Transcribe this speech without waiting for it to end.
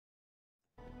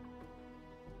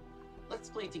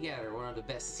play together one of the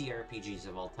best CRPGs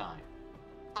of all time.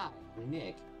 Hi, I'm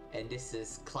Nick, and this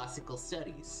is Classical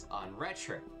Studies on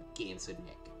Retro Games with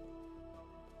Nick.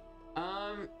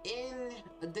 In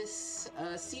this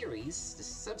series, this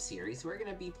sub-series, we're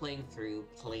gonna be playing through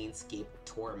Planescape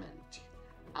Torment.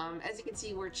 As you can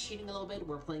see, we're cheating a little bit.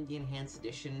 We're playing the Enhanced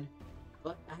Edition,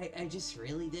 but I just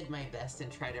really did my best and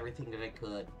tried everything that I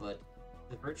could, but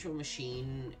the virtual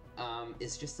machine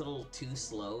is just a little too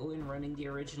slow in running the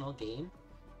original game,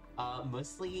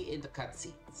 mostly in the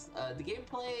cutscenes. The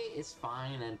gameplay is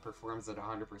fine and performs at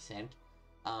 100%,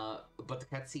 but the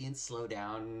cutscenes slow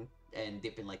down and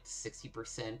dip in like the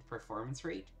 60% performance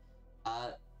rate.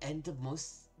 And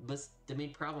the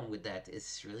main problem with that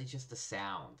is really just the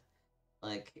sound.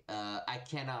 Like, I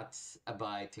cannot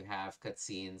abide to have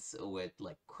cutscenes with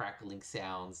like crackling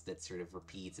sounds that sort of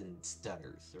repeats and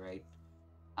stutters, right?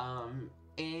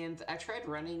 And I tried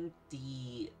running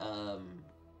the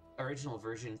original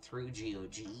version through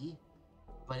GOG,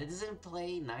 but it doesn't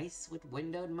play nice with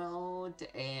windowed mode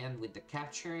and with the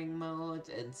capturing mode,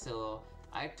 and so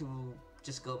I had to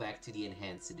just go back to the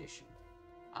Enhanced Edition.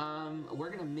 We're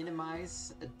gonna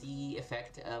minimize the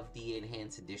effect of the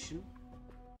Enhanced Edition,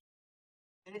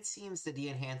 and it seems that the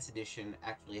Enhanced Edition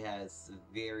actually has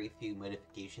very few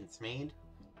modifications made.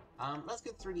 Let's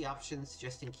go through the options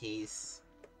just in case,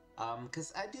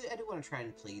 because I do want to try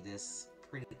and play this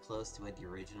pretty close to what the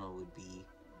original would be.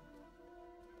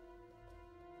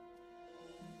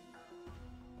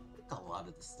 I think a lot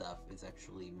of the stuff is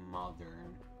actually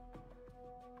modern.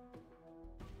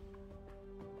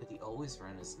 But the always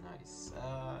run is nice.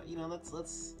 You know,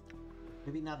 let's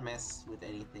maybe not mess with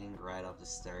anything right off the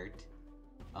start.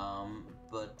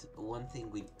 But one thing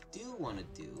we do want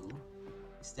to do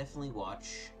is definitely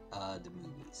watch the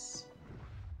movies.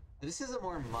 This is a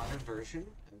more modern version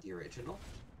of the original.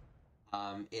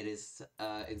 It is,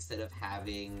 instead of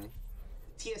having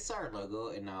the TSR logo,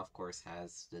 it now of course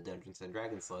has the Dungeons &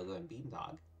 Dragons logo and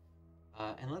Beamdog.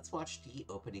 And let's watch the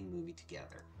opening movie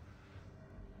together.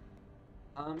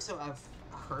 So I've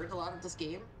heard a lot of this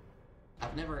game.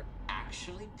 I've never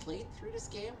actually played through this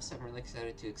game, so I'm really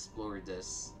excited to explore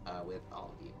this with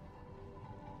all of you.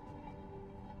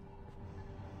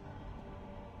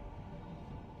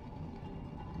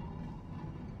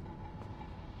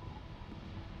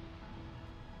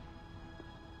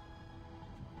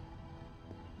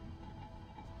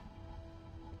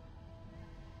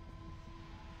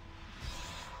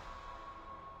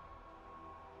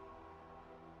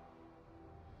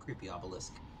 Creepy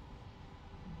obelisk.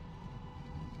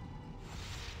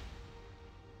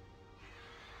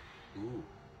 Ooh,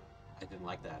 I didn't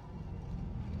like that.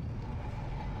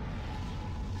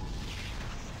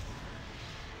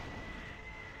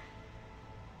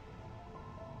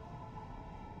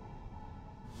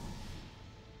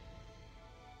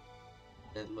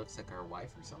 It looks like our wife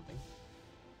or something.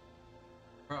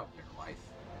 Probably our wife.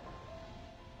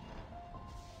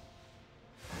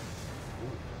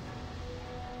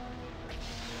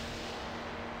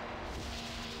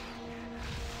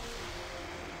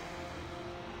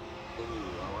 Ooh,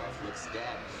 our wife looks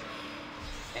dead.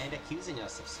 And accusing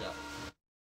us of stuff.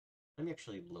 Let me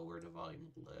actually lower the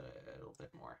volume a little bit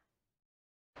more.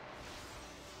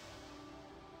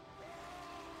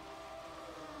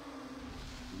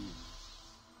 Ooh.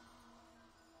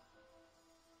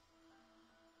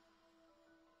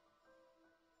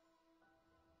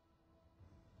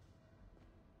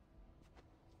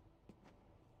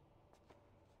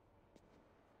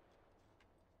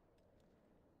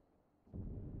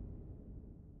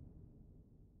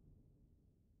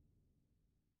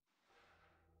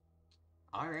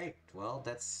 Alright, well,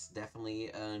 that's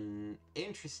definitely an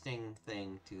interesting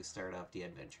thing to start off the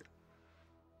adventure.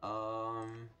 We're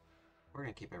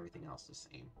gonna keep everything else the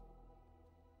same.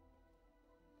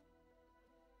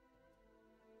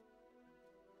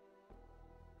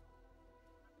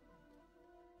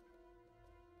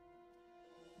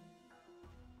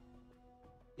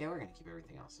 Yeah, we're gonna keep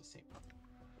everything else the same.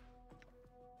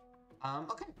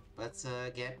 Okay, let's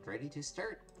get ready to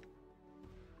start.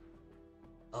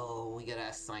 Oh, we gotta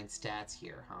assign stats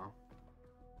here, huh?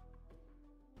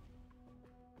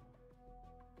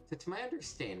 So to my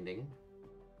understanding,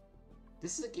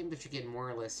 this is a game that you can more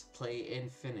or less play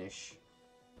and finish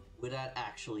without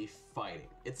actually fighting.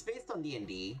 It's based on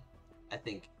D&D, I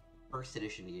think first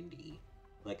edition D&D,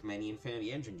 like many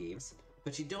Infinity Engine games,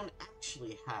 but you don't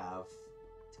actually have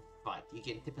to fight. You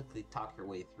can typically talk your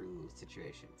way through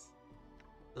situations.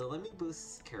 So let me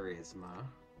boost Charisma.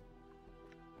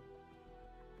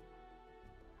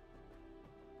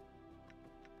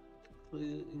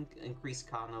 Increase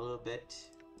con a little bit.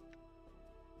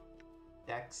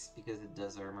 Dex because it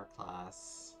does armor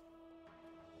class.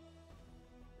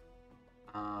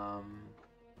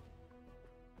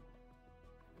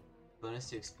 Bonus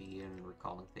to XP and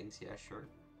recalling things, yeah, sure.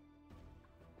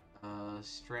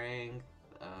 Strength,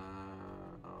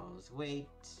 weight.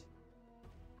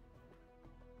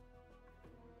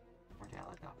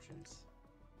 Mortality options.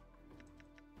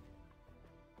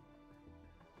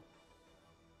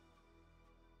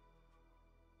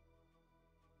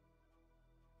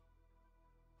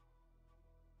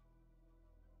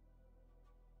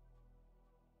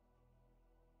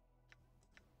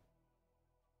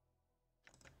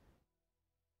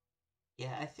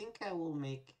 Yeah, I think I will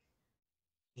make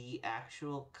the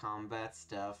actual combat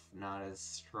stuff not as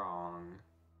strong.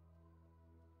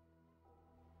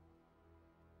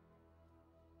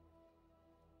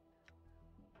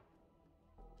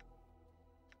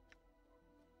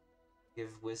 Give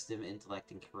wisdom,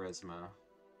 intellect, and charisma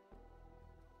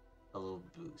a little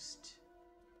boost.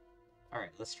 Alright,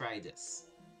 let's try this.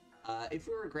 If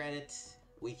we regret it,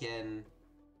 we can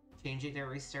change it or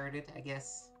restart it, I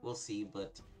guess. We'll see,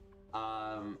 but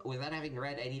without having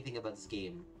read anything about this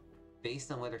game, based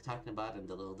on what they're talking about and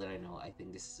the little that I know, I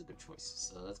think this is a good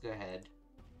choice. So let's go ahead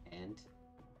and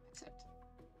accept.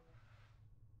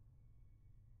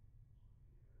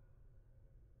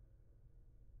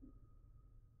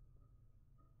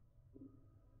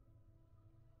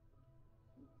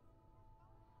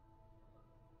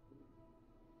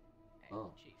 Hey, Oh.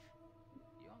 Chief,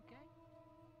 you okay?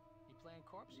 You playing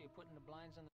corpse or you putting the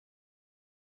blinds on the...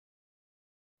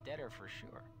 Deader for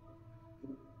sure.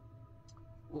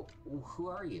 Well, who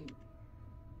are you?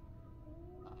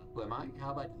 Who am I?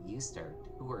 How about you start?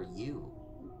 Who are you?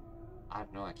 I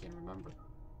don't know, I can't remember.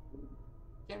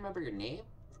 Can't remember your name?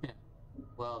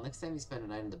 Well, next time you spend a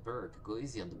night in the Burg, go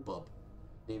easy on the bub.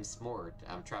 Name's Smord.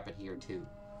 I'm trapped here too.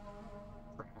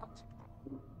 Trapped?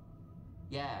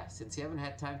 Yeah, since you haven't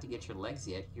had time to get your legs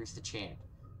yet, here's the chant.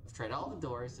 I've tried all the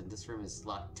doors, and this room is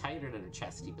locked tighter than a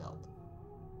chastity belt.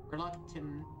 We're locked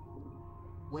in...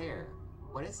 where?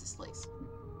 What is this place?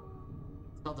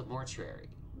 It's called the mortuary.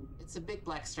 It's a big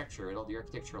black structure with all the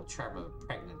architectural charm of a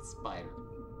pregnant spider.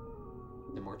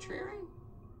 The mortuary?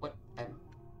 What?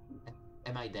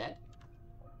 Am I dead?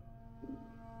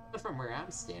 But from where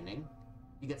I'm standing,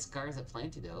 you get scars at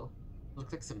plenty though.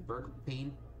 Looks like some Burg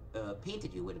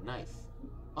painted you with a knife.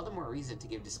 All the more reason to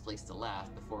give this place the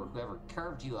laugh before whoever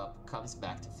carved you up comes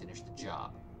back to finish the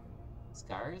job.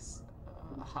 Scars?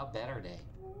 How bad are they?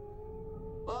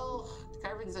 Well, the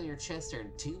carvings on your chest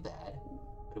aren't too bad,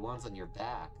 but the ones on your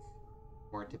back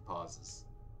weren't. It pauses.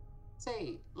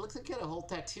 Say, looks like you got a whole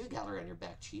tattoo gallery on your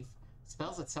back, Chief.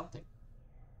 Spells it something.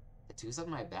 Tattoos on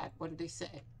my back? What did they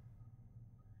say?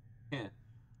 Yeah,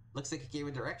 looks like it gave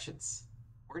me directions.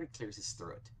 Word clears his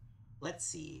throat. Let's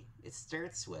see. It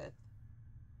starts with...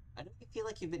 I know you feel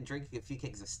like you've been drinking a few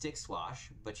kegs of stick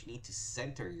swash, but you need to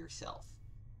center yourself.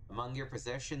 Among your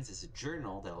possessions is a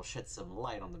journal that will shed some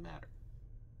light on the matter.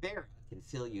 Farah can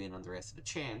fill you in on the rest of the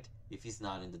chant if he's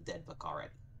not in the dead book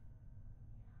already.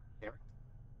 Farah?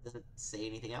 Does it say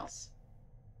anything else?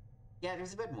 Yeah,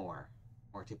 there's a bit more.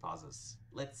 Morty pauses.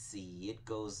 Let's see, it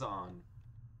goes on.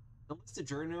 Don't list the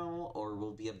journal or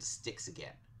we'll be up the sticks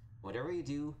again. Whatever you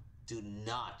do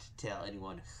not tell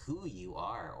anyone who you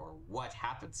are or what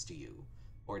happens to you,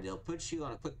 or they'll put you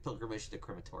on a quick pilgrimage to the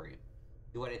crematorium.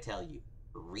 Do what I tell you.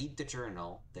 Read the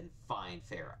journal, then find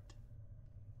Farah.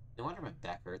 No wonder my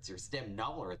back hurts. There's a damn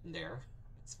novel written there.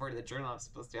 It's part of the journal I'm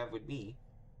supposed to have with me.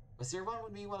 Was there one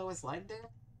with me while I was lying there?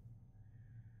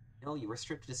 No, you were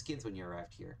stripped to the skins when you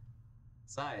arrived here.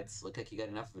 Besides, look like you got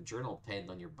enough of a journal penned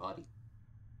on your body.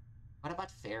 What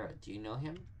about Farah? Do you know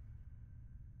him?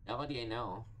 Nobody I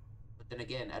know. But then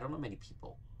again, I don't know many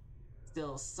people.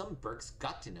 Still, some Burks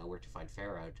got to know where to find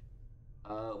Farah.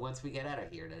 Once we get out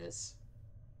of here, that is.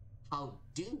 How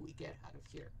do we get out of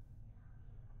here?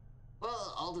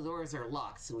 Well, all the doors are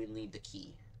locked, so we'll need the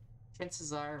key.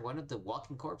 Chances are one of the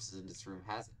walking corpses in this room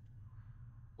has it.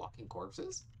 Walking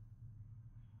corpses?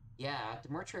 Yeah, the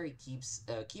mortuary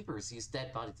keepers use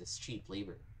dead bodies as cheap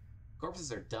labor.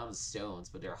 Corpses are dumb as stones,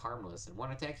 but they're harmless and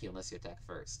won't attack you unless you attack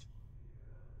first.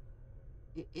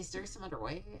 Is there some other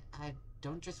way? I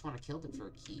don't just want to kill them for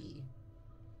a key.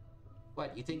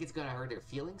 What, you think it's gonna hurt their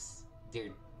feelings?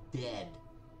 They're dead.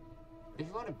 But if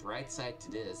you want a bright side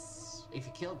to this, if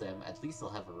you kill them, at least they'll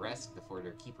have a rest before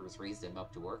their keepers raise them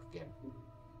up to work again.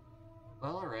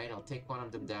 Well, alright, I'll take one of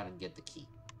them down and get the key.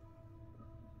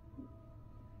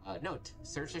 Note,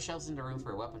 search the shelves in the room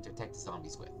for a weapon to attack the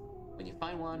zombies with. When you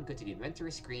find one, go to the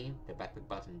inventory screen, the backpack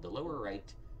button in the lower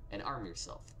right, and arm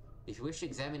yourself. If you wish to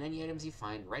examine any items you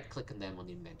find, right-click on them on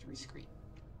the inventory screen.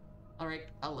 Alright,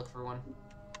 I'll look for one.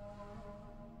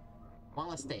 One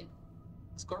last thing.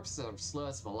 These corpses are slow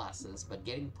as molasses, but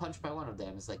getting punched by one of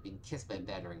them is like being kissed by a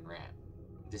battering ram.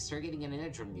 If they start getting an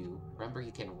edge on you, remember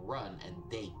you can run and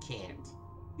they can't.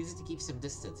 Use it to keep some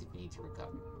distance if you need to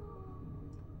recover.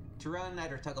 To run,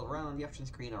 either toggle run on the options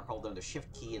screen or hold down the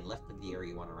shift key and left click the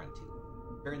area you want to run to.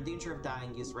 If you're in danger of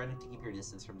dying, use running to keep your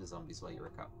distance from the zombies while you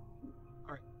recover.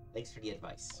 Alright, thanks for the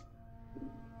advice.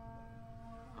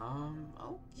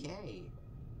 Okay.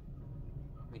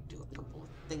 Let me do a couple of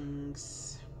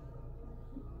things.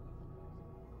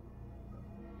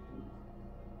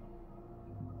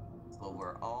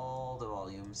 Lower all the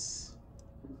volumes,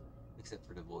 except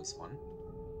for the voice one.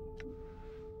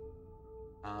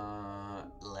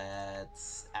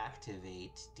 Let's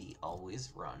activate the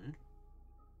always run.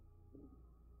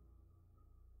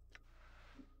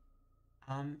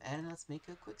 And let's make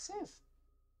a quick save.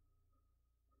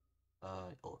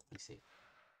 Let me save.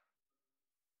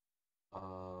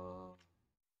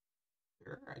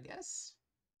 Sure, I guess.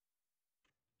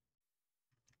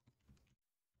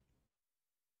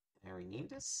 I rename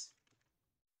this.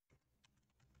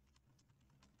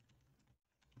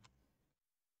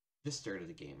 Just started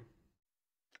the game.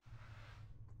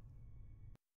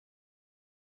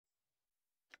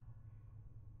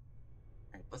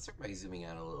 Alright, let's start by zooming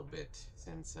out a little bit,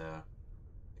 since I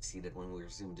see that when we're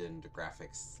zoomed in, the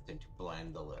graphics tend to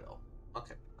blend a little.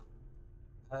 Okay.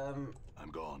 I'm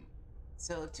gone.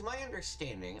 So, to my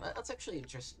understanding, let's actually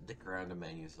just dick around the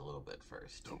menus a little bit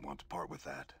first. Don't want to part with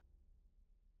that.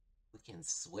 We can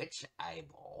switch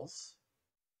eyeballs.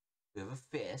 We have a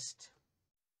fist.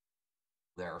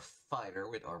 We are a fighter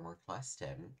with armor class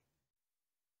 10.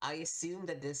 I assume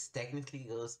that this technically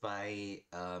goes by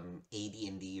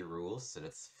AD&D rules, so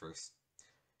that's first.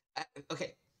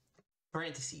 Okay,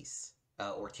 parentheses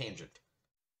or tangent.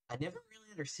 I never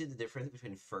really understood the difference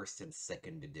between first and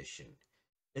second edition.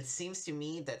 It seems to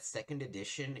me that second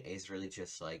edition is really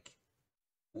just like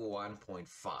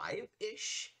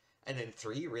 1.5-ish, and then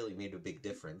 3 really made a big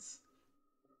difference.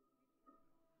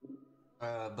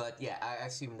 But yeah, I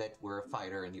assume that we're a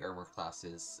fighter and the armor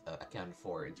classes accounted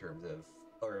for in terms of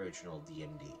original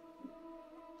D&D.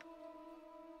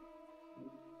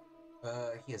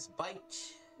 He has bite.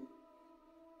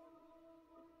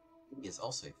 He is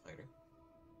also a fighter.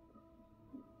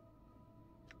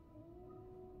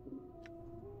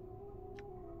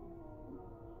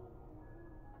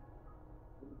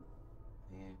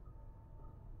 And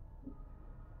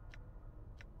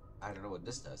I don't know what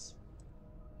this does.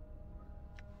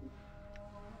 We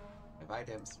have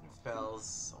items and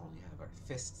spells. Only have our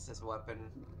fists as a weapon.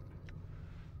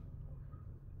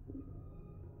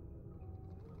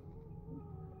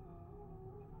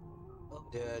 Oh,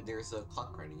 there's a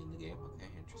clock running in the game. Okay,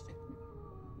 interesting.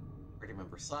 Party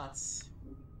member slots.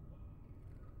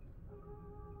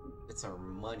 It's our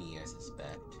money, I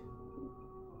suspect.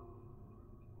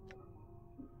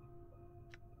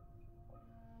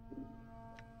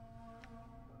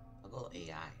 Toggle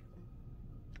AI.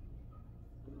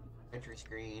 Entry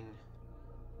screen.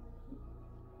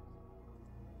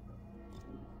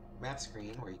 Map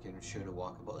screen where you can show the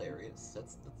walkable areas.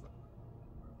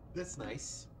 That's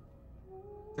nice.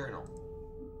 Journal.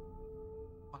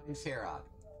 Find Farad.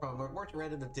 From what Morty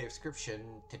read in the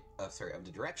description, of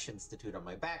the directions tattooed on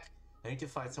my back, I need to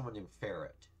find someone named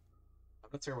Ferret. I'm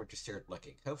not certain where to start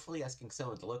looking. Hopefully asking some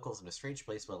of the locals in a strange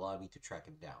place will allow me to track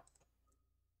him down.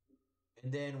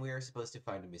 And then we are supposed to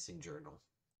find a missing journal.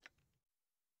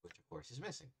 Which of course is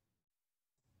missing.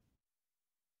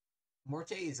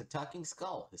 Morte is a talking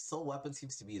skull. His sole weapon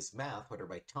seems to be his mouth, whether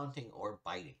by taunting or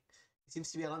biting. He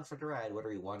seems to be along for the ride, whether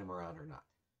we want him around or not.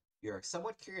 We are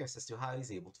somewhat curious as to how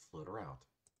he's able to float around.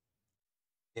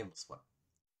 Nameless one.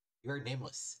 You are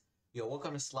nameless. You awoke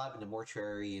on a slab in the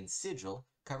mortuary in Sigil,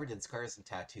 covered in scars and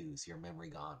tattoos, your memory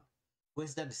gone. Who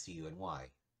has done this to you and why?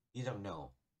 You don't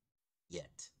know.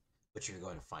 Yet. But you're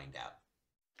going to find out.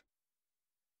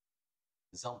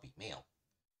 Zombie, male.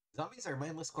 Zombies are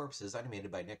mindless corpses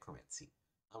animated by necromancy.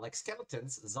 Unlike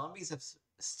skeletons, zombies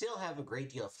still have a great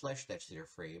deal of flesh attached to their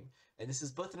frame, and this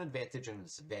is both an advantage and a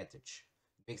disadvantage.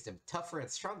 It makes them tougher and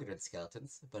stronger than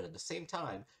skeletons, but at the same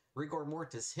time, rigor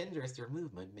mortis hinders their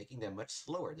movement, making them much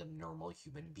slower than a normal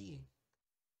human being.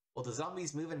 While the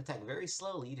zombies move and attack very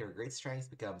slowly, their great strength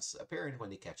becomes apparent when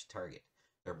they catch a target.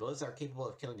 Their blows are capable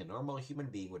of killing a normal human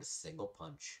being with a single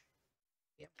punch.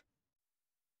 Yep.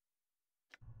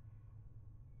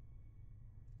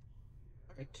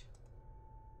 Alright.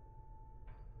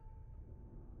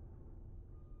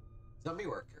 Zombie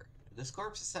worker. This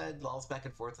corpse's head lolls back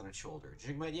and forth on its shoulder.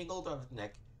 Judging by the angle of the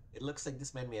neck, it looks like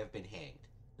this man may have been hanged.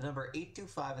 The number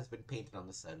 825 has been painted on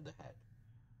the side of the head.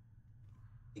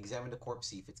 Examine the corpse,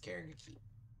 see if it's carrying a key.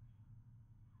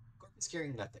 The corpse is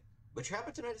carrying nothing, but you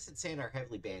happen to notice its hands are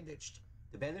heavily bandaged.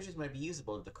 The bandages might be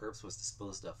usable if the corpse was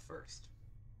disposed of first.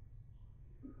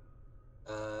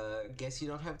 Guess you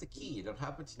don't have the key. You don't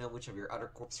happen to know which of your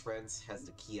other corpse friends has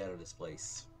the key out of this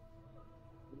place.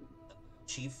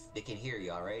 Chief, they can hear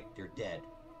you, alright? You're dead.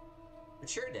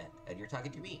 But you're dead, and you're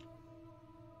talking to me.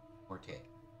 Morte.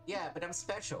 Yeah, but I'm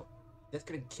special. Death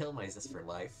couldn't kill my zest for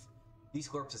life. These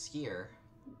corpses here...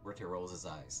 Morte rolls his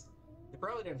eyes. They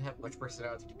probably didn't have much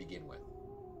personality to begin with.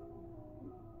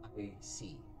 I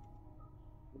see.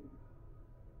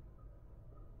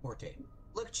 Morte.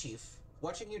 Look, Chief.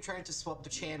 Watching you trying to swap the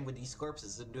Chan with these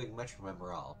corpses isn't doing much for my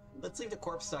morale. Let's leave the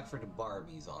corpse stock for the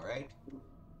Barbies, alright?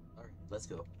 Alright, let's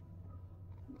go.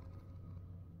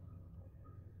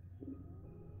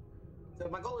 So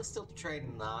my goal is still to try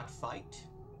and not fight.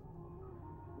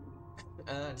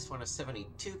 Just want a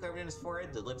 72 carved in his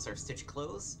forehead. The lips are stitched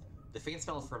closed. The faint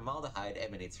smell of formaldehyde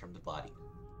emanates from the body.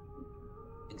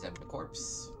 Examine the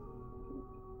corpse.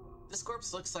 This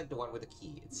corpse looks like the one with the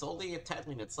key. It's holding it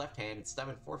tightly in its left hand, its thumb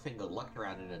and forefinger locked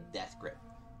around in a death grip.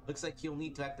 Looks like you'll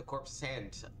need to act the corpse's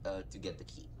hand to get the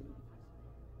key.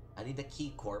 I need the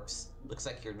key, corpse. Looks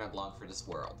like you're not long for this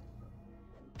world.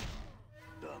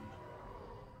 Done.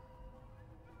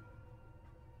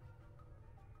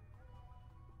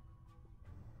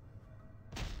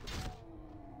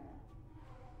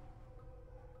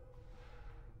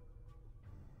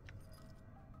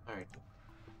 Alright.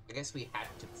 I guess we had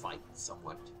to fight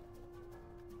somewhat.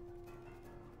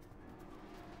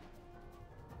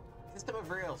 System of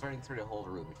rails running through the whole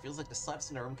room. It feels like the slabs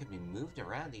in the room can be moved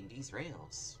around in these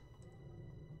rails.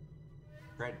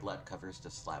 Red blood covers the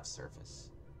slab surface.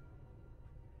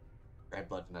 Red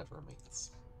blood not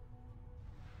remains.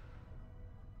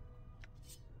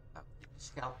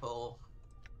 Scalpel.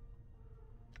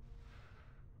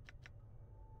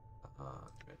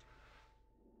 Good.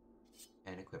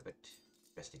 And equip it,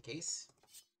 just in case.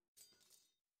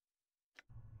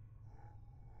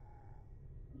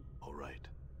 All right.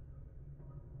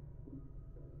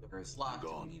 The door is locked.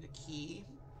 We need a key.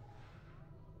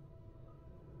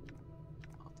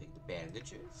 I'll take the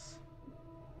bandages.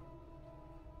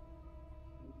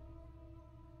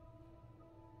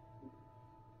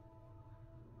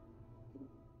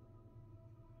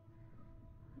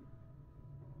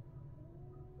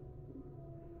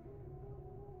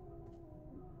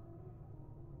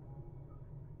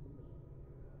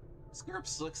 This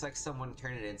corpse looks like someone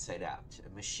turned it inside out.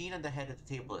 A machine on the head of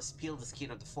the table has peeled the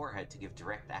skin of the forehead to give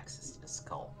direct access to the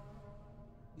skull.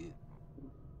 Ew.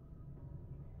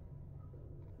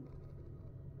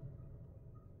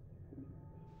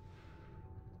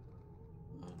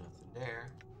 Oh, nothing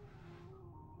there.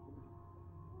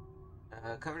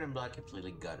 Covered in blood,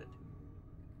 completely gutted.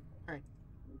 Alright.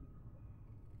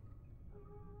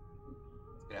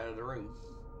 Let's get out of the room.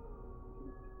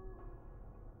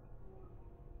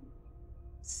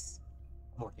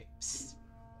 Morte. Psst.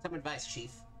 Some advice,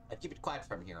 Chief. I'd keep it quiet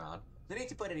from here on. No need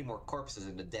to put any more corpses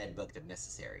in the dead book than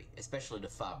necessary, especially the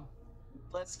Fum.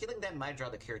 Plus, killing them might draw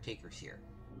the caretakers here.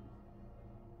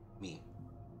 Me.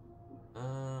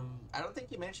 I don't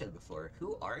think you mentioned before.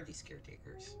 Who are these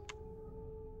caretakers?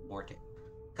 Morte.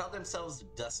 Call themselves the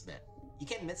Dustmen. You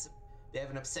can't miss them. They have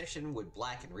an obsession with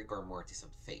black and rigor mortis of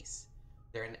the face.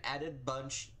 They're an adult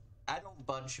bunch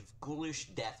of ghoulish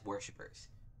death worshippers.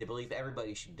 They believe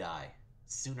everybody should die.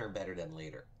 Sooner better than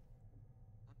later.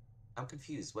 I'm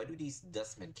confused. Why do these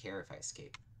Dustmen care if I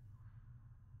escape?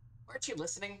 Aren't you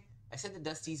listening? I said the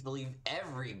Dusties believe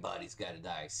everybody's gotta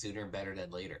die sooner better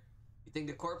than later. You think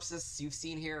the corpses you've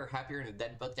seen here are happier in a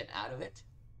dead book than out of it?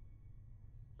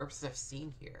 Corpses I've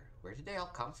seen here. Where did they all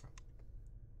come from?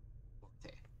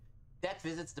 Okay. Death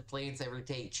visits the plains every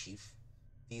day, Chief.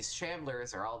 These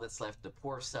shamblers are all that's left of the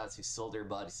poor sods who sold their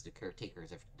bodies to the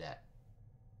caretakers after death.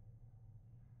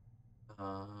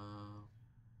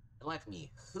 Like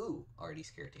me, who are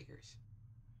these caretakers?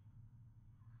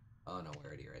 Oh no, I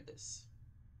already read this.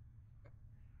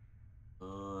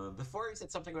 Before he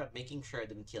said something about making sure I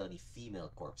didn't kill any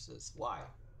female corpses. Why?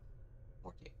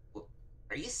 Morte.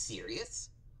 Are you serious?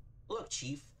 Look,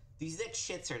 Chief, these dead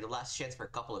shits are the last chance for a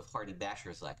couple of hardy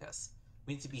bashers like us.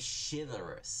 We need to be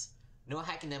chivalrous. No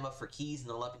hacking them up for keys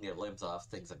and lopping their limbs off,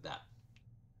 things like that.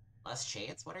 Last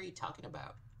chance? What are you talking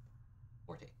about?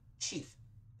 Morte. Chief,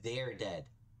 they're dead.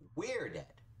 We're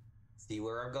dead. See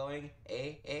where I'm going?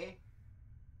 Eh?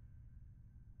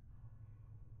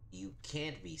 You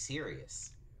can't be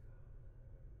serious.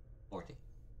 Morty.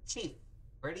 Chief,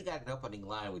 already got an opening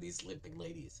line with these limping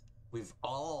ladies. We've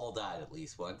all died at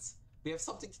least once. We have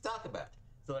something to talk about.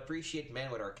 So I appreciate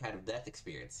man with our kind of death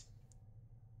experience.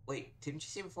 Wait, didn't you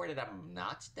say before that I'm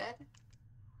not dead?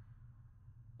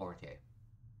 Morte.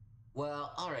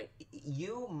 Well, alright,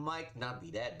 you might not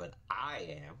be dead, but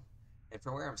I am. And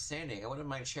from where I'm standing, I wouldn't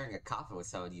mind sharing a coffin with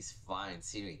some of these fine,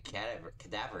 seeming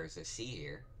cadavers I see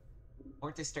here.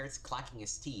 Morte starts clacking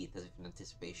his teeth as if in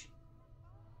anticipation.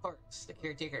 Of course, the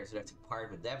caretakers would have to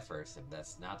part with them first, and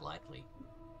that's not likely.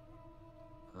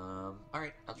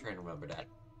 Alright, I'll try and remember that.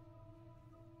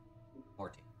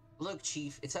 Morte. Look,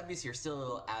 Chief, it's obvious you're still a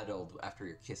little addled after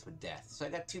your kiss with death, so I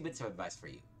got 2 bits of advice for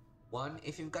you. 1,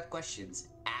 if you've got questions,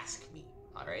 ask me,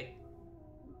 alright?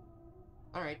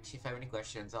 Alright, if I have any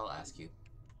questions, I'll ask you.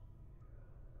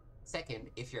 2nd,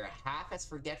 if you're half as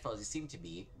forgetful as you seem to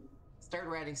be, start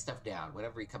writing stuff down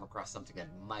whenever you come across something that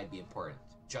might be important.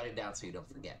 Jot it down so you don't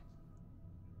forget.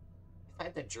 If I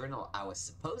had that journal I was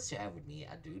supposed to have with me,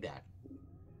 I'd do that.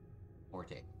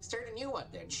 Morte. Start a new one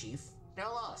then, Chief.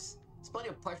 No loss. There's plenty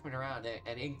of parchment around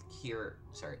and ink here.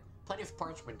 Sorry. Plenty of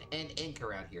parchment and ink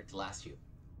around here to last you.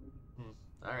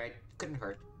 Alright. Couldn't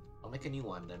hurt. I'll make a new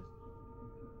one then.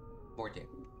 Morte.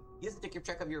 Use it to keep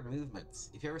track of your movements.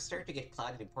 If you ever start to get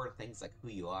clouded in important things like who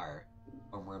you are,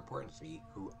 or more importantly,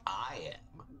 who I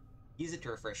am, use it to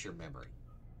refresh your memory.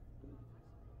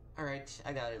 Alright,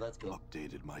 I got it. Let's go.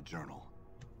 Updated my journal.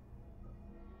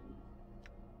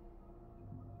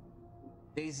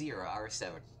 Day 0, hour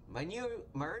 7. My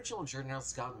original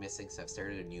journal's gone missing, so I've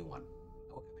started a new one.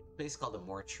 I woke up in a place called the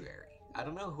mortuary. I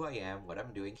don't know who I am, what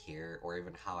I'm doing here, or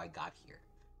even how I got here.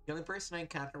 The only person I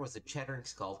encountered was a chattering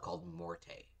skull called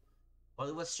Morte. While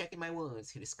he was checking my wounds,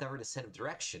 he discovered a set of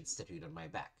directions tattooed on my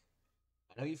back.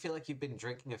 I know you feel like you've been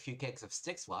drinking a few kegs of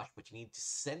Styx wash, but you need to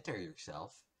center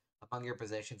yourself. Among your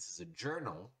possessions is a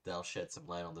journal that'll shed some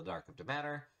light on the dark of the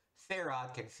matter.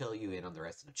 Farod can fill you in on the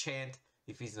rest of the chant,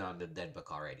 if he's not in the dead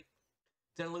book already.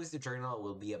 Don't lose the journal,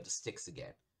 we'll be up to Styx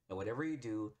again. And whatever you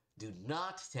do, do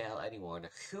not tell anyone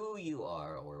who you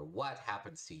are or what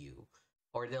happens to you,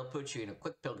 or they'll put you in a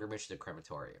quick pilgrimage to the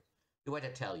crematorium. Do what I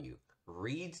tell you.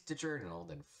 Read the journal,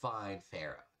 then find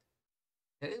Farod.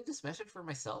 Did I leave this message for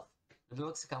myself? It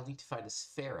looks like I'll need to find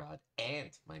this Farod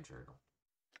and my journal.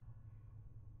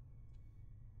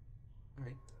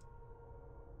 Alright.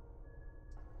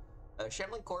 A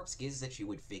shambling corpse gazes at you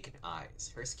with vacant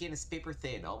eyes. Her skin is paper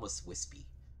thin, almost wispy.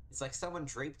 It's like someone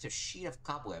draped a sheet of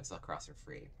cobwebs across her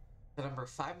frame. The number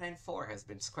 594 has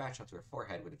been scratched onto her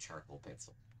forehead with a charcoal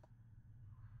pencil.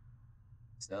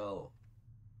 So,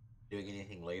 doing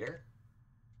anything later?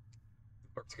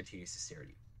 The corpse continues to stare at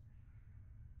you.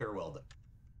 Farewell then.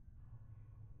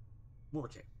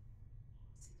 Morte.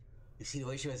 You see the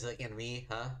way she was looking at me,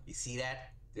 huh? You see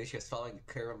that? The way she was following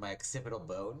the curve of my occipital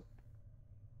bone?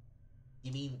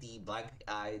 You mean the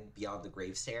blank-eyed beyond the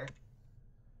grave stare?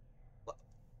 What?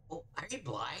 Oh, are you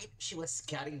blind? She was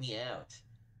scouting me out.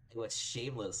 It was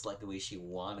shameless like the way she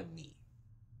wanted me.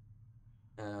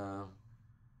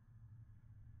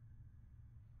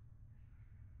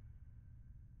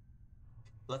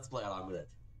 Let's play along with it.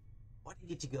 Wanted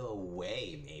you to go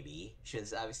away, maybe. She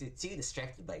was obviously too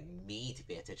distracted by me to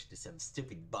pay attention to some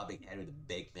stupid bobbing head with a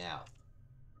big mouth.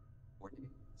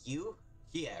 You?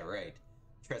 Yeah, right.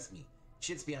 Trust me,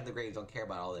 shits beyond the grave don't care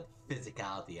about all that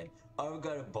physicality and I've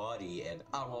got a body and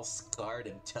I'm all scarred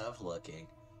and tough looking.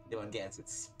 They want gas with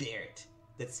spirit.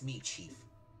 That's me, Chief.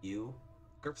 You?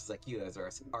 Corpses like you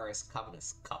are as common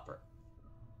as copper.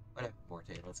 Whatever,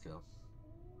 Morte, let's go.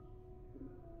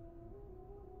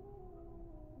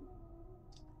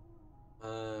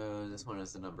 This one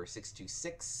is the number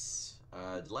 626.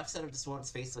 The left side of this one's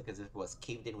face looks as if it was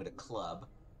caved in with a club.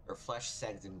 Her flesh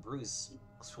sags and bruised,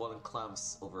 swollen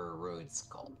clumps over a ruined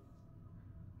skull.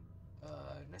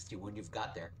 Nasty wound you've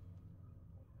got there.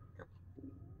 Here.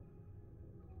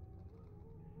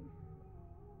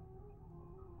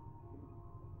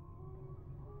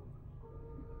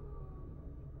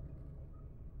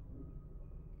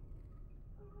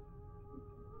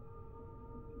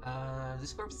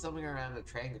 This corpse is zooming around a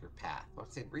triangular path.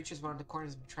 Once it reaches one of the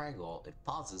corners of the triangle, it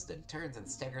pauses, then turns and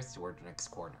staggers toward the next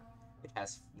corner. It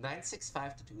has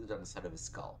 965 tattooed on the side of his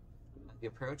skull. As you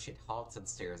approach, it halts and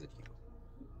stares at you.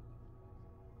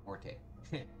 Morte.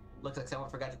 Looks like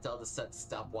someone forgot to tell the sun to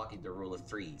stop walking the rule of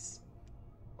threes.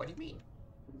 What do you mean?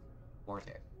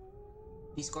 Morte.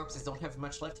 These corpses don't have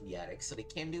much left in the attic, so they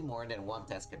can't do more than one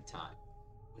task at a time.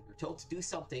 When they're told to do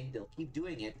something, they'll keep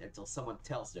doing it until someone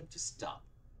tells them to stop.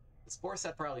 The Spore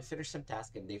set probably finished some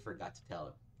task and they forgot to tell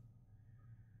him.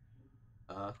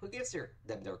 Who gives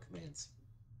them their commands?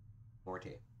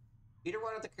 Morte. Either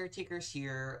one of the caretakers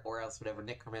here, or else whatever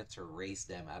necromancer raised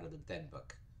them out of the den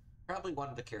book. Probably one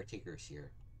of the caretakers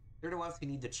here. They're the ones who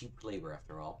need the cheap labor,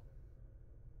 after all.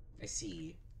 I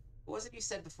see. What was it you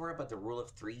said before about the rule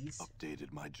of threes?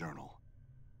 Updated my journal.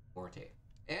 Morte.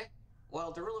 Eh?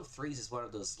 Well, the rule of threes is one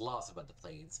of those laws about the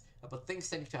planes, about things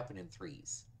tending to happen in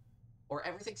threes. Or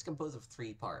everything's composed of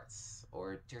 3 parts,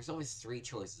 or there's always 3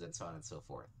 choices, and so on and so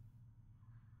forth.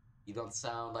 You don't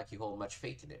sound like you hold much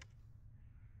faith in it.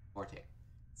 Morte.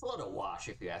 It's a lot of wash,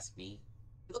 if you ask me.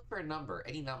 If you look for a number,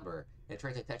 any number, and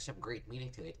try to attach some great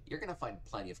meaning to it, you're gonna find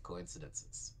plenty of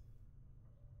coincidences.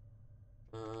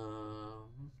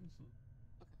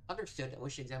 Understood. I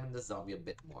wish you examined the zombie a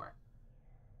bit more.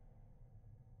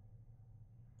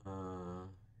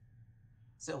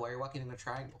 So why are you walking in a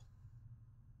triangle?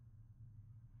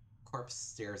 Corpse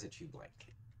stares at you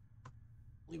blank.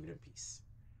 Leave it in peace.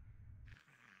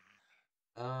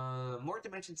 Morte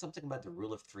mentioned something about the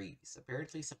rule of threes.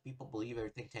 Apparently, some people believe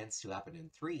everything tends to happen in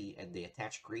 3, and they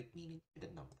attach great meaning to the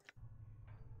number.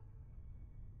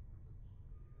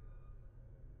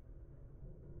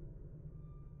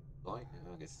 Going?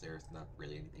 I guess there's not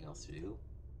really anything else to do.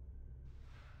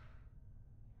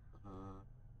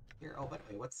 Here, oh, by the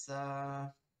way, what's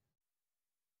her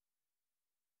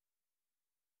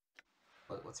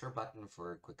button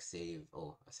for quick save?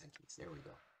 Oh, ascent keys, there we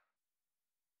go.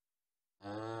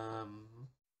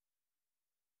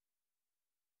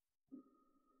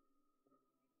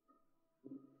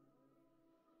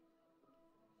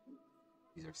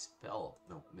 These are spell,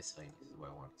 no, miscellaneous is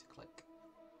what I wanted to click.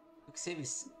 Quick save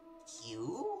is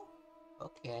Q?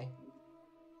 Okay.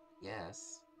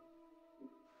 Yes.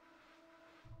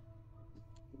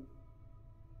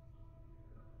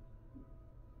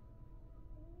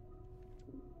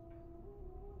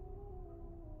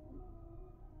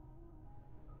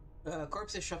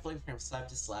 Corpses shuffling from slab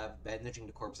to slab, bandaging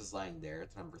the corpses lying there.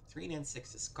 The number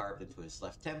 396 is carved into his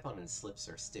left temple and his lips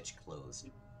are stitched closed.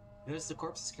 Notice the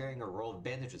corpse is carrying a roll of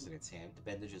bandages in its hand. The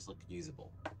bandages look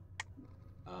usable.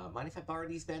 Mind if I borrow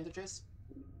these bandages?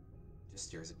 Just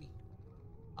stares at me.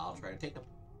 I'll try to take them.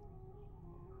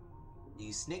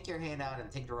 You snake your hand out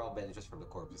and take the roll of bandages from the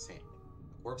corpse's hand.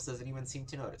 The corpse doesn't even seem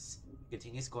to notice. He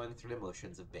continues going through the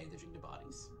motions of bandaging the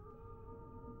bodies.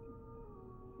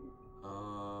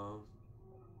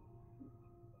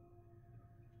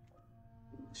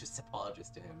 Just apologize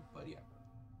to him, but yeah.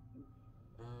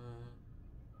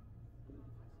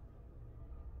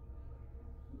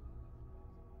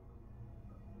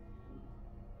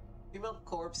 Female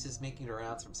corpse is making the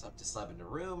rounds from slab to slab in the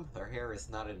room. Her hair is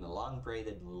knotted in a long braid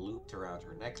and looped around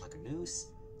her neck like a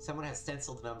noose. Someone has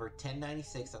stenciled the number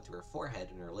 1096 onto her forehead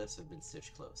and her lips have been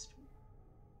stitched closed.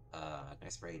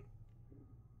 Nice braid.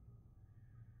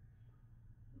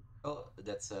 Oh,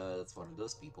 that's one of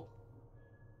those people.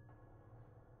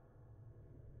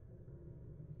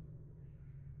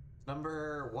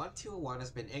 Number 1201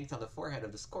 has been inked on the forehead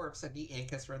of this corpse, and the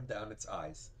ink has run down its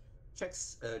eyes,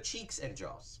 cheeks, and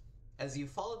jaws. As you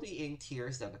follow the ink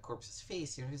tears down the corpse's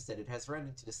face, you notice that it has run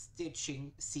into the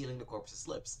stitching sealing the corpse's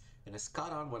lips, and has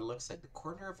caught on what looks like the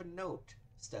corner of a note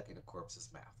stuck in the corpse's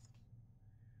mouth.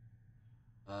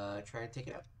 Try and take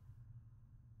it out.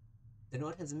 The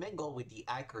note has mingled with the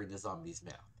ichor in the zombie's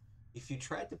mouth. If you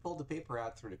tried to pull the paper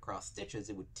out through the cross stitches,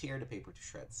 it would tear the paper to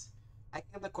shreds.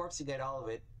 Hacking up the corpse to get all of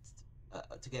it,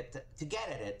 to get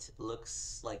at it,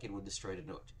 looks like it would destroy the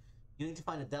note. You need to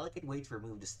find a delicate way to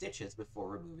remove the stitches before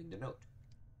removing the note.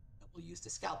 We'll use the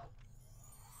scalpel.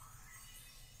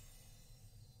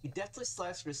 You deftly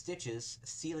slice through the stitches,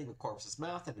 sealing the corpse's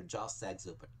mouth, and the jaw sags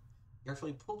open.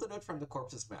 Carefully pull the note from the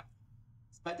corpse's mouth.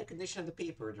 Despite the condition of the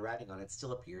paper, the writing on it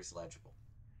still appears legible.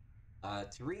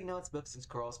 To read notes, books, and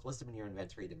scrolls, place them in your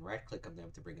inventory, then right-click on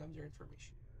them to bring up their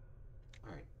information.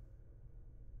 Alright.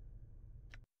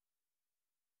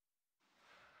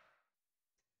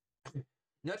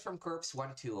 Note from Corpse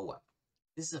 1201.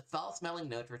 This is a foul-smelling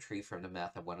note retrieved from the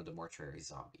mouth of one of the mortuary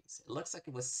zombies. It looks like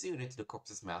it was sewn into the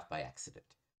corpse's mouth by accident.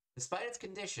 Despite its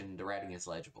condition, the writing is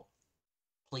legible.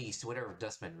 Please, to whatever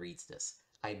dustman reads this,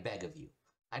 I beg of you.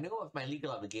 I know of my legal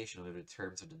obligation under the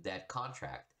terms of the dead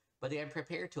contract, but I am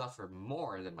prepared to offer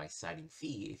more than my signing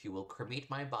fee if you will cremate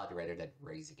my body rather than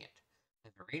raising it.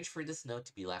 I've arranged for this note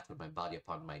to be left with my body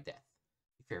upon my death.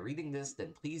 If you're reading this,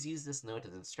 then please use this note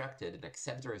as instructed and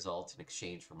accept the results in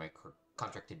exchange for my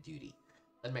contracted duty.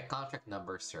 Let my contract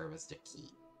number serve as the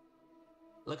key.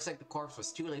 It looks like the corpse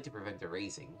was too late to prevent the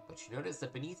raising, but you notice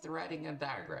that beneath the writing and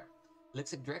diagram, it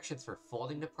looks like directions for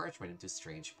folding the parchment into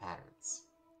strange patterns.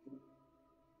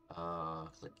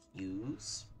 Click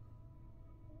use.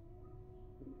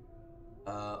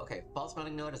 Okay,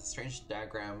 false-smelling note has a strange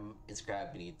diagram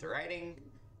inscribed beneath the writing.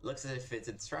 It looks as if it's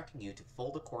instructing you to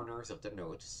fold the corners of the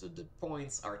note so the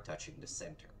points are touching the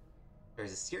center.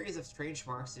 There's a series of strange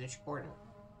marks in each corner.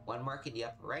 1 mark in the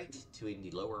upper right, 2 in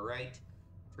the lower right,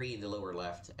 3 in the lower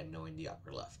left, and no in the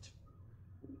upper left.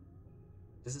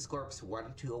 This is corpse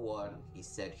 1201. He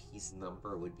said his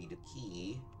number would be the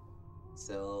key.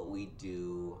 So we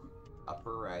do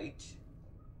upper right.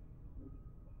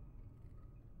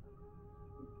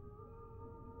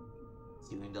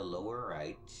 Two in the lower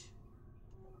right.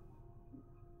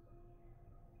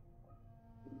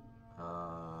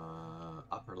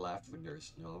 Upper left when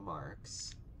there's no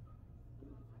marks.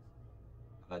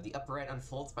 The upper right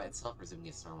unfolds by itself, resuming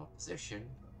its normal position,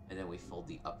 and then we fold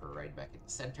the upper right back into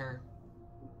center.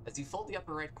 As you fold the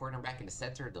upper right corner back into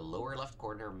center, the lower left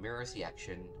corner mirrors the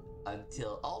action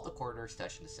until all the corners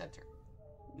touch in the center.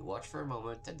 You watch for a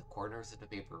moment, and the corners of the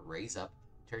paper raise up,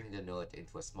 turning the note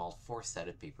into a small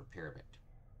 4-sided paper pyramid.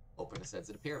 Open the sides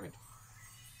of the pyramid.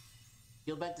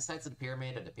 Peel back the sides of the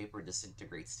pyramid, and the paper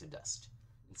disintegrates to dust.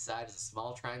 Inside is a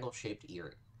small triangle-shaped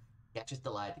earring. It catches the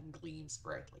light and gleams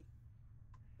brightly.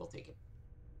 We'll take it.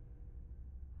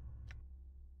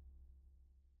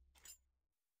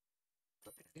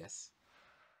 Flip it, I guess.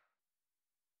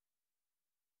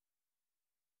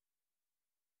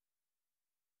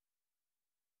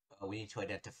 We need to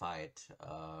identify it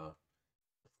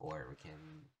before we can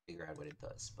figure out what it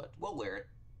does, but we'll wear it.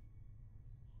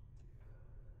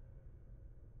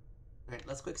 Alright,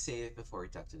 let's quick save before we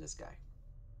talk to this guy.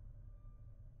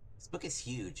 This book is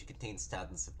huge. It contains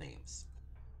thousands of names.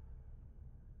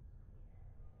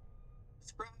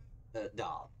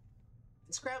 Doll.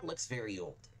 This crab looks very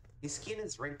old. His skin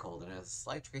is wrinkled and has a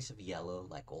slight trace of yellow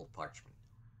like old parchment.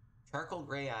 Charcoal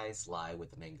gray eyes lie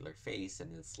with an angular face,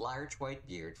 and his large white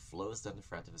beard flows down the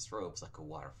front of his robes like a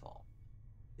waterfall.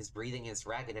 His breathing is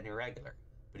ragged and irregular,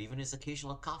 but even his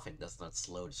occasional coughing does not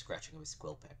slow the scratching of his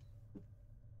quill pen.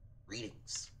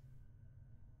 Greetings.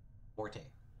 Morte.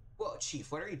 Whoa,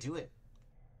 Chief, what are you doing?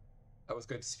 I was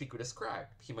going to speak with a scribe.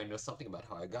 He might know something about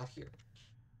how I got here.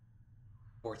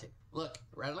 Morte. Look,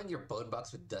 rattling your bone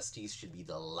box with dusties should be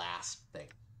the last thing.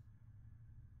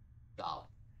 Doll.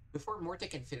 Before Morte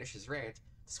can finish his rant,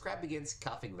 the scribe begins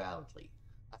coughing violently.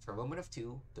 After a moment of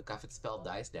two, the coughing spell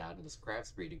dies down and the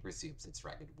scribe's breathing resumes its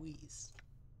ragged wheeze.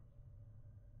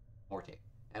 Morte.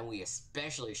 And we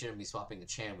especially shouldn't be swapping the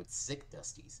Chan with sick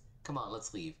dusties. Come on,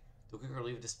 let's leave. The quicker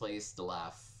we leave this place, the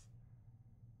laugh.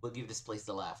 We'll give this place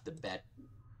the laugh, the bet.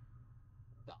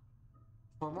 No.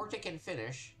 Before Morte can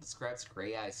finish, the scribe's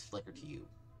gray eyes flicker to you.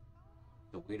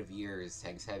 The weight of years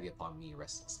hangs heavy upon me,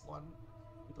 restless one.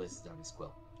 He places down his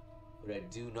quill. But I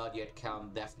do not yet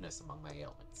count deafness among my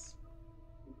ailments.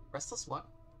 Restless one?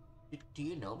 Do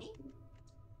you know me?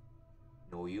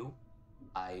 Know you?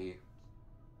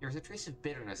 There's a trace of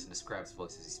bitterness in the scribe's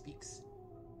voice as he speaks.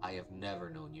 I have never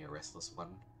known you, restless one,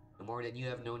 no more than you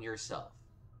have known yourself.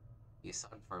 He is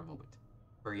silent for a moment.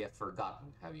 For you have forgotten,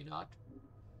 have you not?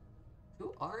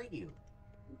 Who are you?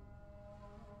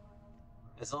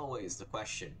 As always, the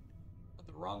question, but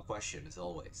the wrong question as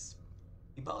always.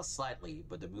 He bows slightly,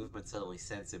 but the movement suddenly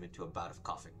sends him into a bout of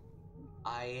coughing.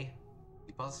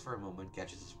 He pauses for a moment,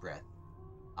 catches his breath.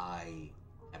 I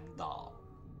am Doll.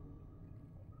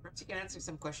 Perhaps you can answer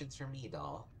some questions for me,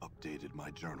 Doll. Updated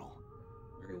my journal.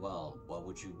 Very well. What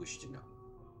would you wish to know?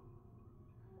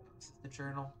 Is this the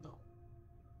journal? No.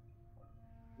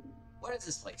 What is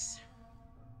this place?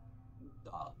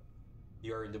 Doll.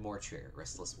 You're in the mortuary,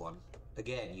 restless one.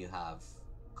 Again, you have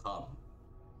come.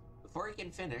 Before he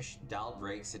can finish, Doll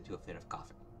breaks into a fit of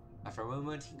coughing. After a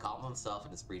moment, he calms himself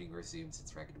and his breathing resumes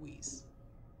its ragged wheeze.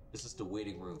 This is the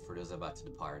waiting room for those about to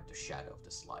depart the shadow of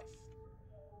this life.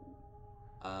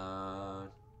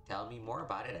 Tell me more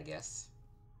about it, I guess.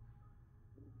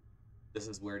 This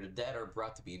is where the dead are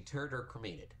brought to be interred or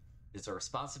cremated. It is our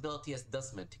responsibility as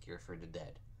dustmen to care for the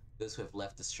dead, those who have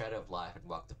left the shadow of life and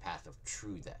walked the path of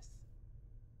true death.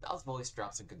 Doll's voice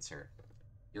drops in concern.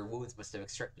 Your wounds must have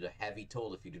extracted a heavy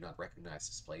toll if you do not recognize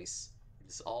this place. It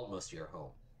is almost your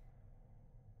home.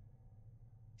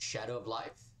 Shadow of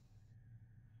life?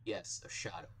 Yes, a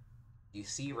shadow. You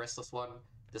see, restless one,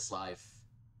 this life,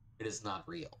 it is not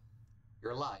real.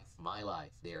 Your life, my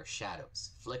life, they are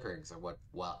shadows, flickerings of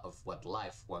what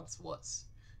life once was.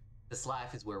 This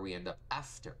life is where we end up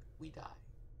after we die.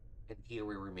 And here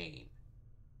we remain,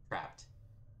 trapped,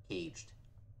 caged,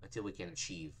 until we can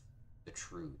achieve the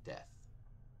true death.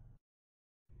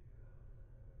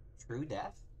 True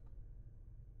death?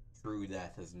 True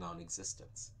death is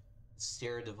non-existence. A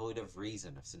stare devoid of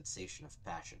reason, of sensation, of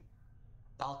passion.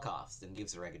 Doll coughs, then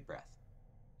gives a ragged breath.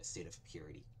 A state of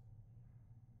purity.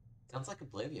 Sounds like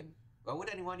oblivion. Why would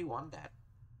anyone want that?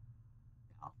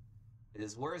 No. It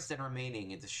is worse than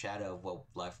remaining in the shadow of what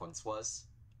life once was?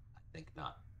 I think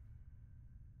not.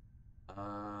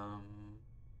 Um,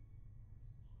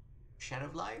 Shadow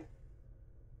of Life?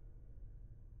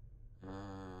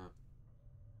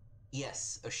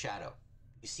 Yes, a shadow.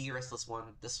 You see, Restless One,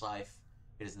 this life,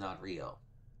 it is not real.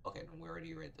 Okay, we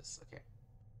already read this, okay.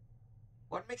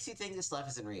 What makes you think this life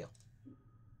isn't real?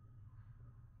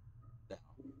 Now,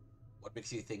 what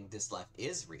makes you think this life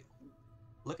is real?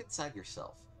 Look inside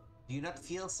yourself. Do you not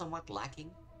feel somewhat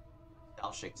lacking?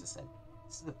 Dal shakes his head.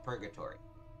 This is the purgatory.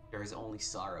 There is only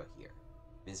sorrow here.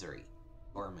 Misery.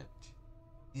 Torment.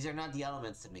 These are not the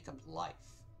elements that make up life.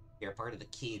 They are part of the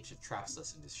cage that traps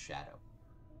us in this shadow.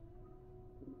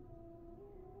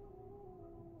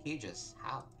 Cages?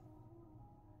 How?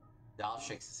 Dal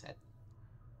shakes his head.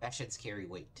 Passions carry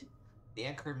weight. They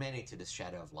anchor many to this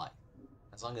shadow of life.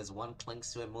 As long as one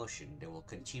clings to emotion, they will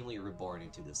continually reborn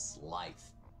into this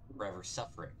life, forever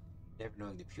suffering, never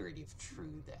knowing the purity of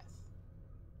true death.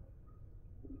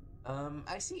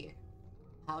 I see.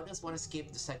 How does one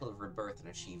escape the cycle of rebirth and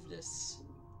achieve this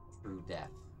true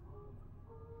death?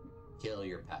 Kill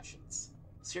your passions.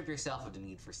 Strip yourself of the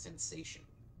need for sensation.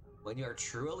 When you are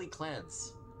truly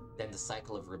cleansed, then the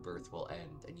cycle of rebirth will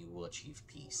end and you will achieve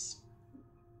peace.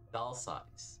 Dal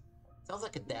sighs. Sounds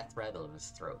like a death rattle in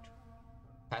his throat.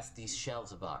 Past these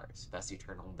shelves of ours, past the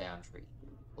eternal boundary,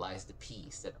 lies the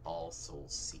peace that all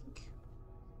souls seek.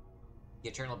 The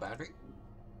eternal boundary?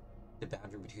 The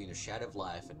boundary between the shadow of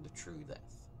life and the true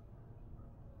death.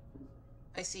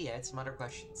 I see, I had some other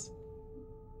questions.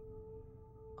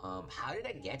 How did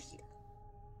I get here?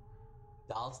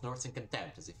 Dal snorts in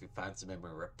contempt as if he finds the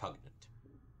memory repugnant.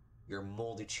 Your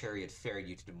moldy chariot ferried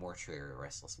you to the mortuary,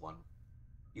 Restless One.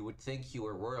 You would think you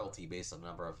were royalty based on the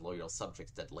number of loyal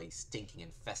subjects that lay stinking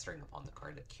and festering upon the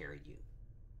cart that carried you.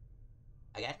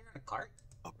 I got here in a cart?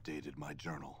 Updated my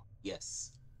journal.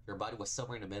 Yes. Your body was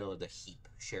somewhere in the middle of the heap,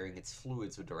 sharing its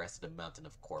fluids with the rest of the mountain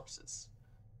of corpses.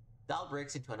 Dal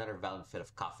breaks into another violent fit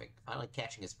of coughing, finally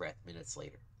catching his breath minutes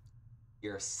later.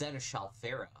 Your Seneschal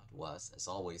Farah was, as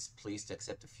always, pleased to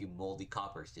accept a few moldy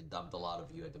coppers to dump the lot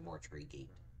of you at the mortuary gate.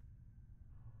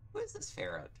 Who is this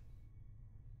Farah?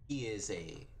 He is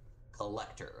a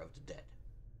collector of the dead.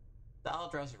 Dal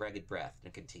draws a ragged breath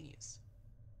and continues.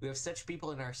 We have such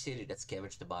people in our city that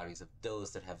scavenge the bodies of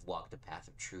those that have walked the path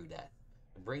of true death,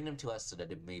 and bring them to us so that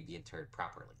they may be interred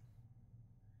properly.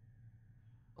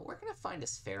 But where can I find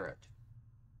this Farad?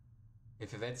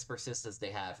 If events persist as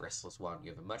they have, Restless One, you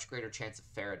have a much greater chance of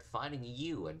Farad finding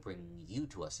you and bringing you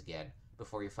to us again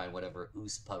before you find whatever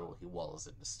ooze puddle he wallows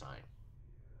in this time.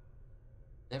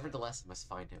 Nevertheless, I must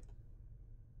find him.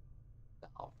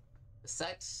 Dal.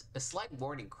 A slight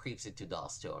warning creeps into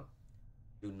Dal's tone.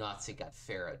 Do not seek out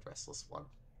Farad, Restless One.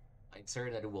 I'm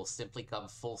certain that it will simply come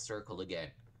full circle again,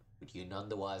 with you none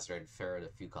the wiser and Farad a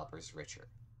few coppers richer.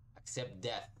 Accept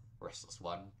death, Restless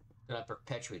One. Do not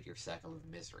perpetuate your cycle of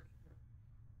misery.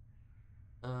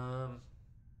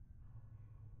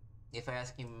 If I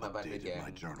ask him about it again,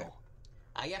 my journal. Okay.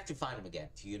 I have to find him again.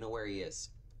 Do you know where he is?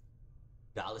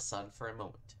 Dal is silent for a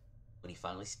moment. When he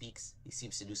finally speaks, he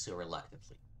seems to do so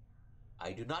reluctantly.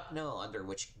 I do not know under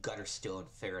which gutter stone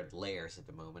Farad lairs at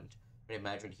the moment, but I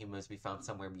imagine he must be found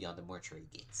somewhere beyond the mortuary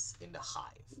gates, in the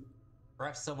hive.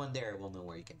 Perhaps someone there will know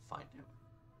where you can find him.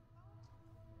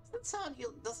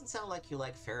 Doesn't sound like you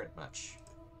like Farad much.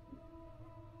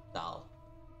 Dal.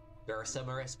 There are some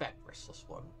I respect, Restless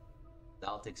One.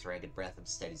 Dal takes a ragged breath and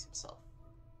steadies himself.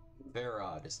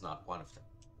 Farad is not one of them.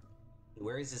 He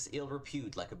wears his ill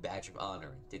repute like a badge of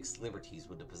honor and takes liberties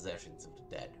with the possessions of the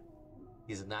dead.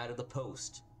 He is a knight of the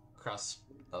post,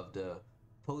 cross-trading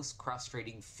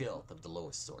filth of the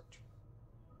lowest sort.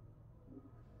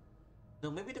 No,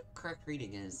 maybe the correct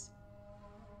reading is,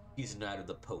 he's a knight of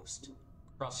the post,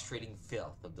 cross-trading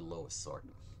filth of the lowest sort.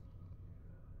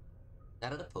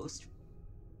 Knight of the post?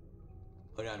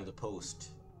 Oh, knight of the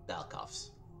post, Dal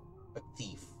coughs. A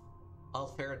thief. All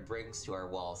Farad brings to our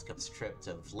walls comes stripped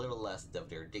of little less of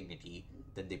their dignity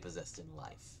than they possessed in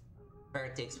life.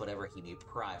 Farad takes whatever he may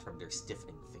pry from their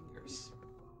stiffening fingers.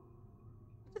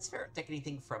 Does Farad take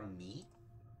anything from me?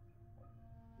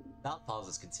 Dal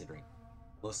pauses, considering.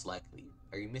 Most likely.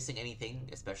 Are you missing anything,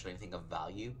 especially anything of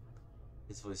value?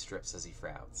 His voice drips as he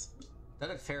frowns. Not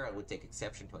that Farad would take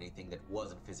exception to anything that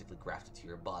wasn't physically grafted to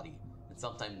your body, and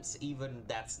sometimes even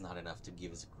that's not enough to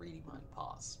give his greedy mind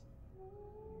pause.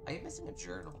 I am missing a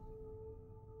journal.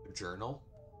 A journal?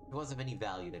 If it was of any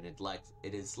value, then it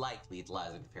is likely it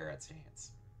lies in Farad's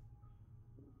hands.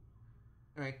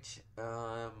 Alright,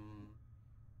 can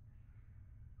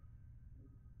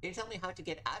you tell me how to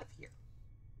get out of here?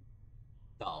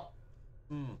 Dal.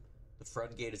 The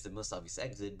front gate is the most obvious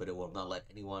exit, but it will not let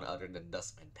anyone other than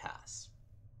Dustman pass.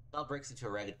 Dal breaks into a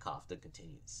ragged cough, then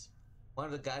continues. One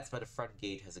of the guides by the front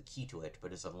gate has a key to it,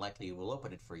 but it's unlikely it will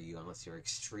open it for you unless you're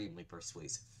extremely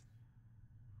persuasive.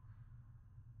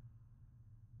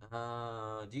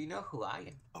 Do you know who I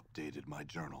am? Updated my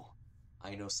journal.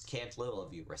 I know scant little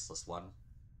of you, Restless One.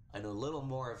 I know little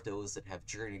more of those that have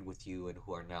journeyed with you and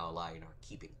who are now alive in our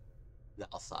keeping.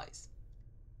 Thou sighs.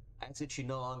 I ask that you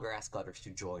no longer ask others to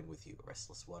join with you,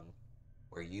 Restless One.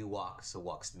 Where you walk, so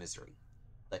walks misery.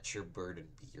 Let your burden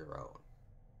be your own.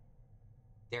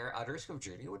 There are others who have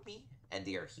journeyed with me, and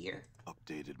they are here.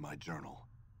 Updated my journal.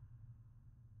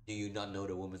 Do you not know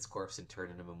the woman's corpse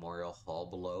interred in the memorial hall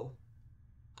below?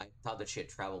 I thought that she had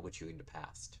traveled with you in the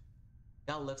past.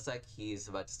 Now it looks like he is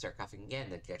about to start coughing again,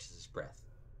 then catches his breath.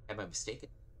 Am I mistaken?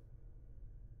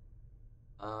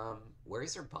 Where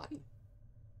is her body?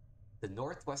 The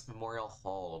Northwest Memorial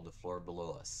Hall on the floor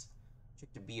below us.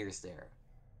 Check the beers there.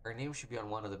 Her name should be on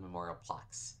one of the memorial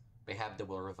plaques. Mayhap that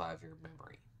will revive your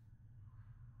memory.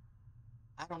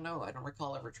 I don't know. I don't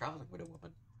recall ever traveling with a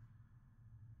woman.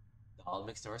 Dahl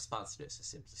makes no response to this, and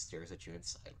simply stares at you in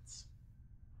silence.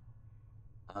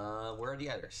 Where are the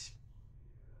others?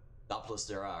 Doubtless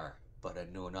there are, but I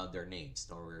know not their names,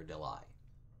 nor where they lie.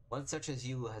 One such as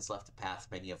you has left a path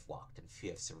many have walked, and few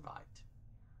have survived.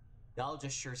 Dahl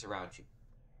gestures around you.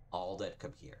 All that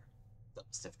come here. They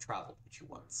must have traveled with you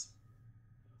once.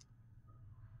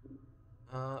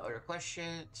 Other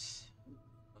questions?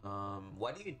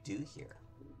 What do you do here?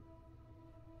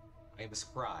 I am a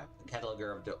scribe, the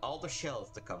cataloger of all the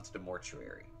shells that come to the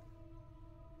mortuary.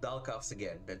 Dahl coughs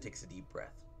again, then takes a deep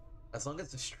breath. As long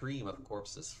as the stream of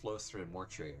corpses flows through the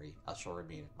mortuary, I shall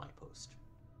remain at my post.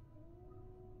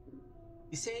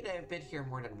 You say that I have been here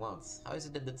more than once. How is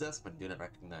it that the dustmen do not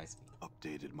recognize me?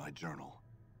 Updated my journal.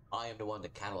 I am the one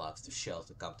that catalogs the shells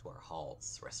that come to our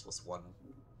halls, Restless One.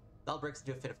 Dahl breaks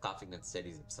into a fit of coughing, then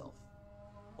steadies himself.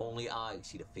 Only I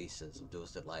see the faces of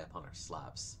those that lie upon our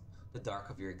slabs. The dark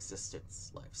of your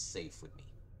existence lies safe with me.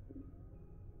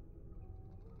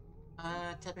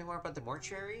 Tell me more about the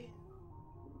mortuary?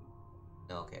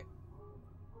 Okay.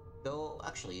 Though,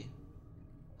 actually,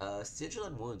 sigil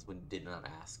and wounds did not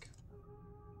ask.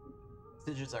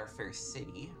 Sigils are a fair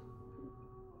city.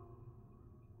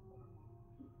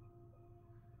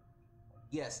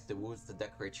 Yes, the wounds that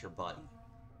decorate your body.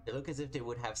 They look as if they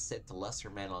would have sent the lesser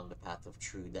men along the path of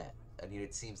true death, and yet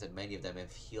it seems that many of them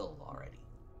have healed already.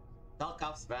 Dahl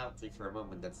coughs violently for a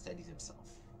moment, then steadies himself.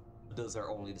 But those are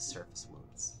only the surface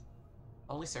wounds.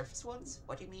 Only surface ones?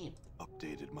 What do you mean?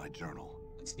 Updated my journal.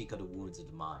 I speak of the wounds of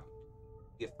the mind.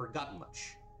 You have forgotten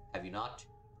much, have you not?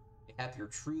 Mayhap your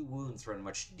true wounds run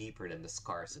much deeper than the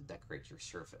scars that decorate your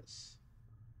surface.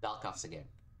 Dahl coughs again,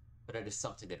 but it is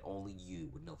something that only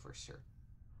you would know for certain.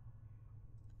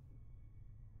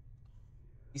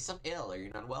 You sound ill, are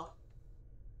you not well?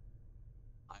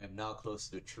 I am now close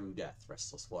to the true death,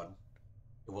 Restless One.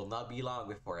 It will not be long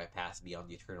before I pass beyond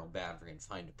the eternal boundary and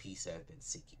find the peace I have been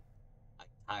seeking. I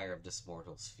tire of this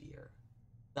mortal sphere.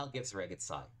 Dahl gives a ragged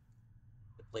sigh.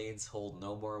 The plains hold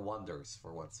no more wonders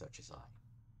for one such as I.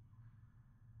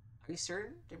 Are you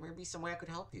certain there may be some way I could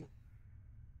help you?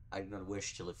 I do not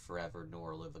wish to live forever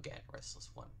nor live again, Restless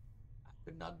One. I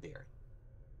could not bear it.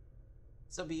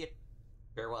 So be it.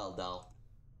 Farewell, Dahl.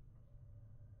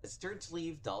 As he turns to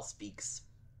leave, Dahl speaks.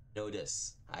 Know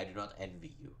this, I do not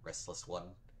envy you, Restless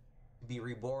One. To be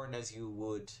reborn as you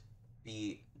would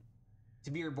be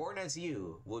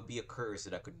a curse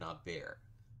that I could not bear.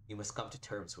 You must come to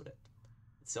terms with it.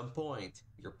 At some point,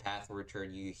 your path will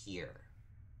return you here.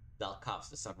 Dahl coughs,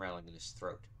 the sun rattling in his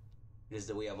throat. It is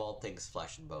the way of all things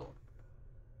flesh and bone.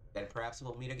 Then perhaps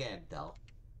we'll meet again, Dahl.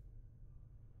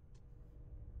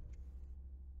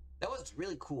 That was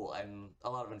really cool and a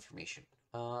lot of information.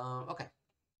 Okay.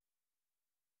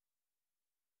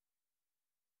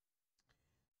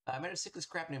 I met a sickly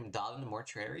scrap named Dahl in the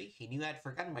mortuary. He knew I had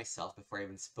forgotten myself before I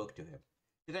even spoke to him.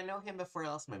 Did I know him before I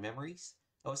lost my memories?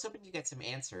 I was hoping to get some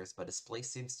answers, but this place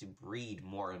seems to breed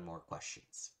more and more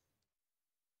questions.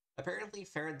 Apparently,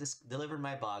 Farrah delivered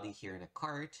my body here in a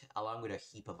cart, along with a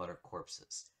heap of other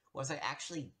corpses. Was I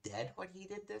actually dead when he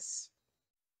did this?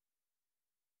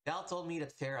 Dahl told me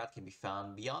that Farrah can be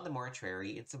found beyond the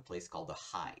mortuary in some place called the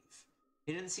Hive.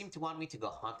 He didn't seem to want me to go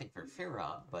hunting for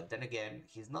Farrah, but then again,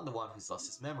 he's not the one who's lost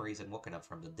his memories and woken up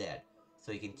from the dead,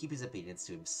 so he can keep his opinions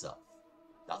to himself.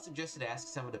 Dahl suggested I ask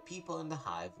some of the people in the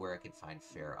Hive where I can find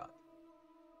Farrah.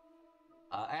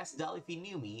 I asked Dahl if he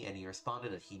knew me, and he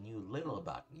responded that he knew little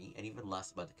about me, and even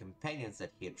less about the companions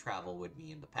that he had traveled with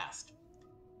me in the past.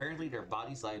 Apparently their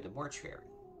bodies lie in the mortuary.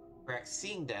 Perhaps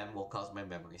seeing them will cause my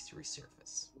memories to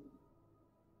resurface.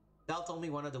 Dahl told me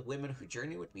one of the women who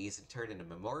journeyed with me is interred in a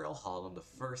memorial hall on the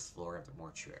first floor of the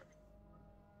mortuary.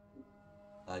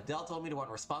 Dal told me the one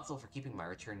responsible for keeping my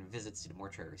return visits to the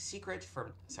mortuary secret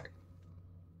from... Sorry.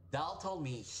 Dal told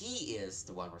me he is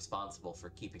the one responsible for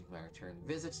keeping my return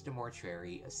visits to the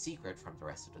mortuary a secret from the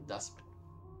rest of the dustmen.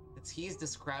 Since he's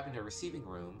described in the receiving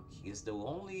room, he's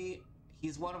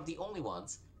one of the only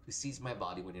ones who sees my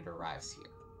body when it arrives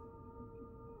here.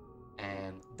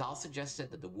 And Dal suggested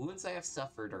that the wounds I have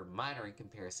suffered are minor in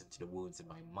comparison to the wounds in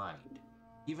my mind.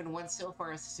 He even went so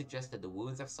far as to suggest that the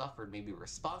wounds I've suffered may be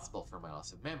responsible for my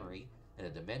loss of memory, and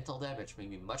that the mental damage may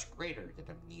be much greater than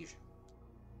amnesia.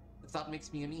 The thought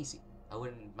makes me uneasy. I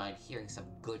wouldn't mind hearing some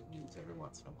good news every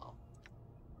once in a while.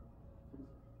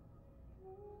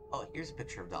 Oh, here's a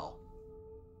picture of Dal.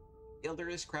 The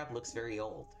elderly crab looks very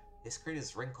old. His skin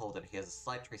is wrinkled and he has a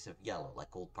slight trace of yellow,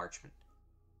 like old parchment.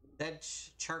 Dead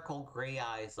charcoal gray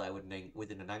eyes lie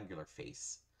within an angular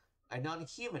face. A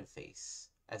non-human face,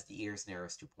 as the ears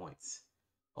narrows to points.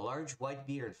 A large white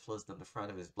beard flows down the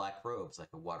front of his black robes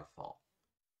like a waterfall.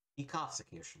 He coughs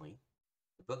occasionally.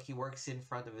 The book he works in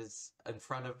front of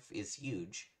is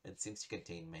huge and seems to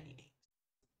contain many names.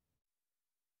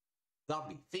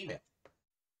 Zombie, female.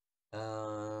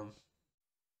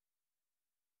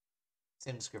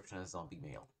 Same description as zombie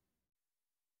male,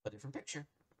 but different picture.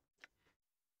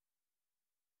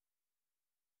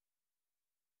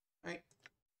 Right.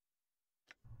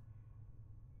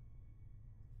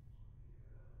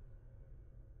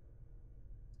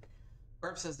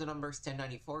 Corpse has the numbers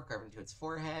 1094 carved into its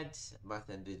forehead, mouth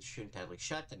ended shun tightly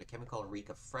shut, and a chemical reek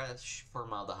of fresh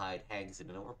formaldehyde hangs in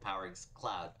an overpowering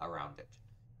cloud around it.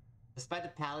 Despite the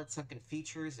pallid, sunken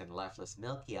features and lifeless,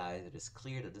 milky eyes, it is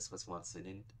clear that this was once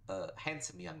a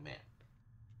handsome young man.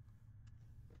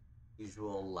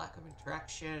 Usual lack of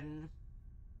interaction.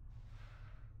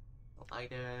 No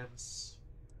items.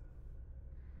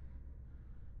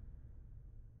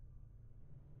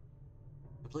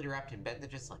 Completely wrapped in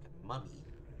bandages like a mummy.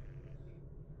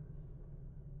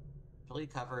 Completely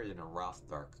covered in a rough,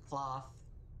 dark cloth.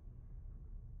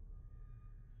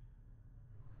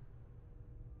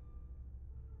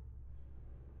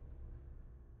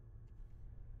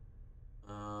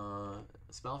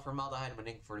 The smell of formaldehyde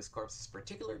emanating from this corpse is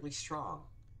particularly strong.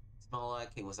 It smells like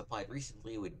it was applied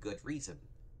recently with good reason.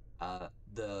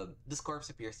 This corpse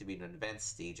appears to be in an advanced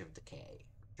stage of decay.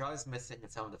 Her jaw is missing and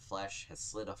some of the flesh has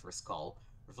slid off her skull,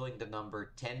 revealing the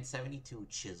number 1072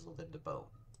 chiseled in the bone.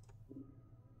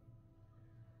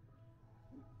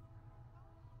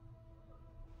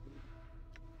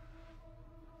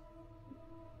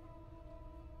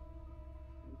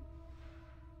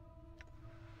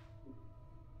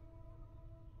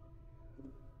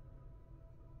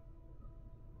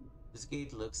 This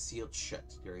gate looks sealed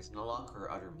shut. There is no lock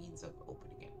or other means of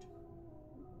opening it.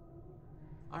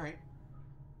 Alright.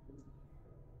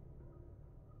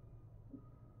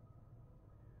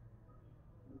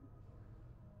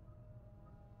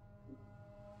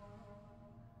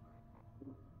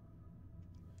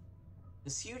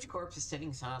 This huge corpse is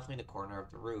standing silently in the corner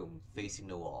of the room, facing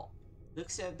the wall.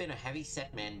 Looks to have been a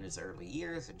heavy-set man in his early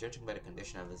years, and judging by the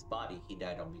condition of his body, he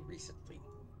died only recently.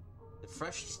 The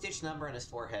freshly stitched number on his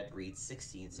forehead reads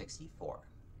 1664.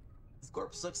 This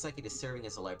corpse looks like it is serving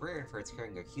as a librarian, for it's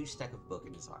carrying a huge stack of books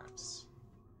in his arms.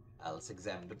 Let's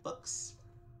examine the books.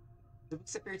 The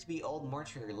books appear to be old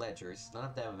mortuary ledgers, none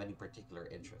of them of any particular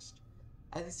interest.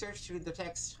 As you search through the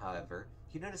text, however,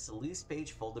 you notice a loose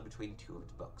page folded between two of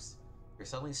the books. You're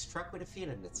suddenly struck with a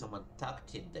feeling that someone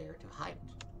tucked it there to hide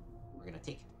it. We're gonna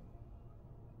take it.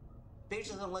 The page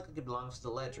doesn't look like it belongs to the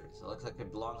ledgers. It looks like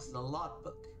it belongs to the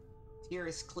logbook. The tear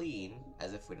is clean,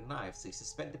 as if with a knife, so you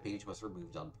suspect the page was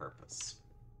removed on purpose.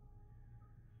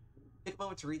 Take a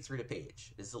moment to read through the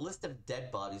page. It is a list of dead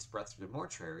bodies brought through the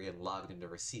mortuary and logged in the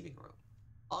receiving room.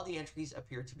 All the entries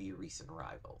appear to be recent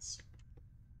arrivals.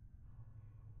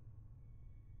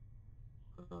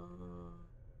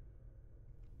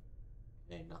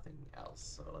 And nothing else,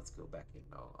 so let's go back in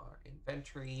our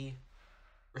inventory.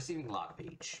 Receiving log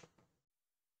page.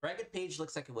 Ragged page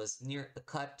looks like it was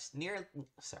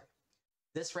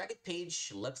This ragged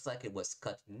page looks like it was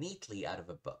cut neatly out of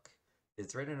a book.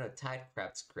 It's written in a tight,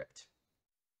 crabbed script.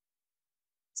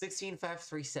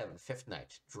 16537, 5th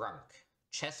night, drunk,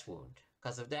 chest wound,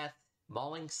 cause of death,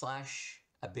 mauling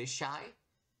 / abishai,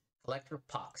 collector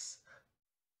pox.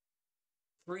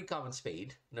 3 common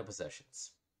spade, no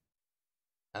possessions.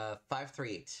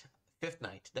 538, 5th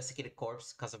night, desiccated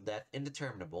corpse, cause of death,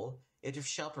 indeterminable, age of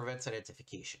shell prevents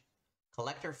identification.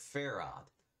 Collector Farod,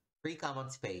 3 common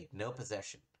spade, no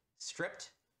possession.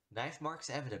 Stripped, knife marks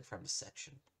evident from the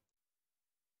section.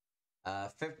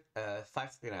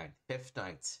 539, 5th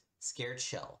night, scared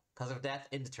shell, cause of death,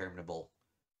 indeterminable.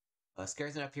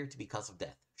 Scares that appear to be cause of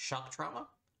death. Shock trauma.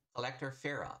 Collector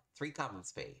Farah, 3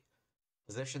 commons pay.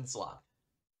 Positions locked.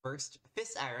 First,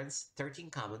 Fist Irons, 13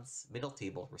 commons, middle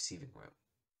table, receiving room.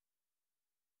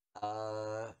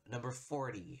 Number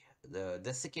 40, the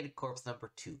Desiccated Corpse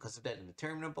number 2, cause of death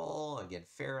indeterminable, again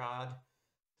Farad,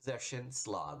 possessions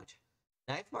logged.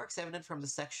 Knife marks evident from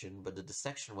dissection, but the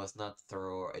dissection was not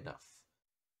thorough enough.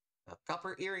 A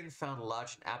copper earring found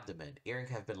lodged in abdomen. Earring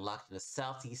have been locked in a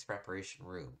southeast preparation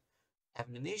room. Have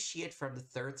an initiate from the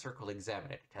third circle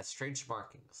examine it. It has strange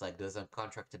markings, like those on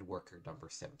contracted worker number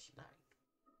 79.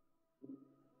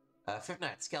 Fifth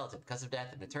Night, Skeleton, cause of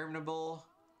death indeterminable.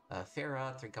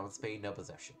 Farah, 3 commons paid, no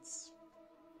possessions.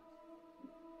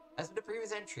 As with the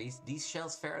previous entries, these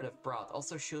shells Farah have brought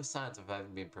also show signs of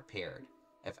having been prepared.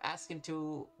 I've asked him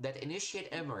that Initiate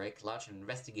Emmerich launch an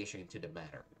investigation into the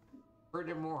matter.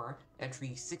 Furthermore,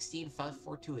 entry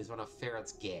 16542 is one of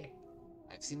Farah's gang.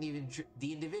 I've seen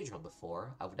the individual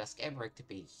before. I would ask Emmerich to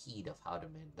pay heed of how the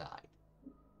man died.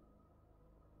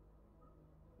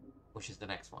 Which is the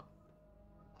next one.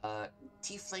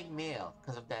 Tiefling male,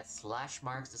 because of that slash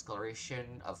marks,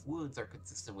 discoloration of wounds are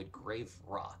consistent with grave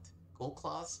rot. Gold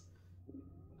claws?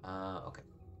 Okay.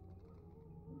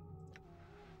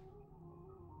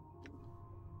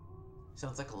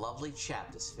 Sounds like a lovely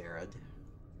chap, this Farad.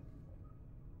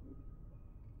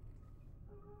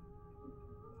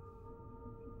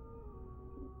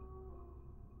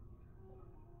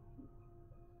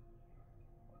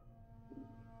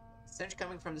 The stench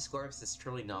coming from this corpse is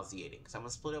truly nauseating.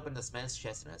 Someone split open this man's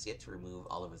chest and has yet to remove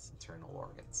all of his internal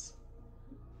organs.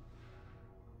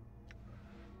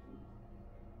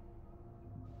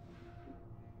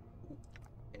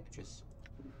 Images.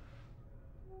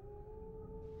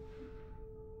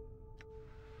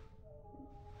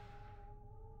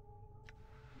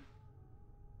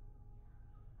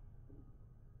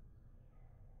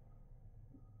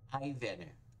 Ivan.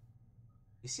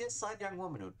 You see a slight young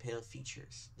woman with pale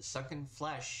features. The sunken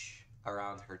flesh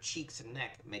around her cheeks and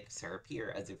neck makes her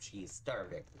appear as if she is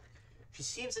starving. She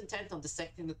seems intent on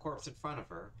dissecting the corpse in front of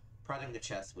her, prodding the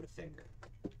chest with a finger.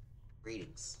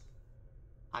 Greetings.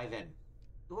 Ivan.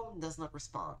 The woman does not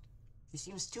respond. She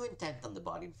seems too intent on the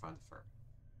body in front of her.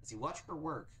 As you watch her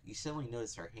work, you suddenly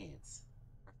notice her hands.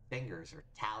 Her fingers, her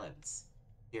talons.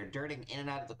 They are darting in and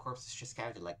out of the corpse's chest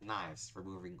cavity like knives,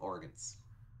 removing organs.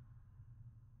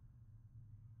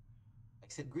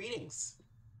 I said, greetings.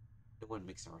 The one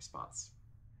makes no response.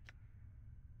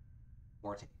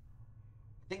 Morte.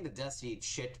 I think the dusty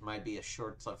chit might be a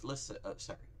short of listen.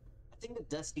 Sorry. I think the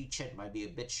dusty chit might be a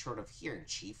bit short of hearing,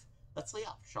 Chief. Let's lay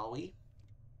off, shall we?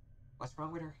 What's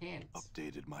wrong with her hands?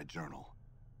 Updated my journal.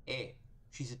 Hey,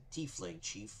 she's a tiefling,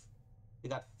 Chief. They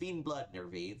got fiend blood in their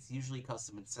veins, usually cause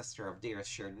some ancestor of theirs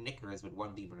shared knickers with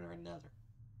one demon or another.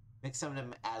 Makes some of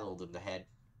them addled in the head,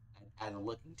 and addled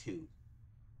looking too.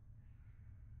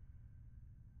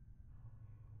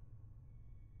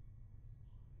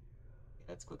 Okay,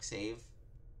 let's quick save.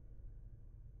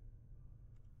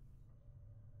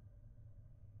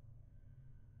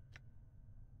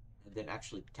 And then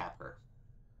actually tap her.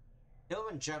 The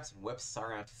woman jumps and whips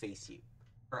around to face you.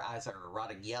 Her eyes are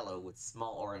rotting yellow with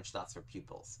small orange dots for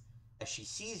pupils. As she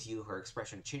sees you, her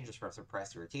expression changes from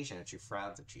surprise to irritation and she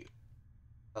frowns at you.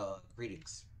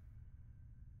 Greetings.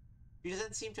 She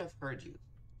doesn't seem to have heard you.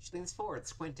 She leans forward,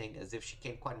 squinting as if she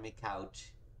can't quite make out.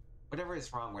 Whatever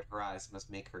is wrong with her eyes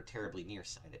must make her terribly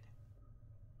nearsighted.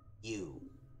 You.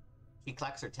 She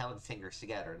clacks her taloned fingers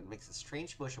together and makes a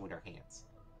strange motion with her hands.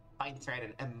 Fine thread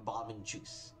and embalming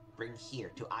juice. Bring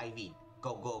here to Ivy.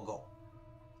 Go, go, go.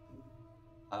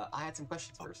 I had some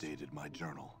questions first. Updated my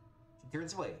journal. She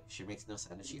turns away. She makes no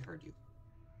sign that she heard you.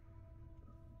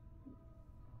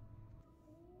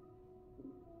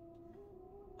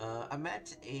 I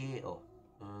met a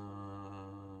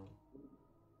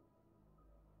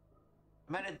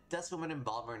dust woman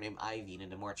embalmer named Ivy in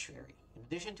the mortuary. In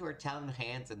addition to her taloned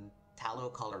hands and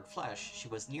tallow-colored flesh, she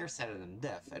was nearsighted and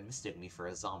deaf and mistook me for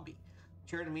a zombie.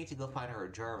 She ordered me to go find her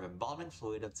a jar of embalming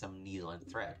fluid and some needle and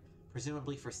thread,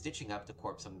 presumably for stitching up the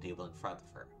corpse on the table in front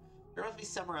of her. There must be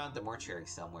some around the mortuary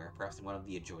somewhere, perhaps in one of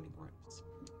the adjoining rooms.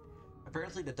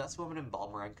 Apparently, the dust woman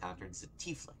embalmer I encountered is a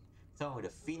tiefling, someone with a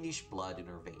fiendish blood in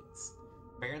her veins.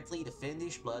 Apparently, the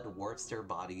fiendish blood warps their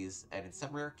bodies, and in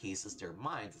some rare cases, their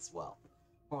minds as well.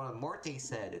 From what Morte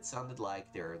said, it sounded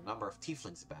like there are a number of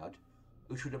tieflings about,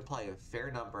 which would imply a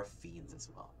fair number of fiends as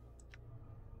well.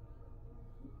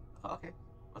 Okay,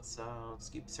 let's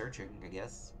keep searching, I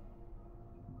guess.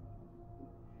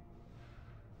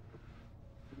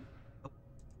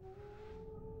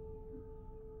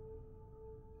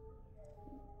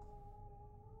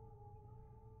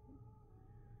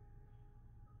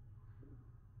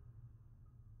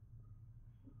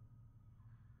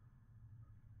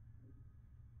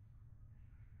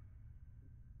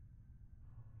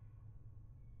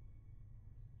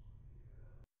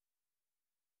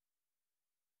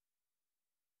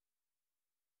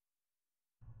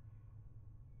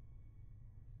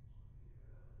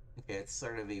 Okay, it's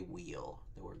sort of a wheel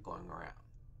that we're going around.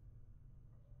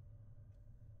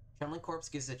 Trembling corpse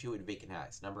gives at you with vacant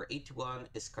eyes. Number 81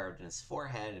 is carved in his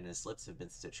forehead and his lips have been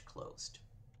stitched closed.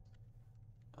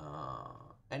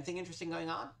 Anything interesting going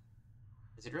on?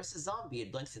 As you address a zombie,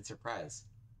 it blinks in surprise.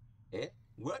 Eh?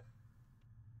 What?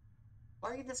 Why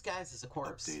are you disguised as a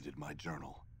corpse? Updated my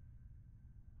journal.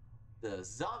 The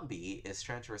zombie is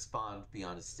trying to respond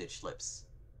beyond his stitched lips.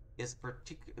 He has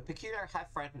a peculiar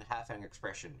half-frightened, half-angry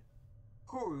expression.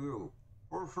 Who are you?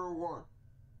 What's your want?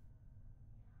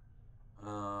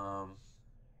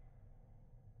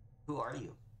 Who are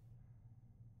you?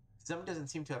 Zombie doesn't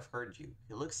seem to have heard you.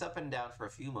 He looks up and down for a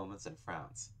few moments and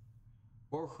frowns.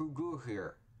 What who go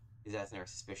here? He's asking her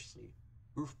suspiciously.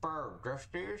 Who's power?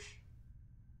 Justice?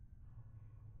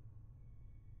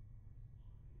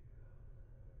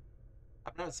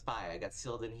 I'm not a spy. I got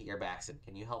sealed in here by accident.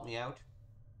 Can you help me out?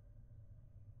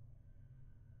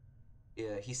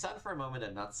 Yeah, he sat for a moment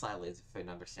and not silently as if in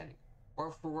understanding.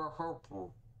 Or for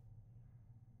helpful.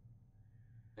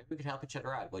 Maybe we can help each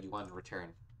other out. What do you want in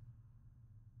return?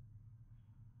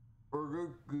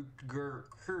 Alright,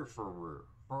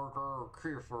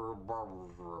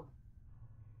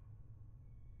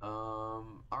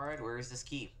 where is this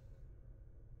key?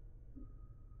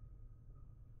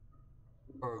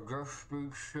 Just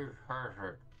speak shit,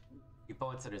 hazard. He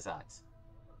points at his eyes.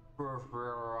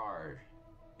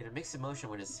 In a mixed emotion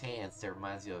with his hands that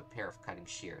reminds you of a pair of cutting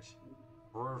shears.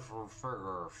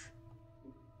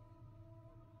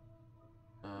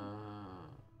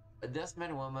 A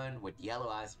dustman woman with yellow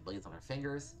eyes and blades on her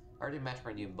fingers already met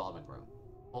her in the embalming room.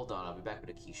 Hold on, I'll be back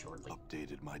with a key shortly.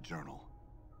 Updated my journal.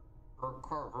 I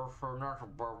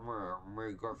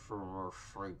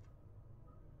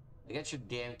got your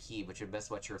damn key, but you best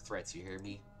watch your threats, you hear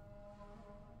me?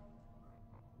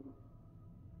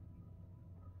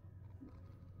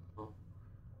 Oh.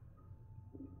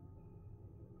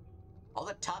 All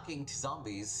that talking to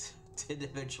zombies did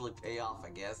eventually pay off, I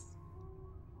guess.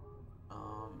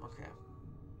 Okay.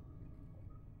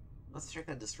 Let's check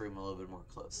out this room a little bit more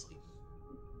closely.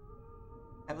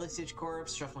 Heavily stitched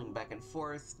corpse, shuffling back and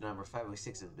forth. The number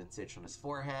 506 has been stitched on his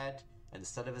forehead, and the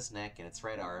stud of his neck, and its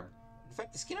right arm. In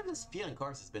fact, the skin of this peeling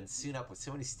corpse has been sewn up with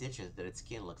so many stitches that its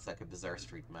skin looks like a bizarre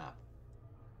street map.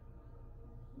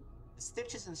 The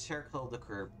stitches encircle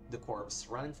the corpse,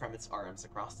 running from its arms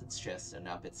across its chest and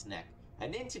up its neck,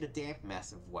 and into the damp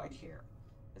mass of white hair.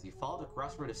 As you follow the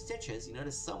crossroad of stitches, you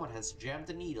notice someone has jammed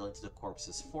a needle into the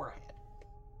corpse's forehead.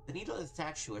 The needle is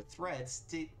attached to a thread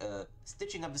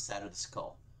stitching up the side of the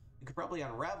skull. You could probably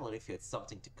unravel it if you had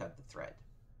something to cut the thread.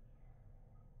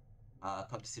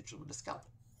 Cut the stitch with a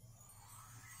scalpel.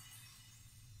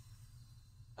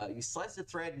 You slice the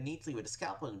thread neatly with a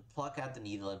scalpel and pluck out the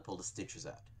needle and pull the stitches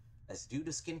out. As you do,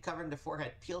 the skin covering the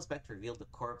forehead peels back to reveal the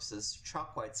corpse's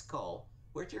chalk-white skull,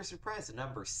 where to your surprise, the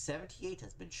number 78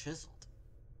 has been chiseled.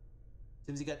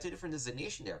 Seems you got two different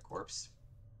designations there, corpse.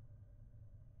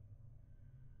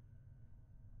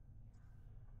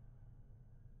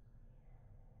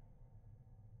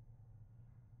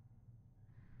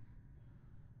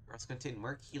 It contain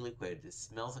murky liquid. It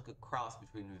smells like a cross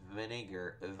between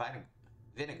vinegar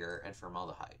and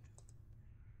formaldehyde.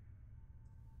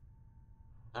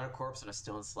 Not a corpse on a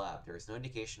stone slab. There is no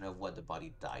indication of what the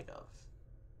body died of.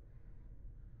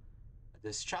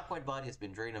 This chalk-white body has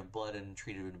been drained of blood and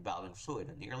treated with embalming fluid.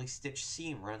 A nearly stitched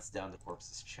seam runs down the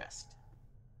corpse's chest.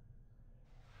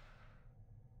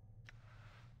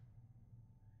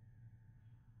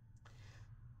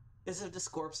 As if the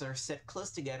corpses are set close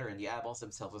together and the eyeballs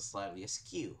themselves are slightly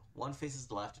askew. One faces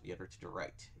the left and the other to the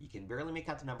right. You can barely make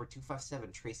out the number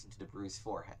 257 traced into the bruised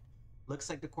forehead. Looks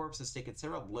like the corpse has taken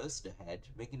several blows to the head,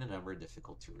 making the number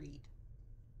difficult to read.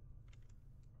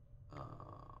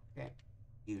 Okay.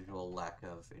 Usual lack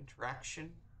of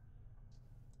interaction.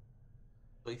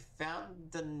 We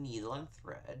found the needle and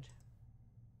thread.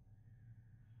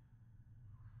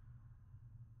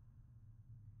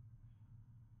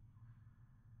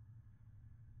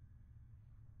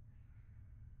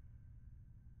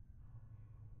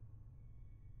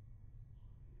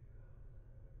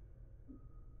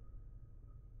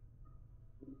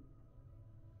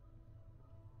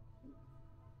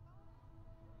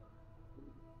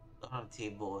 On the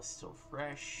table is still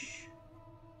fresh.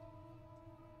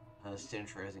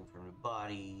 Stench rising from the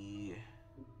body.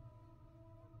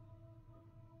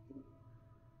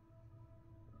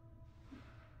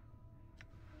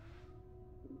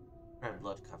 Red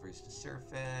blood covers the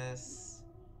surface.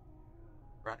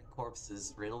 Rotting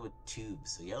corpses riddled with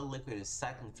tubes. So yellow liquid is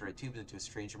cycling through the tubes into a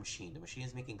strange machine. The machine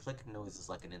is making clicking noises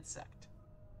like an insect.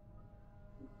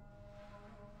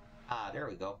 Ah, there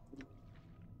we go.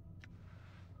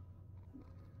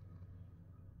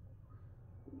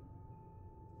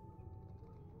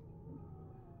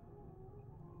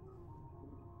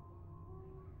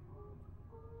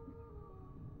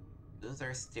 those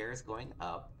are stairs going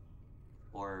up.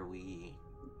 Or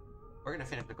we're gonna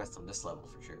finish the quest on this level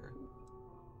for sure.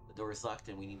 The door is locked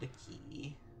and we need a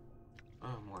key.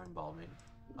 Oh, more embalming.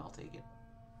 I'll take it.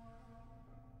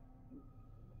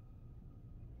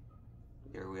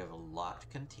 Here we have a locked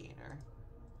container.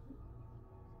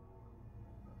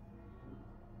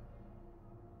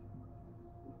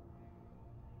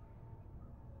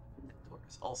 That door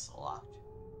is also locked.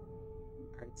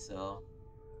 Alright, so...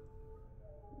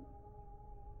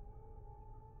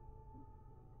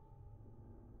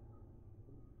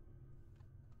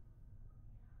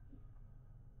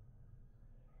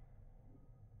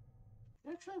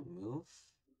 Can I actually move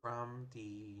from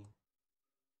the...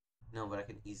 No, but I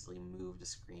can easily move the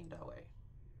screen that way.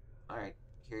 Alright,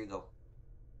 here you go.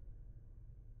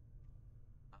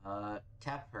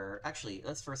 Tap her. Actually,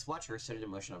 let's first watch her study the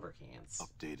motion of her hands.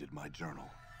 Updated my journal.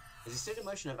 As you study the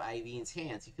motion of Ivine's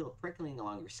hands, you feel it prickling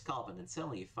along your scalp, and then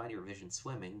suddenly you find your vision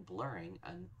swimming, blurring,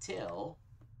 until...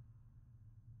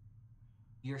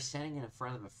 You're standing in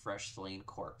front of a fresh slain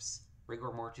corpse.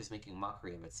 Rigor Mortis making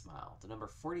mockery of its smile. The number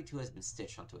 42 has been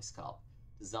stitched onto his scalp.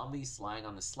 The zombie is lying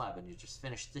on the slab, and you just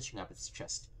finished stitching up its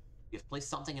chest. You have placed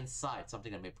something inside,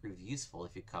 something that may prove useful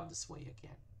if you come this way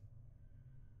again.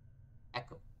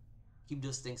 Echo. Keep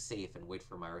those things safe and wait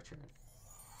for my return.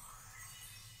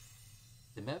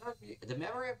 The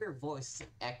memory of your voice is an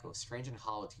echo, strange and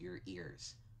hollow to your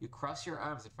ears. You cross your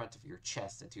arms in front of your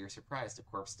chest, and to your surprise, the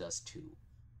corpse does too.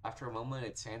 After a moment,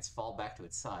 its hands fall back to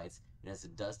its sides, and as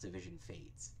it does, the vision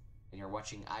fades. And you're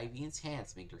watching Ivine's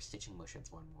hands make their stitching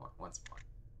motions once more.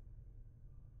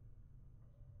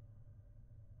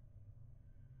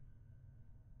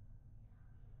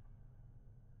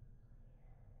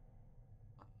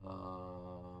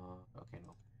 Okay,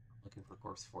 no. Looking for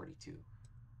corpse 42.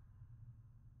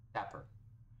 Dapper.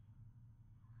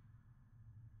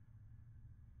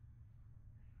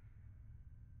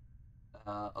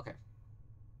 Okay.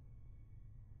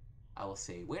 I will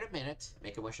say, wait a minute.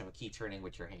 Make a motion of a key turning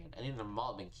with your hand. I need an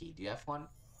embalming key. Do you have one?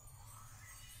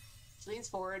 She leans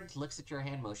forward, looks at your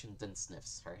hand motion, then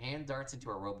sniffs. Her hand darts into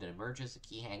her robe and emerges, a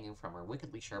key hanging from her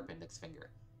wickedly sharp index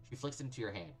finger. She flicks it into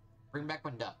your hand. Bring back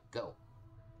when done. Go.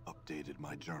 Updated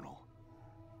my journal.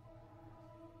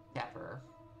 Tap her.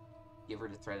 Give her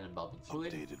the thread and embalming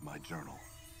fluid. Updated my journal.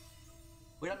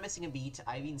 Without missing a beat,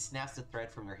 Ivine snaps the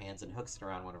thread from your hands and hooks it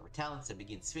around one of her talons and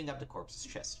begins swinging up the corpse's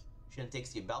chest. She then takes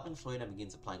the embalming fluid and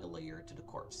begins applying a layer to the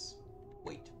corpse.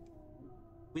 Wait.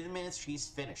 Within minutes, she's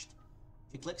finished.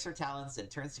 She clicks her talons and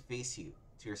turns to face you.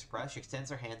 To your surprise, she extends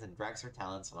her hands and drags her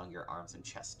talons along your arms and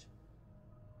chest.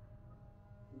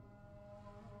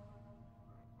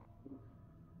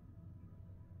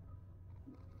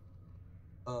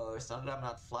 It's not that I'm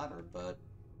not flattered, but...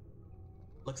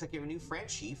 Looks like you have a new friend,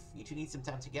 Chief. You two need some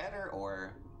time together,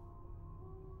 or...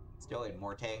 Let's do it,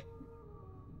 Morte.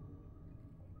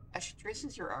 As she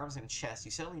traces your arms and chest,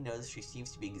 you suddenly notice she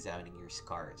seems to be examining your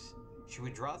scars. She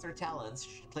withdraws her talons,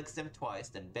 she clicks them twice,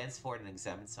 then bends forward and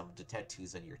examines some of the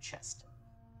tattoos on your chest.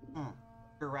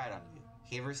 You're right on you.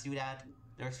 Cavers do that?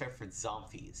 They're except for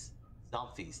zombies.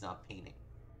 Zombies, not painting.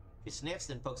 She sniffs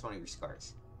and pokes one of your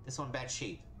scars. This one bad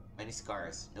shape. Many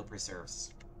scars, no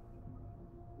preserves.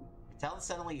 Your talons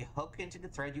suddenly hook into the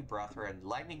thread you brought her, and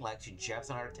lightning-like she jabs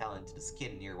another talon into the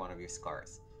skin near one of your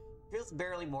scars. It feels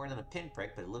barely more than a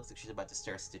pinprick, but it looks like she's about to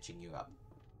start stitching you up.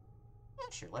 Yeah,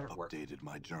 sure, let her work. Updated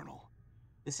my journal.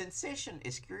 The sensation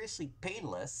is curiously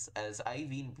painless as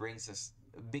Ivine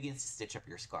begins to stitch up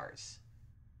your scars.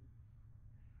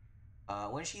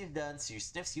 When she is done, she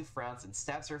sniffs you, frowns, and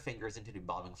stabs her fingers into the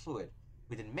embalming fluid.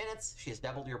 Within minutes, she has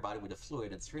dabbled your body with the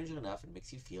fluid, and strangely enough, it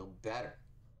makes you feel better.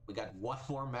 We got one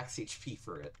more max HP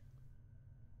for it.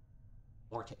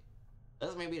 Morte.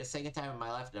 This may be the second time in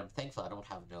my life that I'm thankful I don't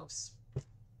have a nose.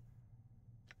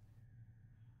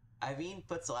 Ivine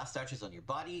puts the last touches on your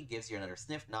body, gives you another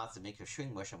sniff, nods, and makes a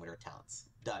swing motion with her talons.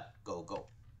 Done. Go, go.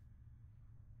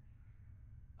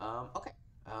 Okay.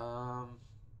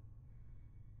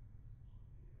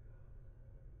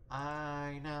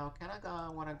 I now kind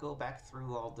of want to go back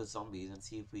through all the zombies and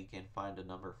see if we can find the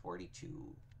number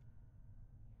 42.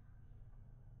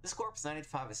 This corpse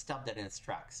 95 is stopped dead in its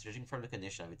tracks. Judging from the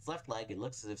condition of its left leg, it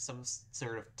looks as if some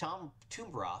sort of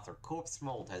tomb broth or corpse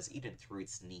mold has eaten through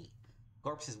its knee. The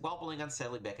corpse is wobbling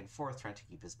unsteadily back and forth, trying to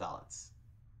keep his balance.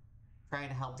 Trying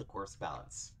to help the corpse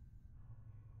balance.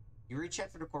 You reach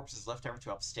out for the corpse's left arm to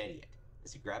help steady it.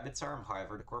 As you grab its arm,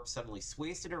 however, the corpse suddenly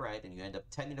sways to the right, and you end up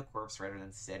tugging the corpse rather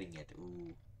than steadying it.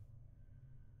 Ooh.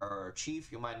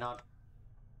 Chief, you might not...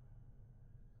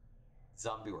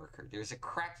 Zombie worker. There's a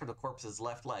crack for the corpse's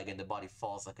left leg, and the body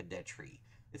falls like a dead tree.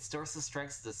 Its torso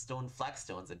strikes the stone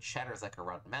flagstones and shatters like a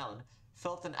rotten melon,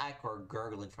 felt an ichor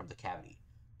gurgling from the cavity.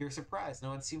 To your surprise, no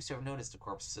one seems to have noticed the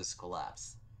corpse's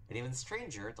collapse. And even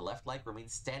stranger, the left leg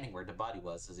remains standing where the body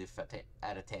was, as if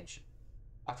at attention.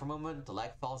 After a moment, the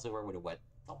leg falls over with a wet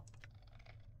thump.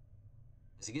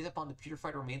 As you gaze upon the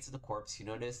putrefied remains of the corpse, you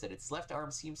notice that its left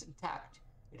arm seems intact.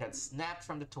 It had snapped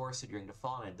from the torso during the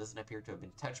fall, and it doesn't appear to have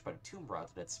been touched by the tomb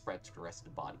rot that had spread to the rest of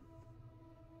the body.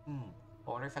 I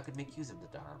wonder if I could make use of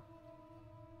the arm.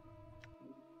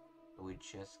 We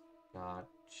just got...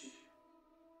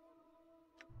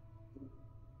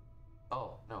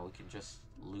 Oh, no, we can just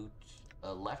loot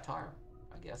a left arm,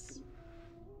 I guess.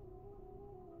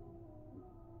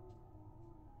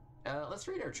 Let's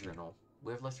read our journal.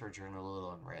 We have left our journal a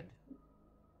little unread.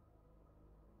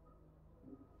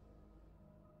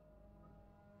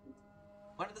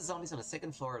 One of the zombies on the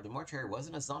second floor of the mortuary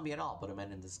wasn't a zombie at all, but a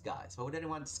man in disguise. Why would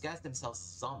anyone disguise themselves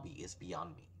as a zombie is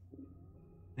beyond me.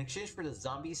 In exchange for the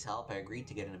zombie's help, I agreed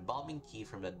to get an embalming key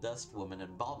from the dust woman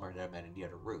embalmer that I met in the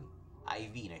other room.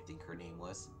 Iveen, I think her name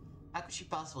was. How could she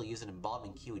possibly use an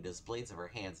embalming key with those blades of her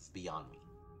hands is beyond me.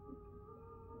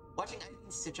 Watching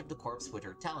Iveen stitch up the corpse with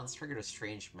her talons triggered a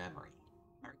strange memory.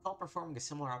 I recall performing a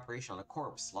similar operation on a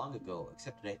corpse long ago,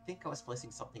 except that I think I was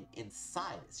placing something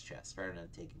inside its chest rather than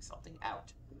taking something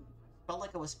out. It felt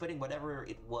like I was putting whatever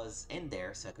it was in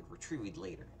there so I could retrieve it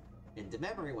later. In the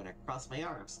memory, when I crossed my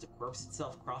arms, the corpse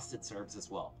itself crossed its arms as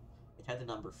well. It had the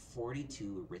number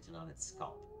 42 written on its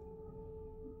scalp.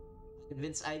 I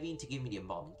convinced Iveen to give me the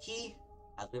embalming key.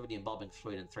 I delivered the embalming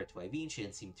fluid and thread to Iveen. She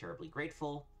didn't seem terribly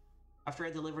grateful. After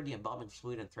I delivered the embalming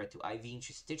fluid and thread to Iveen,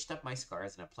 she stitched up my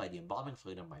scars and applied the embalming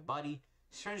fluid on my body.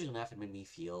 Strangely enough, it made me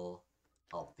feel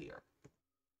healthier.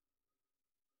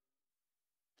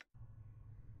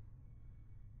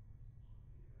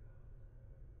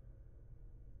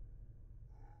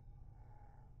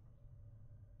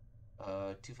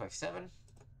 Uh, 257.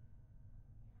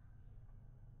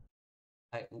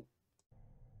 I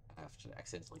have to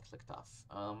accidentally clicked off.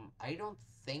 I don't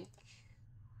think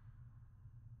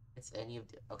it's any of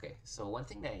the... Okay, so one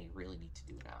thing that I really need to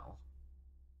do now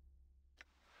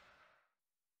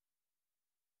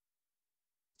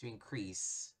is to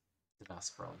increase the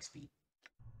mouse scrolling speed.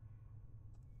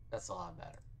 That's a lot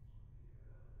better.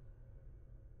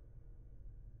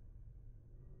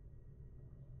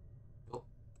 Oh,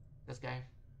 this guy.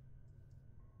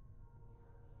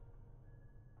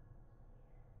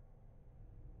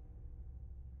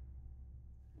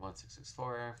 One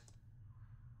 664.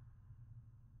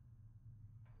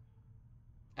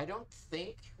 I don't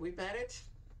think we met it,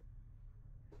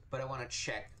 but I want to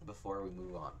check before we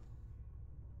move on.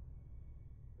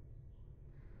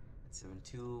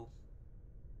 72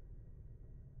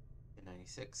 and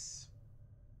 96.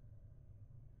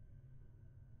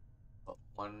 Oh,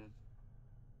 1.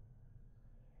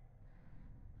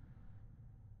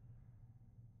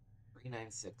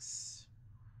 396.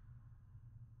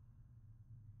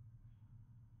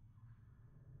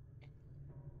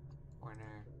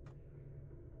 Corner.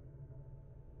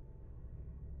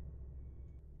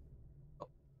 Oh.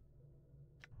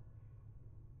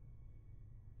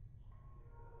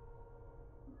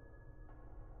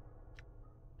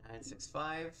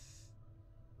 965.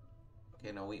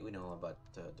 Okay, no, we know about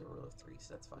the rule of 3,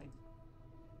 so that's fine.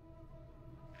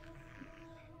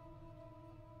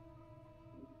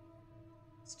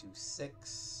 Let's do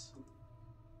 6.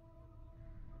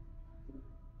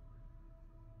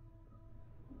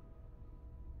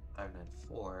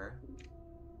 594.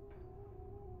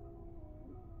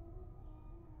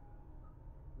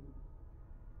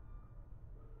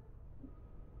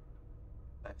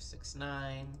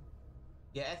 569.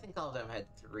 Yeah, I think all of them had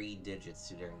 3 digits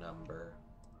to their number.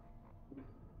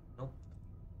 Nope.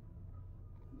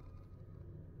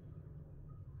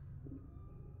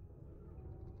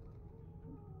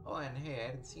 Oh, and hey, I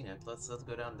hadn't seen it. Let's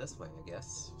go down this way, I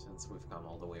guess, since we've come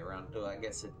all the way around. Oh, I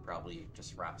guess it probably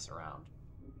just wraps around.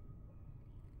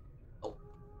 Oh.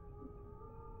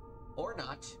 Or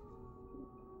not.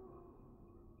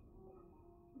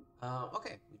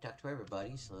 Okay, we talked to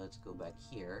everybody, so let's go back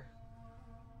here.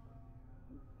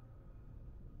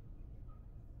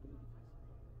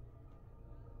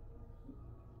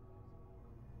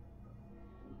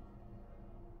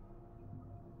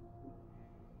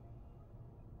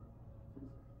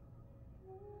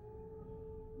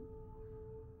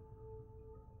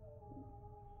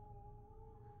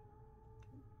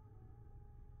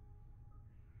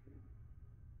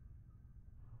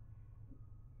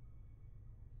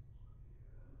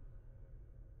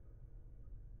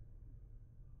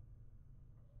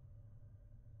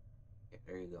 Okay,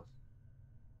 there you go.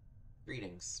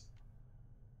 Greetings.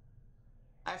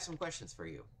 I have some questions for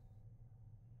you.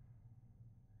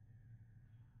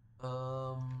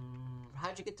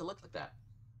 How'd you get to look like that?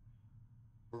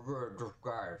 We're just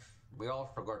guys. We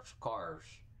all forgot scars.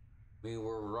 We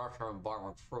were Russian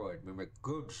bombing through it. We make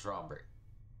good zombie.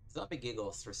 Zombie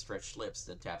giggles through stretched lips,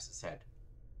 then taps his head.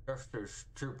 Just too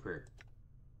stupid.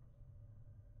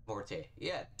 Morte.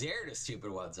 Yeah, they're the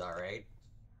stupid ones, alright.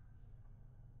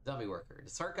 Zombie worker. The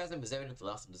sarcasm is evidently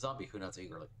lost in the zombie who nods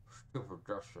eagerly. Stupid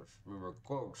justice. We make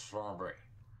good zombie.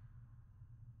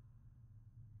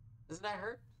 Doesn't that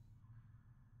hurt?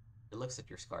 He looks at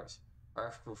your scars.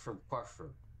 Ask you some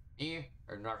question. Me?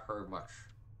 Or not very much.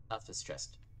 That's his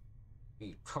chest.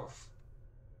 Me tough.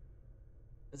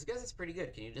 This guess is pretty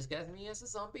good. Can you disguise me as a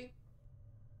zombie?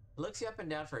 He looks you up and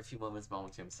down for a few moments,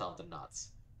 mumbling to himself, then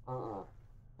nods.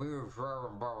 We were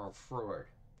driving by fluid.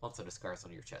 Pulls out the scars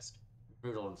on your chest.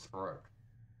 Needle and thread.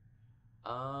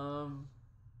 I'll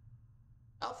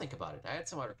think about it. I had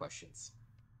some other questions.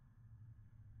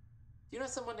 Do you know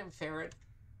someone named Farad?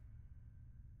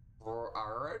 Or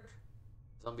Arad?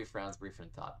 Zombie frowns briefly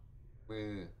in thought.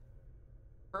 We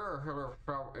heard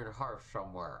in heart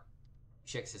somewhere.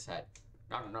 He shakes his head.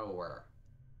 Not nowhere.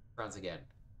 Frowns again.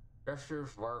 This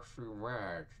is where she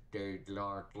went. They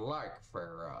don't like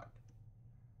Farad.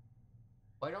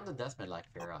 Why don't the dustmen like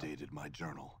Farad? Updated my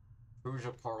journal. Who's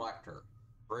a collector?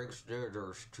 Brings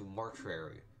debtors to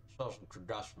mortuary. Sells them to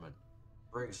dustmen.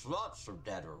 Brings lots of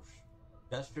debtors.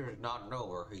 Dustman does not know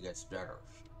where he gets debtors.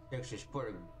 Thinks he's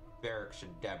putting barracks in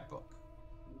dead book.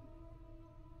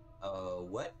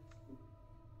 What?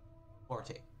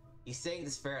 Morte. He's saying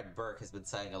this Farad Burke has been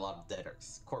selling a lot of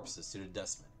debtors, corpses, to the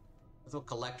dustmen. That's what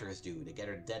collectors do. They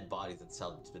gather dead bodies and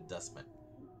sell them to the dustmen.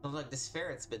 Sounds like this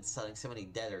Farrad's been selling so many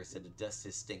debtors that the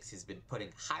justice thinks he's been putting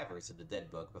hivers in the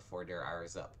dead book before their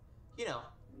hour's up. You know,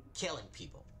 killing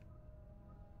people.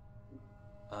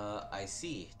 I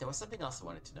see. There was something else I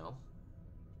wanted to know.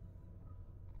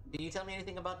 Can you tell me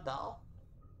anything about Dahl?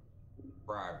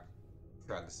 Bribe.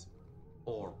 Shrugs.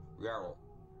 Or Yarrow.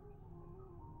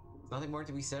 There's nothing more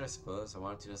to be said, I suppose. I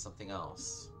wanted to know something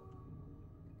else.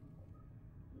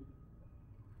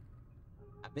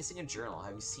 I'm missing a journal.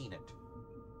 Have you seen it?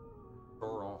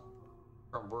 Journal.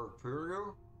 From work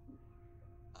period?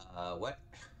 What?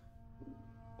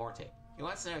 Morte. He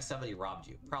wants to know if somebody robbed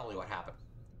you. Probably what happened.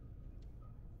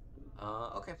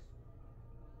 Okay.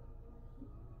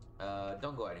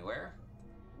 Don't go anywhere.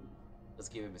 Let's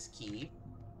give him his key.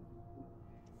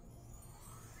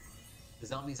 The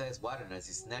zombie's eyes widen as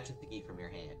he snatches the key from your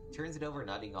hand. Turns it over,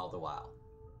 nodding all the while.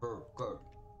 Good.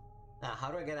 Now, how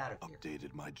do I get out of here?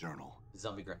 Updated my journal. The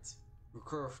zombie grunts. You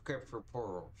could escape through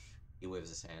portals. He waves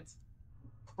his hands.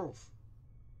 Proof.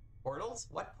 Portals?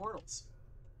 What portals?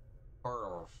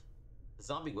 Portals. The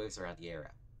zombie waves around the area.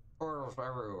 Portals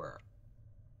everywhere.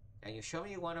 Can you show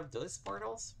me one of those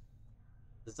portals?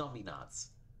 The zombie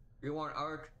nods. You want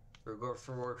art? You go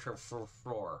through the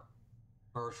floor.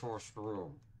 First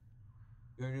room.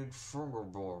 You need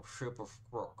fingerboard, shape of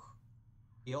crook.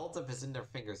 He holds up his index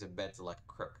fingers and bends like a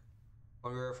crook.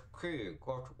 When you have key,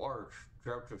 go to arch,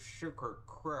 jump to secret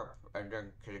crypt, and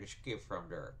then can escape from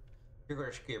there.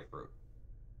 Secret escape route.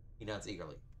 He nods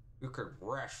eagerly. You can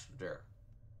rest there.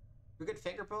 You get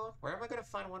fingerboard? Where am I gonna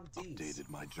find one of these? Updated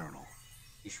my journal.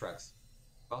 He shrugs.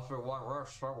 Must be one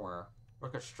rest somewhere.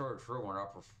 Look at storage room on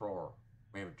upper floor.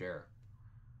 Maybe there.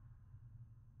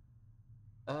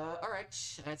 Alright.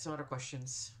 I had some other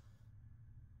questions.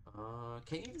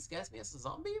 Can you disguise me as a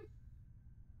zombie?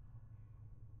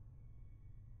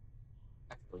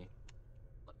 Actually,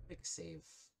 let me make a save.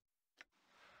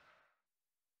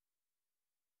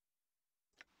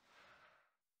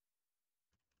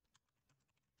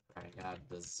 I got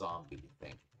the zombie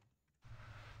thing.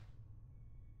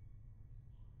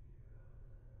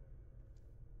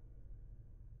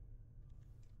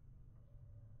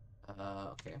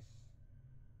 Okay.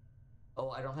 Oh,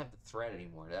 I don't have the thread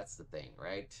anymore. That's the thing,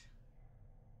 right?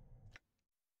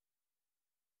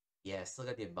 Yeah, I still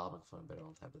got the embalming fluid, but I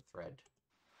don't have the thread.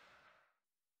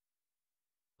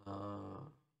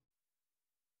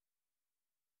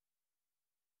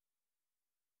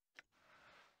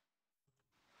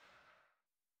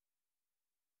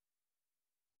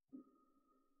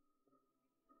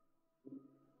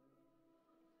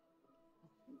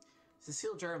 The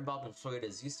sealed jar embalming fluid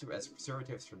is used as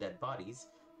preservatives for dead bodies.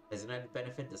 As an added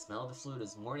benefit, the smell of the fluid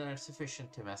is more than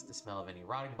sufficient to mask the smell of any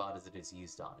rotting bodies it is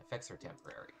used on. Effects are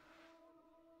temporary.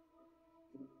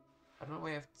 I don't know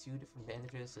why I have two different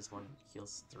bandages. This one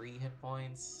heals 3 hit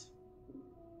points.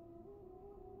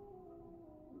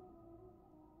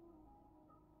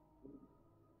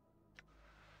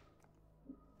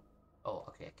 Oh,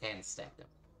 okay, I can stack them.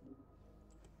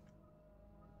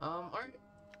 Alright.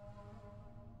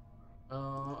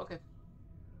 Okay.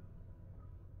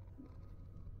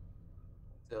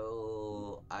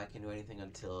 So I can do anything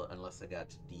unless I got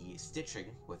the stitching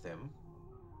with him.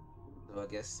 So I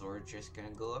guess we're just gonna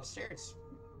go upstairs.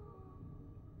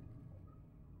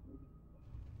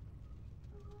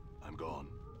 I'm gone.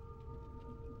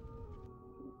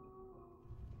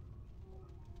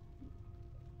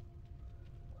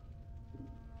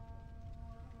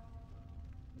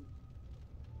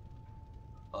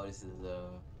 Oh, this is the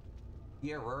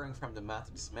air roaring from the mouth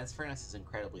of this immense furnace is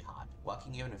incredibly hot.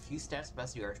 Walking even a few steps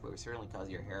past the archway will certainly cause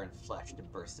your hair and flesh to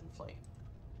burst in flame.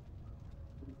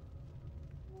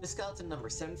 The skeleton number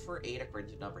 748,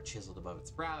 according to the number chiseled above its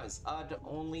brow, is odd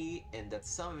only in that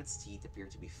some of its teeth appear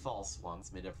to be false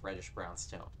ones made of reddish-brown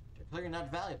stone. They're clearly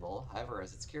not valuable, however,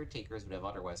 as its caretakers would have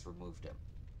otherwise removed them.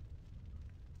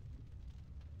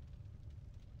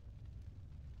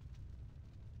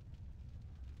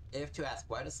 If to ask,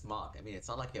 why the smog? I mean, it's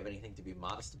not like you have anything to be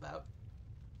modest about.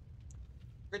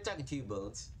 We're talking to you,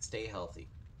 Bones. Stay healthy.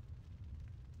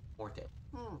 Morte.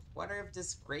 Wonder if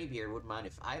this Greybeard would mind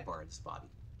if I borrowed his body.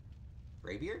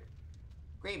 Greybeard?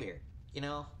 Greybeard. You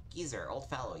know, geezer, old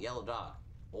fellow, yellow dog.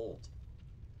 Old.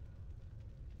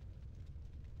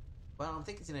 Well, I don't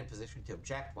think he's in a position to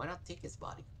object. Why not take his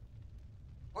body?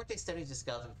 Morte studies the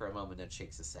skeleton for a moment, then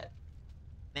shakes his head.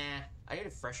 Nah, I need a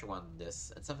fresher one than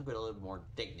this, and something with a little more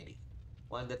dignity.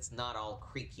 One that's not all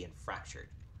creaky and fractured.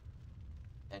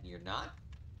 And you're not?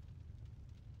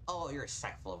 Oh, you're a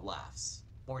sack full of laughs.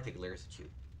 Morty glares at you.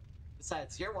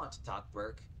 Besides, you're one to talk,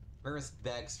 Burke. Mirrors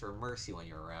begs for mercy when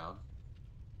you're around.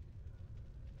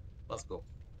 Let's go.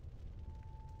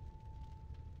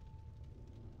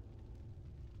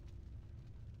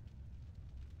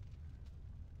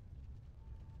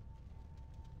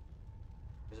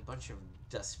 There's a bunch of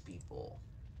dust people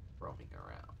roaming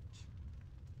around.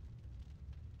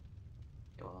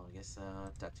 Okay, well, I guess,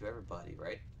 talk to everybody,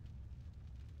 right?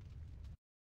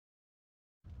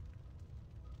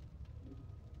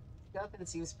 The skeleton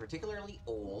seems particularly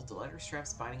old, the leather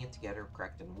straps binding it together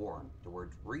cracked and worn. The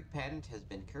word repent has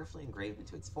been carefully engraved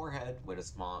into its forehead with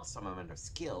some amount of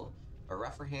skill. A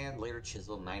rougher hand later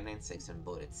chiseled 996 on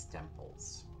both its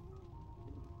temples.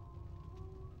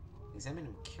 Examine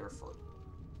him carefully.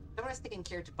 Someone has taken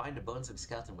care to bind the bones of the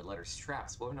skeleton with leather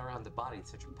straps woven around the body in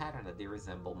such a pattern that they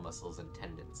resemble muscles and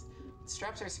tendons. The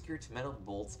straps are secured to metal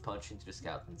bolts punched into the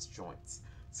skeleton's joints.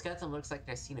 The skeleton looks like it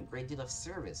has seen a great deal of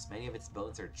service. Many of its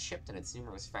bones are chipped and its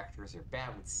numerous fractures are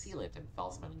bound with sealant and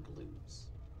foul-smelling glues.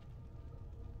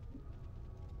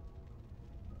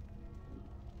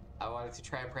 I wanted to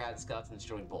try and pry out the skeleton's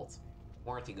joint bolts.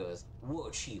 Morty goes, "Whoa,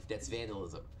 Chief, that's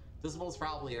vandalism. Those bolts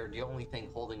probably are the only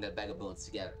thing holding that bag of bones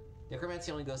together.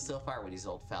 Necromancy only goes so far with these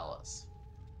old fellows."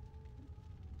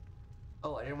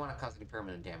 Oh, I didn't want to cause any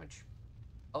permanent damage.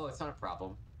 Oh, it's not a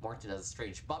problem. Morty does a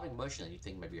strange bobbing motion that you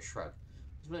think might be a shrug.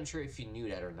 I wasn't sure if you knew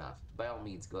that or not. By all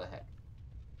means, go ahead.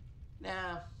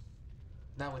 Nah,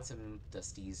 not with some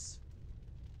dusties.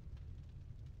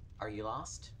 Are you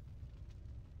lost?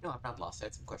 No, I'm not lost. I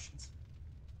had some questions.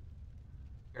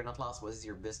 You're not lost. What is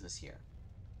your business here?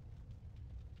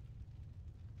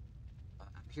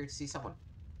 I'm here to see someone.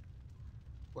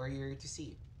 Who are you here to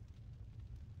see?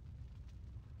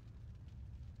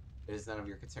 It is none of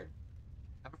your concern.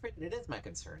 I'm afraid that it is my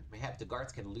concern. Mayhap the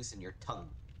guards can loosen your tongue.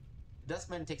 The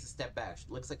dustman takes a step back. It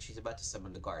looks like she's about to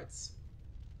summon the guards.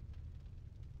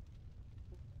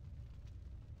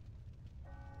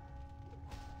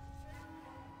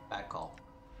 Bad call.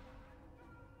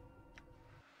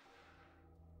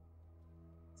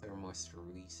 It's our most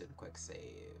recent quick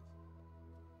save.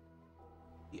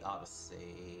 The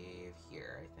autosave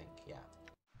here, I think, yeah.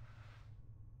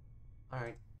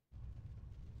 Alright.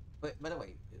 But, by the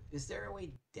way, is there a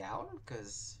way down?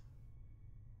 Because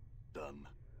Done.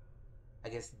 I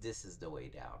guess this is the way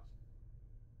down.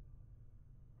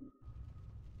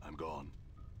 I'm gone.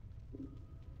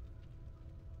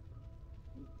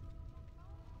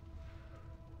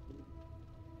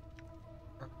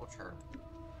 Purple charm.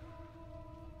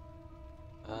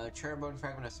 Charm bone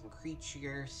fragment of some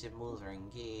creature. Symbols are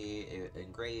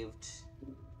engraved.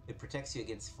 It protects you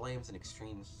against flames and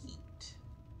extreme heat.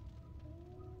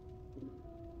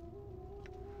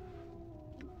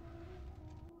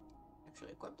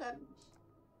 Actually, equip that.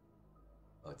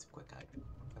 Oh, it's a quick hide.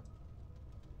 Okay.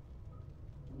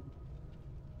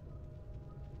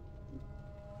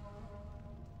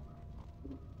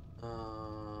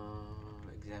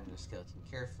 Examine the skeleton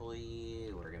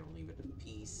carefully. We're gonna leave it in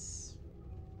peace.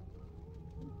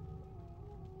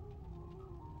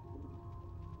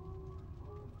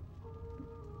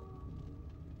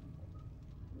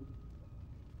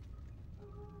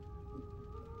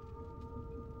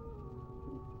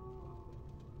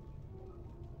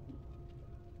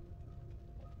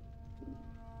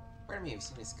 Pardon me, have you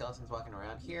seen any skeletons walking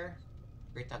around here?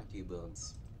 Great talking to you,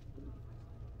 Bones.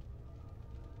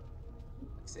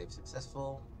 Save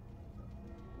successful.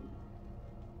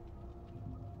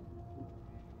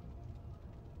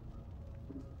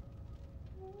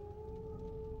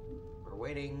 We're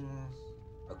waiting.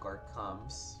 A guard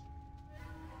comes.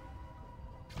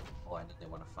 Oh, and then they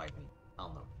want to fight me.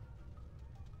 Hell no.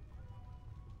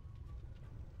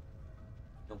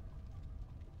 Nope.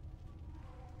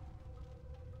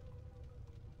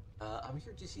 I'm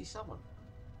here to see someone.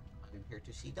 I'm here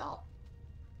to see Doll.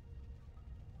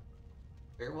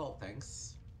 Very well,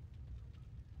 thanks.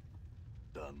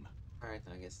 Done. Alright,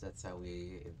 then I guess that's how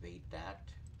we evade that.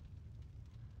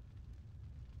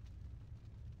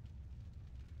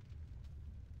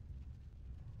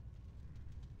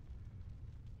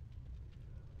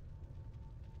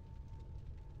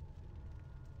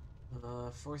 Uh,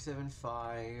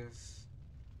 475.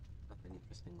 Nothing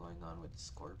interesting going on with this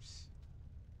corpse.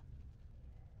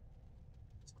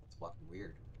 It's walking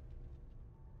weird.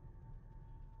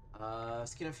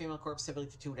 Skin of female corpse heavily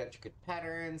tattooed with intricate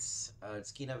patterns.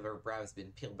 Skin of her brow has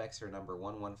been peeled back, so her number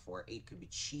 1148 could be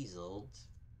chiseled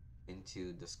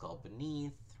into the skull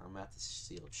beneath. Her mouth is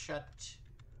sealed shut.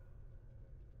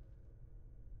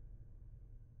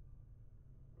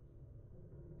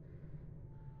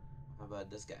 How about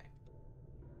this guy?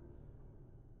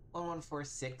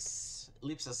 1146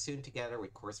 leaps us soon together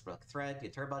with coarse black thread. The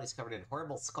entire body is covered in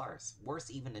horrible scars, worse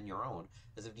even than your own,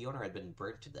 as if the owner had been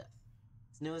burnt to death.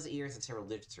 His nose, ears, and several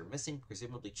digits are missing,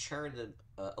 presumably charred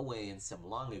away in some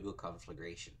long ago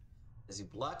conflagration. As you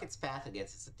block its path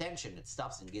against its attention, it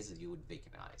stops and gazes at you with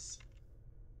vacant eyes.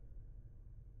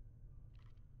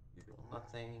 Usual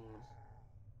nothing.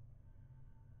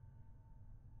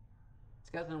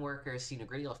 Skeleton worker has seen a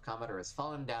great deal of combat or has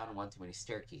fallen down one too many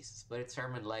staircases, but its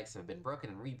arm and legs have been broken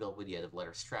and rebuilt with the aid of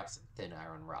leather straps and thin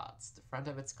iron rods. The front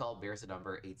of its skull bears the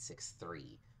number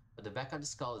 863. But the back of the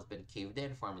skull has been caved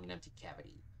in, forming an empty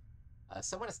cavity.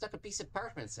 Someone has stuck a piece of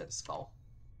parchment inside the skull.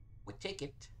 We take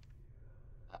it.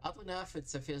 Oddly enough, it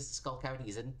feels the skull cavity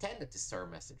is intended to store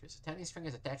messages. A tiny string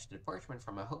is attached to the parchment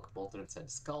from a hook bolted inside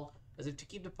the skull, as if to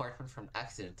keep the parchment from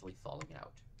accidentally falling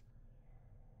out.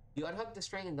 You unhook the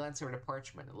string and glance over the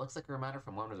parchment. It looks like a reminder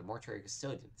from one of the mortuary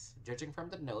custodians. Judging from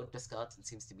the note, the skeleton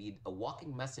seems to be a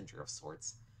walking messenger of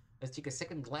sorts. As you take a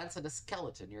second glance at the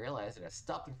skeleton, you realize it has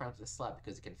stopped in front of the slab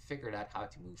because it can figure out how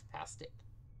to move past it.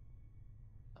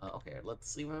 Okay,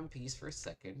 let's leave him in peace for a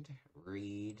second.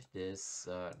 Read this,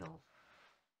 no.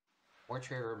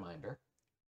 Mortuary reminder.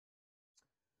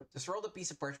 This rolled up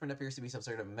piece of parchment appears to be some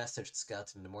sort of message the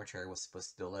skeleton in the mortuary was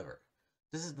supposed to deliver.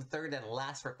 This is the third and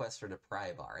last request for the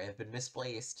pry bar. I have been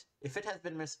misplaced. If it has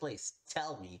been misplaced,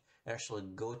 tell me, and I shall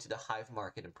go to the hive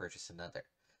market and purchase another.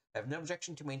 I have no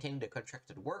objection to maintaining the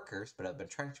contracted workers, but I've been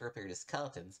trying to repair the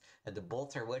skeletons, and the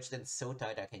bolts are wedged in so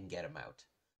tight I can get them out.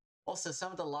 Also,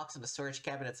 some of the locks on the storage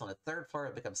cabinets on the third floor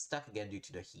have become stuck again due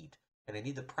to the heat, and I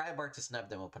need the pry bar to snap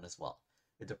them open as well.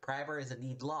 If the pry bar is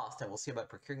indeed lost, I will see about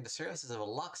procuring the services of a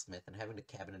locksmith and having the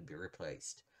cabinet be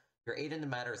replaced. Your aid in the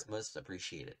matter is most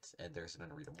appreciated, and there's an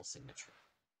unreadable signature.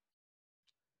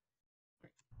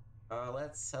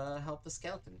 Let's help the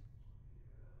skeleton.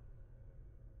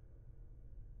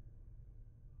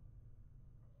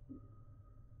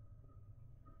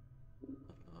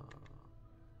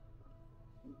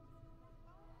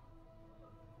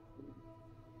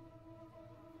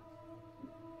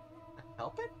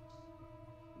 Help it?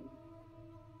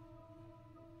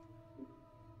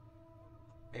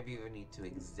 Maybe we need to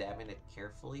examine it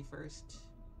carefully first.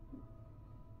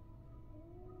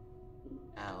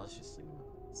 Let's just leave it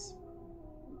with this.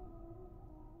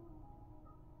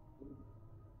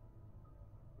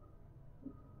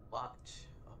 Locked.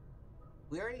 Oh.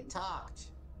 We already talked.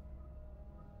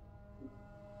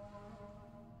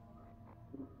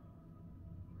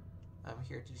 I'm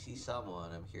here to see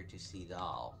someone. I'm here to see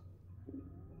Doll.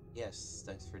 Yes,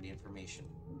 thanks for the information.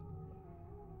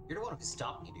 You're the one who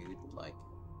stopped me, dude. Like,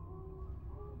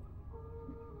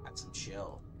 have some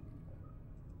chill.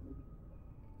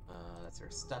 That's our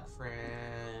stuck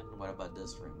friend. What about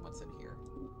this room? What's in here?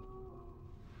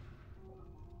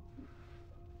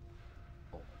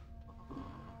 Oh.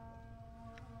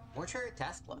 Mortuary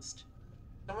task list.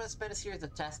 Someone has spent a series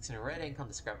of tasks in red ink on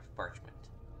the scrap of parchment.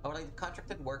 I would like the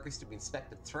contracted workers to be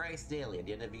inspected thrice daily at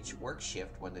the end of each work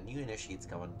shift when the new initiates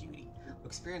come on duty. We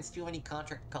experienced too many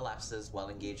contract collapses while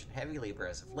engaged in heavy labor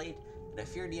as of late, and I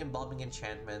fear the embalming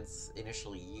enchantments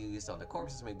initially used on the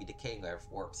corpses may be decaying or have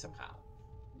warped somehow.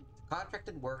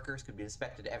 Contracted workers could be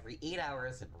inspected every 8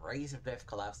 hours and raise if they've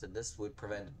collapsed, and this would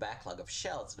prevent a backlog of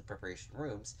shells in the preparation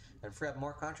rooms and free up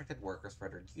more contracted workers for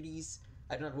other duties.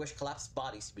 I do not wish collapsed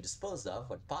bodies to be disposed of.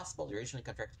 When possible, the originally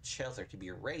contracted shells are to be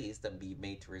erased and be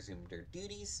made to resume their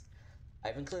duties.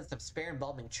 I've included some spare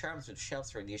embalming charms with shells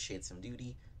for initiates some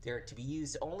duty. They are to be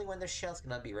used only when the shells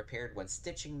cannot be repaired when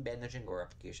stitching, bandaging, or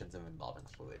applications of embalming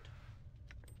fluid.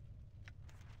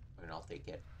 And I'll take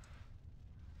it.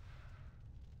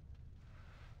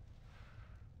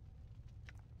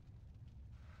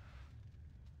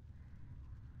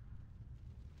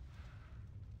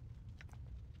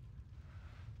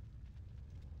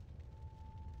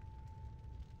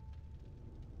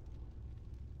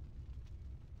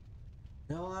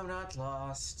 No, I'm not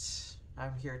lost.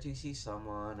 I'm here to see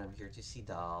someone. I'm here to see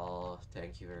Dal.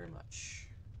 Thank you very much.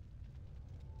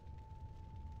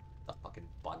 Stop fucking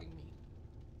bugging me.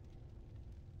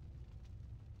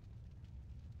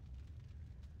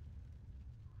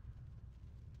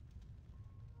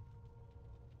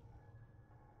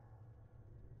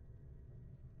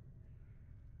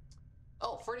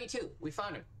 Oh, 42! We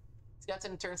found him!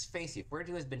 Skeleton turns to face you.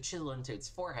 42 has been chiseled into its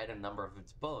forehead, and a number of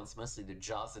its bones, mostly the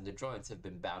jaws and the joints, have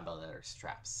been bound by leather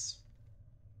straps.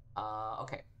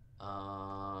 Okay.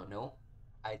 No.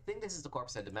 I think this is the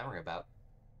corpse I had the memory about.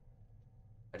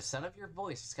 At the sound of your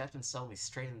voice, the skeleton suddenly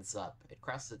straightens up. It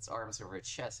crosses its arms over its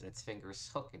chest, and its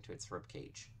fingers hook into its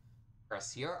ribcage.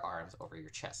 Cross your arms over your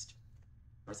chest.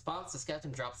 In response, the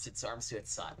skeleton drops its arms to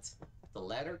its sides. The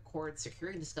leather cord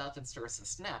securing the skeleton starts to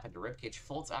snap, and the ribcage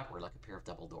folds outward like a pair of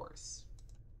double doors.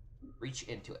 Reach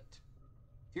into it.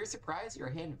 To your surprise, your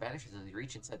hand vanishes as you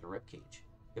reach inside the ribcage.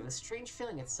 You have a strange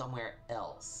feeling it's somewhere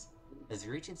else. As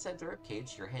you reach inside the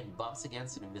ribcage, your hand bumps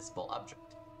against an invisible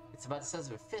object. It's about the size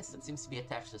of a fist that seems to be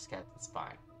attached to the skeleton's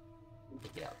spine.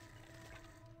 Take it out.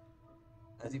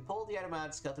 As you pull the item out,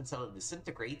 the skeleton suddenly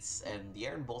disintegrates, and the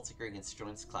iron bolts securing its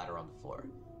joints clatter on the floor.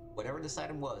 Whatever this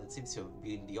item was, it seems to have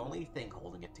been the only thing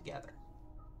holding it together.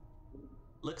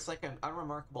 Looks like an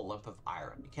unremarkable lump of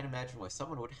iron. You can't imagine why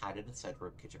someone would hide it inside the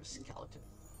ribcage of a skeleton.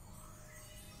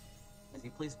 As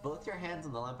you place both your hands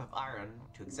on the lump of iron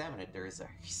to examine it, there is a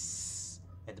hiss,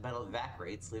 and the metal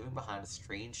evaporates, leaving behind a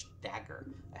strange dagger,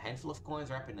 a handful of coins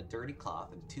wrapped in a dirty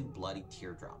cloth, and 2 bloody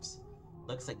teardrops.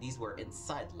 Looks like these were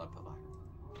inside the lump of iron.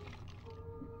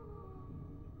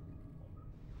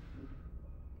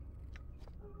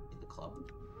 In the club.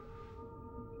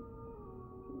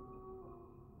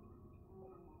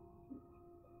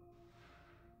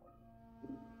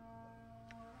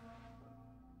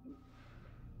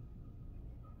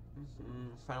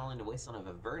 Finally, in the wasteland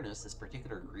of Avernus, this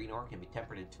particular green ore can be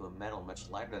tempered into a metal much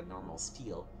lighter than normal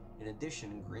steel. In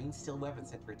addition, green steel weapons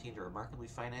tend to retain remarkably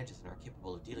fine edges and are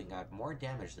capable of dealing out more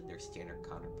damage than their standard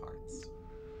counterparts.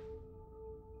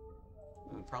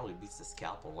 It probably beats the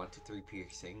scalpel. 1 to 3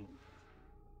 piercing.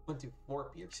 1 to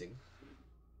 4 piercing.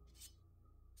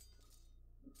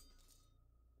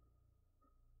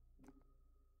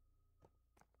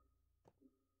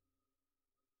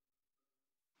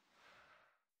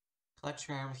 Clutch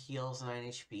Ram heals 9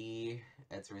 HP,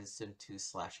 adds resistant to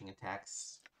slashing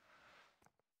attacks.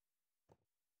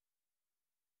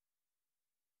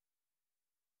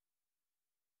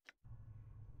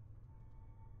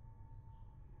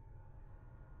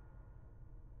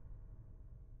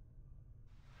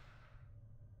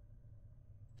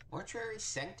 Mortuary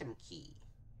Sanctum Key.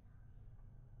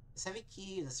 This heavy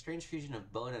key is a strange fusion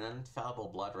of bone and infallible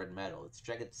blood red metal. Its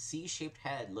jagged C-shaped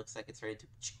head looks like it's ready to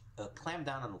clamp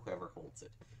down on whoever holds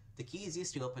it. The key is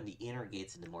used to open the inner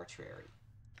gates in the mortuary.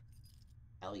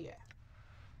 Hell yeah.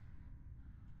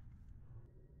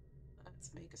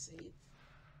 Let's make a save.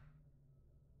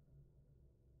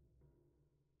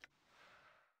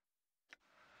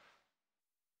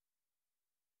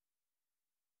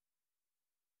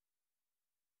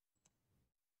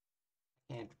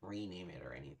 Can't rename it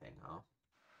or anything, huh?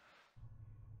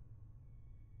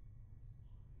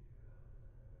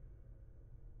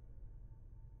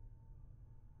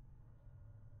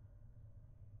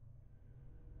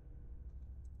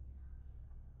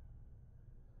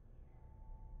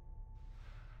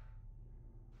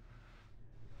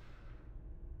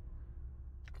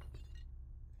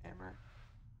 Hammer.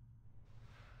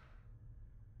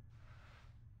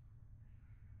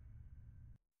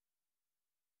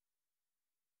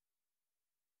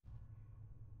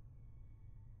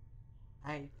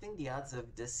 I think the odds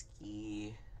of this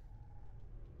key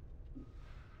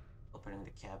opening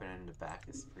the cabinet in the back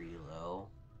is pretty low.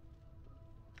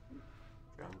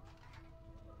 Drunk.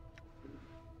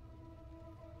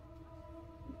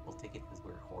 We'll take it because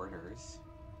we're hoarders.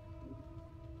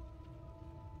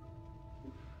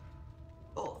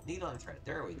 Oh, needle and thread.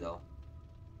 There we go.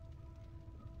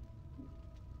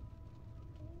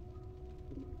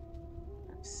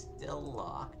 Still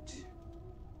locked.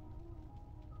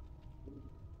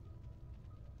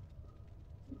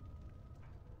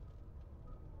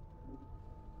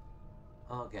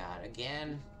 Oh god,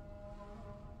 again?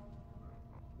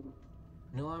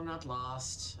 No, I'm not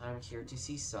lost. I'm here to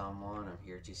see someone. I'm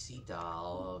here to see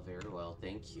Dal. Very well,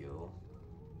 thank you.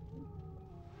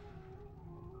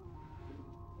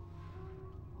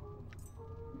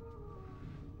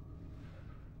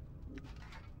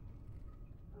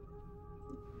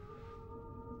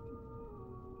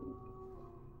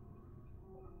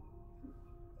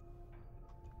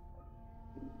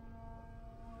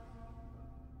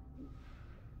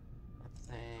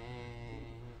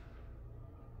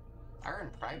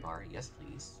 Iron pry bar, yes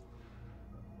please.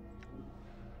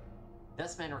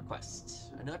 Dustman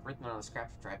request. A note written on a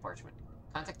scrap of dry parchment.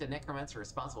 Contact the necromancer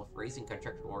responsible for raising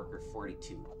contracted worker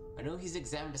 42. I know he's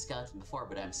examined the skeleton before,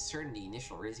 but I'm certain the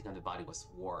initial raising of the body was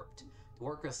warped. The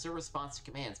worker still responds to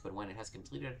commands, but when it has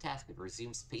completed a task, it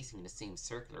resumes pacing in the same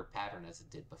circular pattern as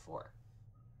it did before.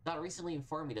 Dot recently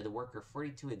informed me that the worker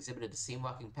 42 exhibited the same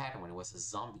walking pattern when it was a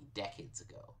zombie decades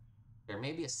ago. There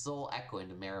may be a soul echo in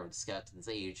the marrow of the skeleton's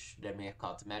age that may have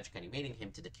caused the magic animating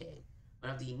him to decay.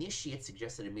 One of the initiates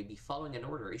suggested it may be following an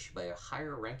order issued by a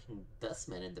higher-ranking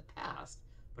dustman in the past,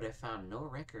 but I found no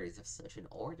records of such an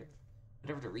order.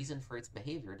 Whatever the reason for its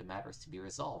behavior, the matter is to be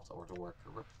resolved or the worker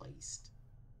replaced.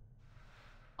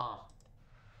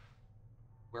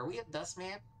 Were we a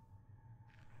dustman?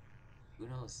 Who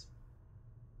knows?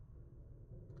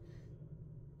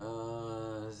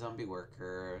 Zombie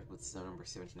worker with zone number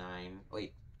 79.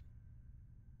 Wait.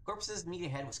 Corpse's meaty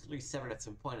head was clearly severed at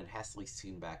some point and hastily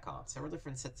sewn back on. Several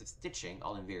different sets of stitching,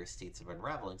 all in various states of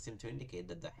unraveling, seem to indicate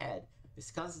that the head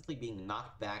is constantly being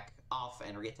knocked back off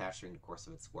and reattached during the course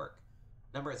of its work.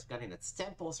 The number is begun in its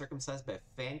temple, circumcised by a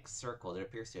fanged circle that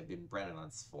appears to have been branded on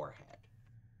its forehead.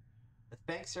 The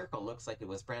fanged circle looks like it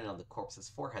was branded on the corpse's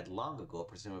forehead long ago,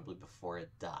 presumably before it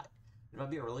died. It might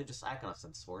be a religious icon of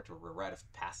some sort, or a rite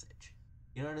of passage.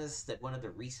 You notice that one of the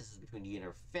recesses between the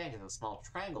inner fangs has a small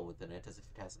triangle within it, as if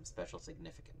it has some special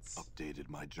significance. Updated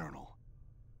my journal.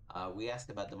 We asked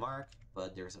about the mark,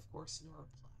 but there's of course no reply.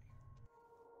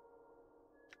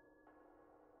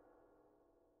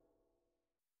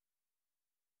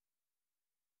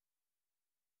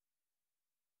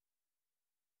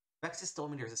 Vexus told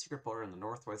me there's a secret portal in the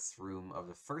northwest room of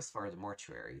the first floor of the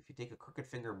mortuary. If you take a crooked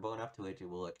finger bone up to it, it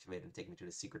will activate and take me to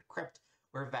the secret crypt,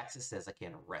 where Vexus says I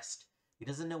can rest. He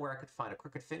doesn't know where I could find a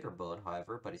crooked finger bone,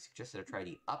 however, but he suggested I try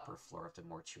the upper floor of the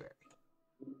mortuary.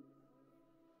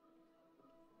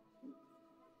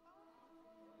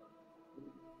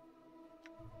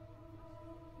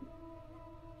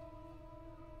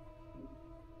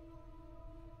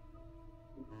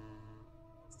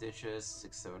 Stitches,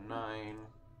 609.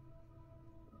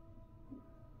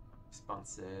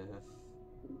 Responsive.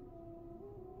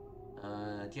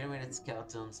 Generated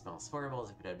skeleton smells horrible, as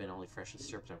if it had been only freshly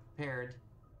stripped and prepared.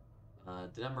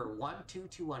 The number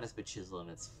 1221 has been chiseled on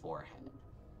its forehead.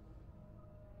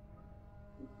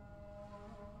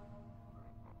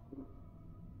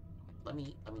 Let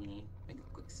me make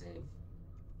a quick save.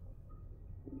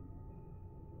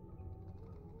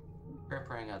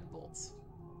 Preparing out the bolts.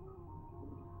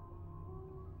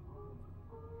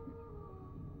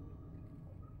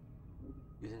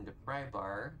 Using the pry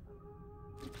bar.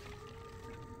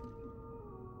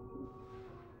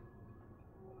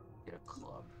 Get a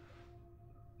club.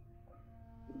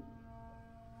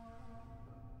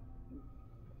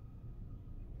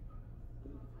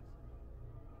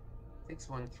 Six,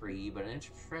 1, 3, but an inch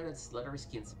of shredded leathery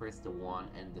skin separates the 1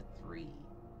 and the 3.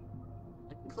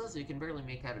 Looking closely, you can barely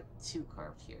make out a 2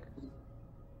 carved here.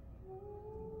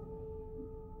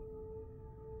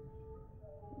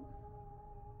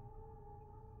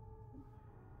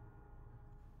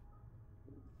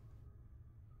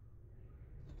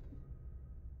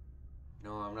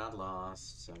 No, I'm not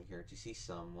lost. I'm here to see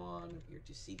someone. I'm here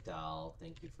to see Dal.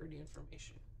 Thank you for the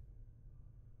information.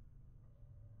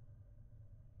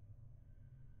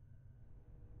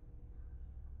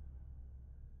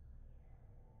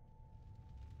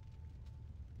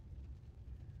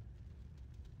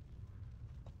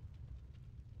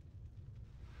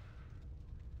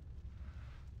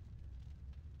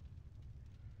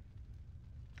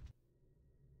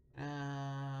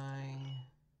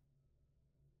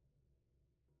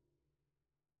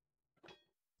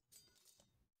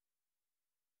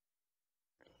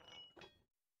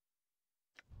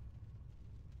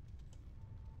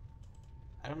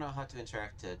 I don't know how to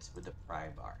interact it with the pry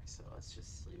bar, so let's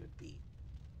just leave it be.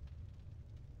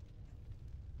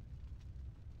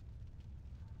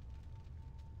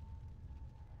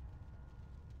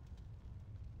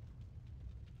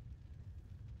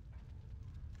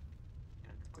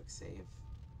 And a quick save.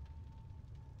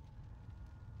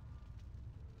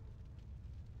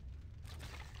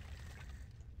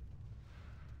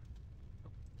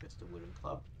 just a wooden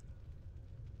club.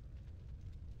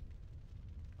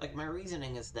 Like, my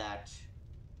reasoning is that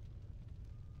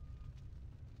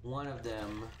one of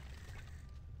them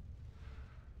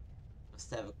must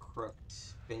have a crooked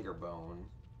finger bone.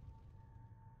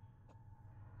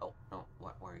 Oh, no,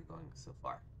 why are you going so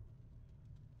far?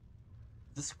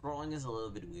 The scrolling is a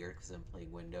little bit weird because I'm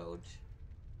playing windowed,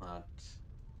 not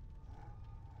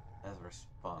as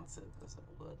responsive as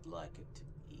I would like it to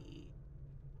be.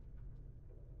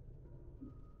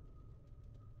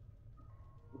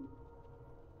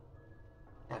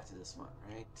 After this one,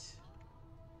 right?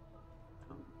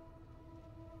 Oh.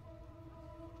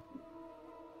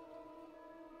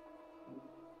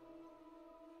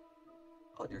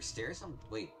 Oh, there's stairs on.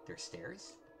 Wait, there's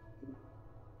stairs?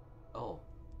 Oh.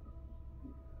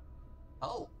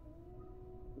 Oh!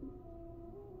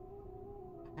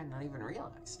 I had not even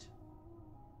realized.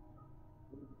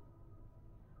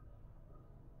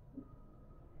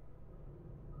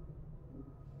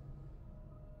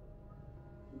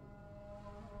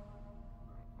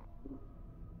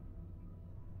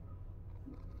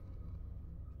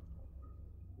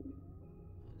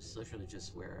 It's literally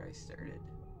just where I started.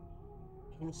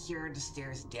 And here are the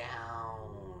stairs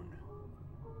down.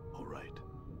 All right.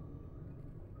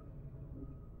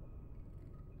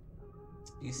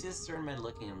 You see a certain man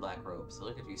looking in black robes. They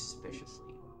look at you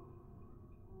suspiciously.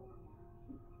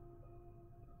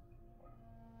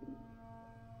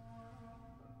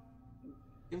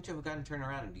 Seem to have gotten turned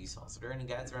around in these halls. Are there any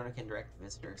guides around who can direct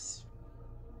visitors?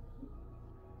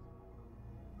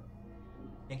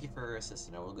 Thank you for your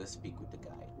assistance. I will go speak with the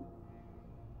guide.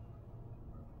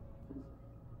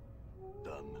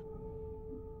 Done.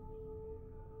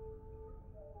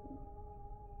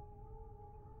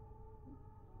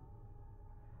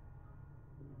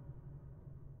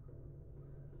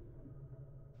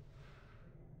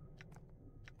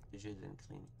 Dishes and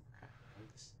cleaning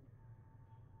rags.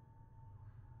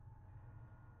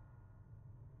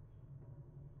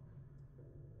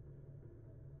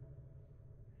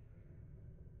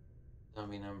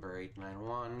 Zombie number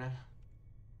 891. There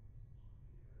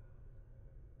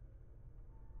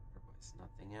was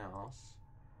nothing else.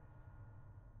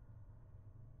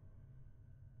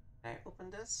 Can I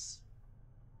open this?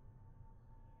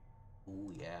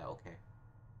 Ooh, yeah, okay.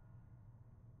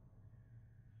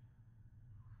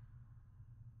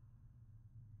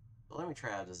 So let me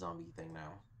try out the zombie thing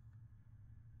now.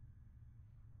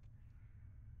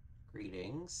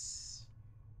 Greetings.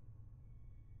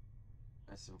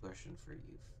 I have some question for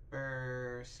you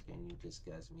first. Can you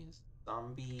disguise me as a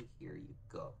zombie? Here you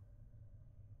go.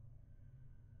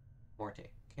 Morte,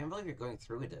 can't believe you're going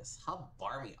through with this. How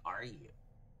barmy are you?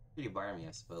 Pretty barmy,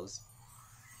 I suppose.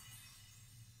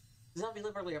 The zombie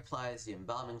liberally applies the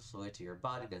embalming fluid to your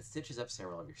body, then stitches up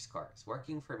several of your scars.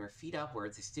 Working from your feet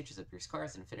upwards, he stitches up your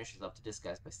scars and finishes off the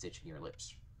disguise by stitching your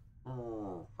lips.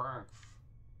 Oh, thanks.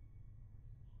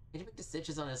 Can you make the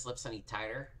stitches on his lips any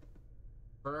tighter?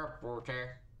 Sure, Morte.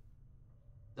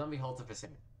 Zombie holds up his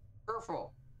hand.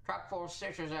 Careful! Talk full of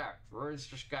stitches out. Words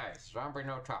disguise. Zombie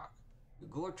no talk. You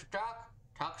good to talk?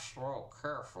 Talk slow,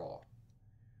 careful.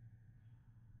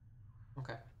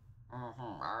 Okay.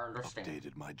 I understand.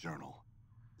 Updated my journal.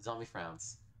 Zombie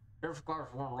frowns. This guys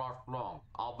won't last long.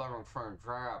 All better train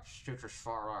dry up, stitches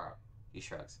fall out. He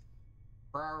shrugs.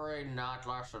 Probably not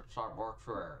less than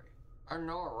sanctuary. I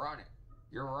know it running.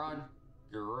 You run,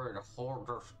 you're in a whole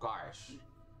disguise.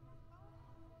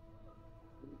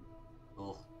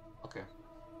 Oh, okay.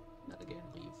 Not again,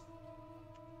 leave.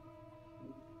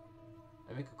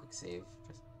 I make a quick save,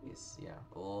 just in case, yeah.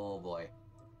 Oh boy.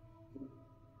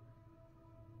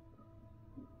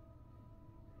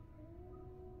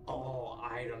 Oh,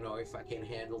 I don't know if I can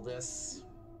handle this.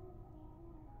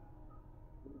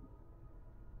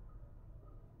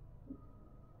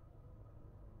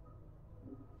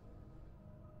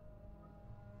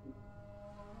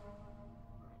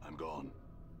 I'm gone.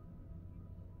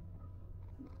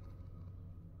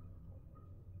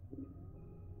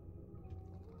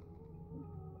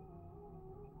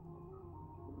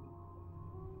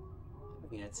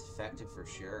 I mean, it's effective for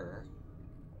sure.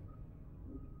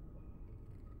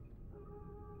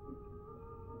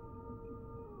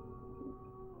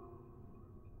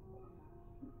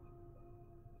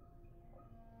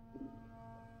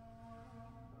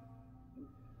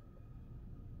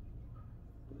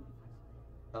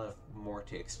 I'll have more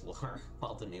to explore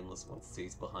while the nameless one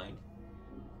stays behind.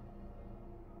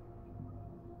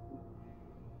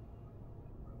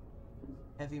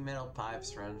 Heavy metal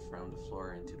pipes run from the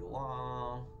floor into the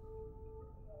wall.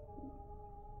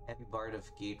 Heavy bar of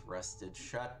gate rusted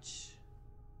shut.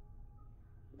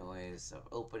 Noise of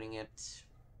opening it.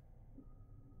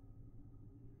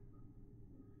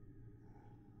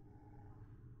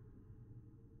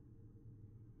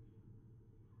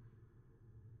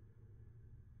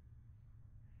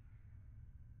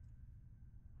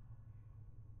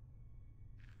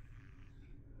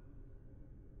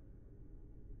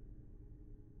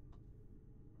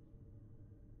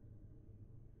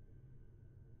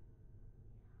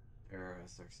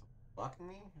 is there something blocking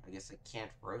me? I guess I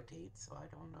can't rotate, so I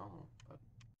don't know. But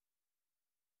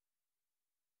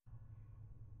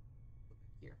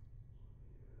here.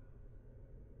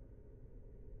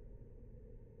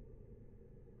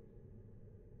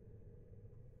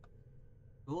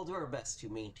 We will do our best to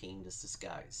maintain this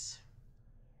disguise.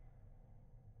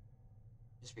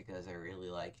 Just because I really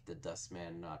like the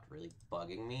Dustman not really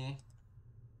bugging me.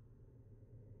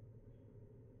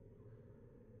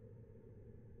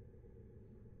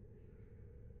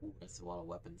 Ooh, that's a lot of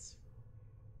weapons.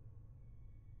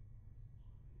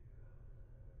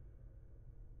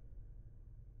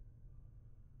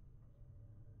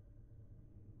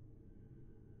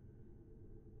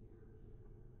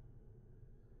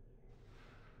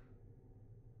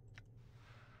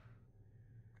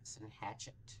 Prison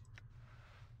Hatchet.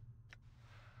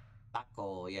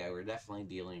 Taco, yeah, we're definitely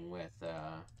dealing with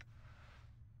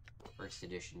first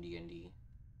edition D&D.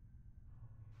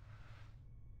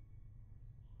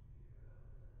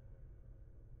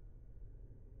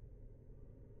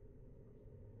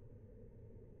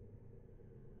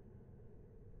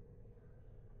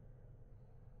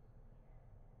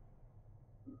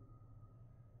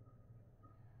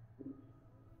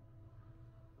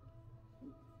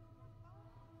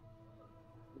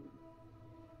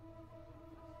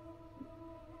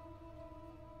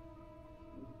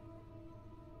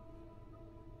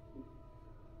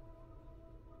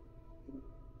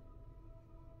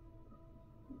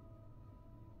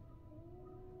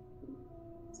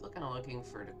 Still kind of looking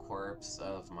for the corpse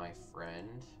of my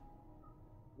friend.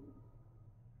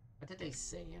 What did they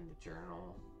say in the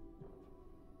journal?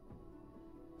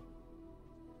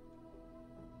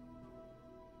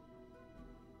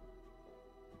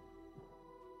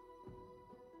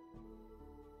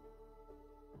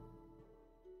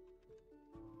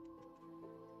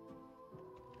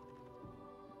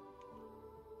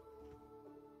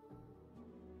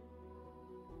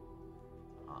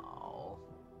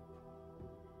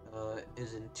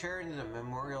 Is interred in a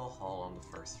memorial hall on the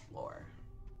first floor.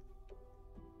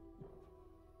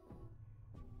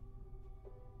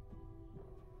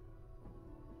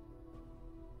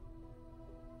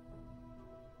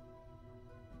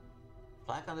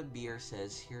 Plaque on the bier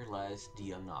says, "Here lies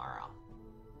Dionara."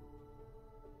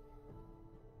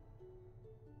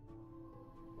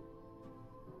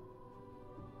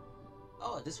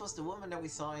 Oh, this was the woman that we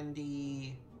saw in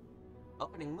the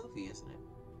opening movie, isn't it?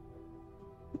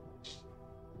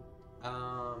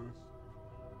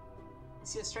 You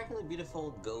see a strikingly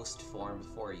beautiful ghost form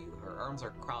before you. Her arms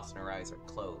are crossed and her eyes are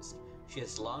closed. She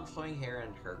has long flowing hair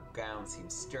and her gown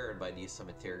seems stirred by the use of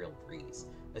material breeze.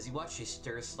 As you watch, she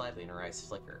stirs slightly and her eyes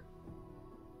flicker.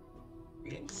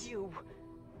 Greetings? You!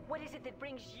 What is it that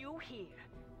brings you here?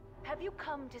 Have you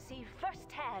come to see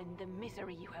firsthand the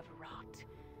misery you have wrought?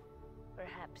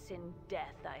 Perhaps in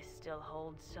death I still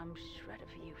hold some shred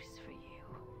of use for you,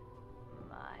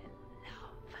 my love.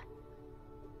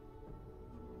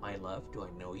 My love? Do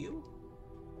I know you?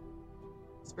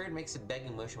 Spirit makes a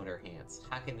begging motion with her hands.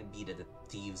 How can it be that the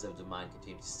thieves of the mind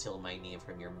continue to steal my name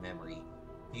from your memory?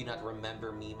 Do you not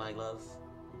remember me, my love?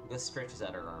 The ghost stretches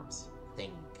out her arms.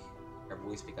 Think. Her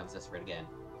voice becomes desperate again.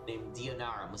 The name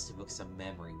Dionara must evoke some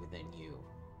memory within you.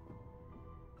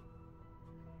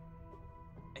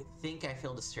 I think I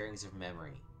feel the stirrings of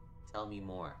memory. Tell me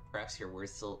more. Perhaps your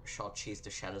words still shall chase the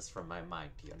shadows from my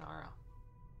mind, Dionara.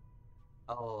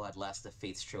 Oh, at last the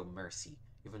fates show mercy.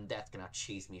 Even death cannot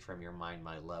chase me from your mind,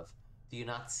 my love. Do you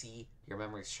not see? Your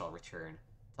memories shall return.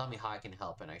 Tell me how I can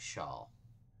help, and I shall.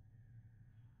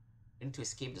 I need to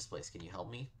escape this place. Can you help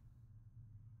me?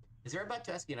 As you're about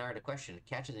to ask Dionara the question, it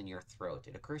catches in your throat.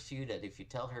 It occurs to you that if you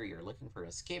tell her you're looking for an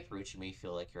escape route, she may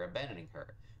feel like you're abandoning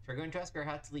her. If you're going to ask her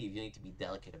how to leave, you need to be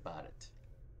delicate about it.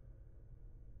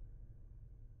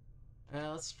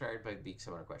 Let's start by being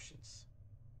some more questions.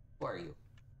 Who are you?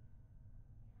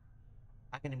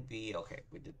 How can it be? Okay,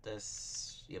 we did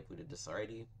this. Yep, we did this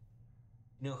already.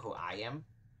 You know who I am?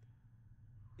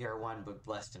 You are one but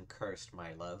blessed and cursed,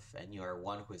 my love, and you are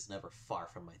one who is never far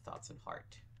from my thoughts and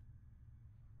heart.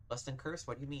 Blessed and cursed?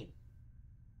 What do you mean?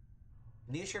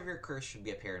 The nature of your curse should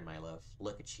be apparent, my love.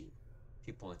 Look at you.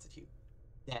 She points at you.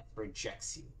 Death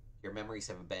rejects you. Your memories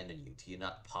have abandoned you. Do you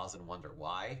not pause and wonder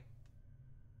why?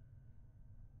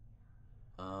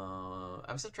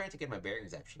 I'm still trying to get my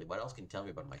bearings, actually. What else can you tell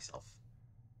me about myself?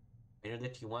 I know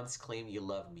that you once claimed you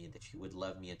loved me and that you would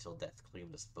love me until death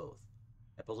claimed us both.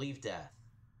 I believe that.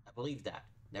 I believe that,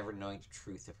 never knowing the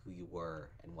truth of who you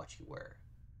were and what you were.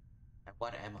 And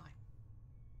what am I?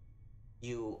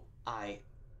 I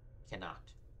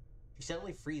cannot. She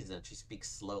suddenly freezes and she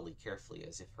speaks slowly, carefully,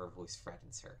 as if her voice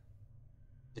frightens her.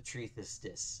 The truth is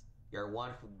this. You are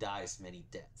one who dies many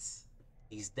deaths.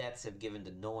 These deaths have given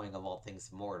the knowing of all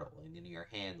things mortal, and in your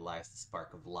hand lies the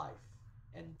spark of life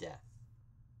and death.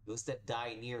 Those that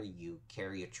die near you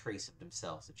carry a trace of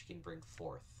themselves that you can bring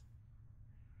forth.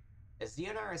 As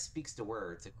Dionara speaks the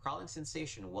words, a crawling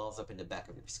sensation wells up in the back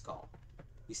of your skull.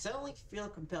 You suddenly feel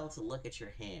compelled to look at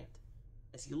your hand.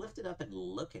 As you lift it up and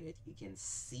look at it, you can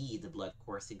see the blood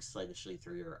coursing sluggishly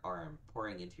through your arm,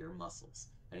 pouring into your muscles,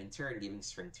 and in turn giving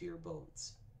strength to your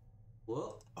bones.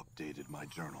 Whoa! Updated my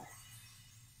journal.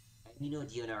 And you know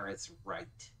Dionara is right.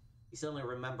 You suddenly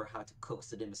remember how to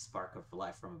coax the dimmest spark of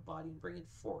life from a body and bring it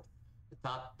forth. The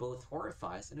thought both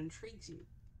horrifies and intrigues you.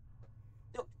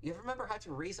 Note, you remember how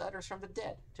to raise others from the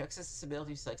dead. To access this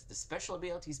ability, select the Special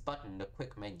Abilities button in the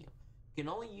quick menu. You can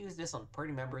only use this on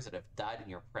party members that have died in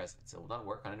your presence. It will not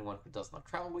work on anyone who does not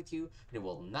travel with you, and it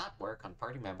will not work on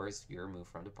party members if you are removed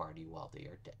from the party while they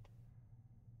are dead.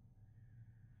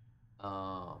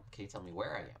 Can you tell me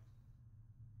where I am?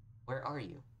 Where are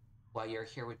you? Why, you're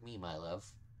here with me, my love.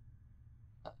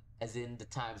 As in the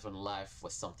times when life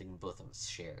was something both of us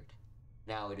shared.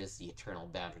 Now it is the eternal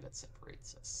boundary that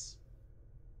separates us.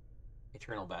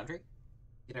 Eternal boundary?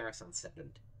 Daenerys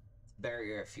unsettled. It's a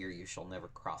barrier of fear you shall never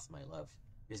cross, my love.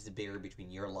 It is the barrier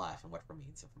between your life and what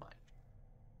remains of mine.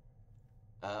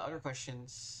 Other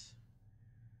questions?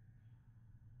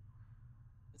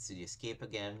 Let's see, escape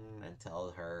again and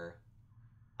tell her,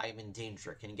 I am in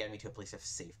danger. Can you get me to a place of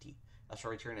safety? I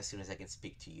shall return as soon as I can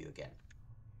speak to you again.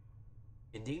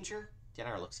 In danger?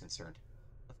 Daenerys looks concerned.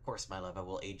 Of course, my love, I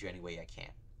will aid you any way I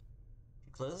can.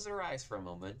 She closes her eyes for a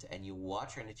moment, and you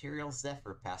watch an ethereal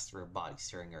zephyr pass through her body,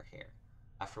 stirring her hair.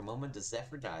 After a moment, the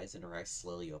zephyr dies, and her eyes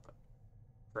slowly open.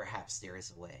 Perhaps there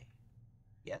is a way.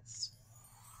 Yes?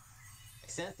 I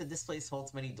sense that this place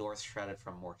holds many doors shrouded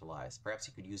from mortal eyes. Perhaps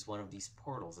you could use one of these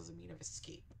portals as a means of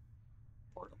escape.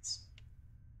 Portals.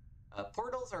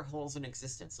 Portals are holes in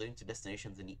existence, leading to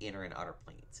destinations in the inner and outer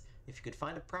planes. If you could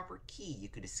find a proper key, you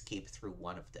could escape through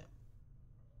one of them.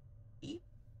 Key?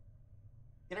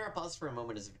 Daenerys pauses for a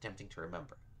moment as if attempting to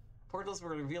remember. Portals will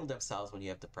reveal themselves when you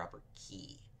have the proper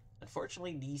key.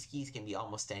 Unfortunately, these keys can be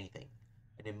almost anything.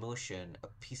 An emotion, a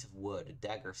piece of wood, a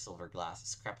dagger of silver glass, a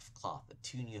scrap of cloth, a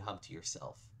tune you hum to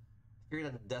yourself. I fear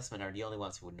that the dustmen are the only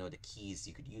ones who would know the keys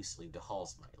you could use to leave the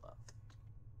halls, my love.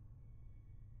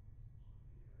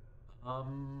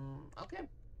 Okay.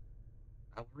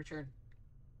 I will return.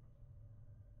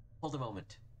 Hold a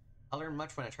moment. I learn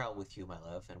much when I travel with you, my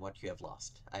love, and what you have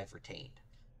lost, I have retained.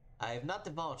 I have not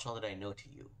divulged all that I know to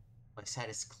you. My sight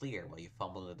is clear while you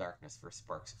fumble in the darkness for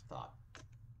sparks of thought.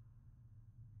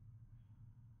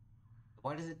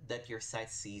 What is it that your sight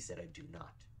sees that I do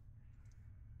not?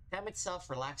 Time itself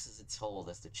relaxes its hold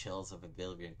as the chills of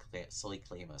oblivion slowly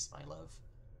claim us, my love.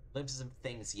 Glimpses of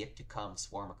things yet to come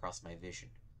swarm across my vision.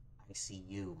 I see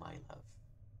you, my love.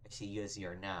 I see you as you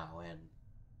are now, and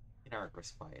Daenerys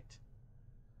grows quiet.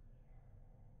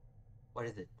 What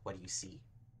is it? What do you see?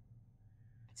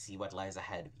 I see what lies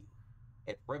ahead of you.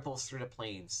 It ripples through the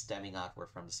plains, stemming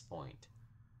outward from this point.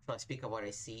 Shall I speak of what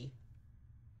I see?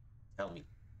 Tell me.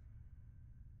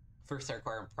 First, I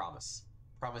require a promise.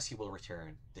 Promise you will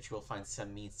return, that you will find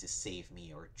some means to save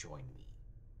me or join me.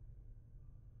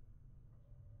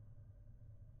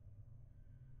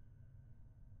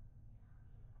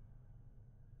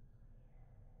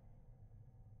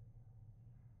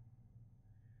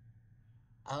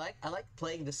 I like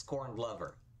playing the scorned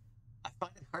lover. I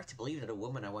find it hard to believe that a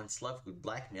woman I once loved would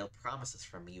blackmail promises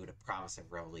from me with a promise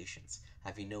of revelations.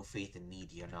 Have you no faith in me,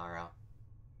 Dionara?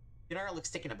 Dionara looks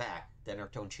taken aback, then her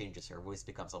tone changes, her voice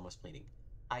becomes almost pleading.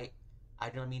 I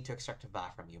don't mean to extract a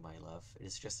vow from you, my love. It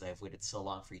is just that I have waited so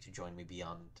long for you to join me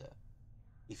beyond.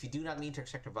 If you do not mean to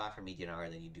extract a vow from me, Dionara,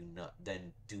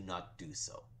 then do not do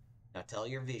so. Now tell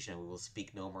your vision, we will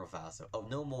speak no more of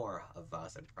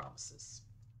vows and promises.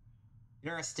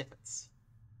 Dionara stiffens.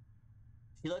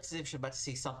 She looks as if she's about to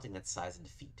say something that sighs in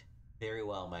defeat. Very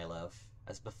well, my love.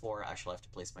 As before, I shall have to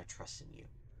place my trust in you.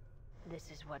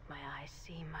 This is what my eyes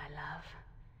see, my love.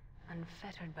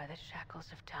 Unfettered by the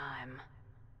shackles of time.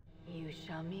 You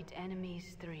shall meet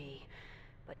enemies 3,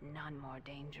 but none more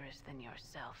dangerous than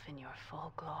yourself in your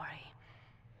full glory.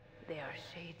 They are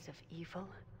shades of evil,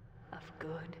 of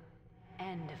good,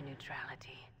 and of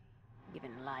neutrality,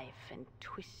 given life and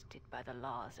twisted by the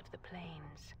laws of the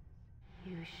plains.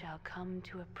 You shall come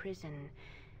to a prison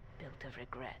built of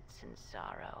regrets and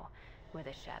sorrow, where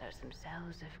the shadows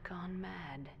themselves have gone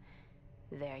mad.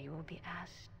 There you will be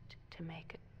asked to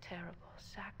make a terrible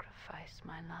sacrifice,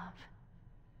 my love.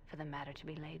 For the matter to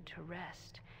be laid to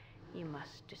rest, you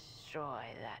must destroy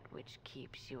that which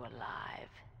keeps you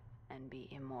alive, and be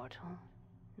immortal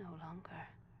no longer.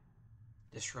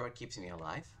 This road keeps me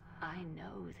alive? I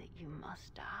know that you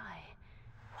must die.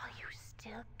 While you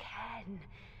still can.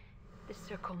 The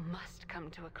circle must come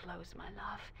to a close, my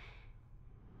love.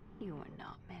 You were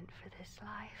not meant for this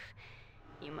life.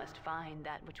 You must find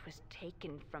that which was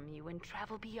taken from you and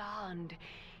travel beyond,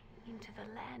 into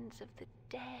the lands of the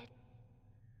dead.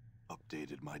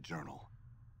 Updated my journal.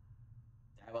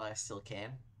 While I still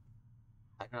can.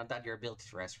 I do not doubt your ability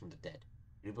to rise from the dead.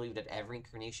 I do believe that every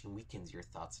incarnation weakens your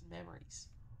thoughts and memories.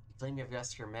 You claim you have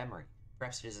lost your memory.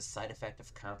 Perhaps it is a side effect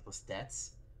of countless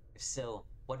deaths? If so,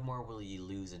 what more will you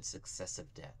lose in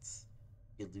successive deaths?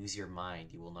 You lose your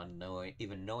mind, you will not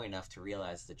even know enough to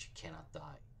realize that you cannot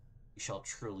die. You shall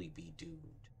truly be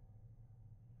doomed.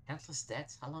 Countless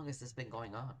deaths? How long has this been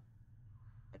going on?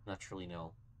 I do not truly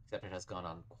know, except it has gone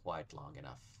on quite long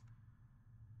enough.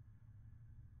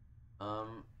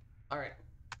 Alright.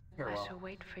 I shall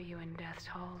wait for you in death's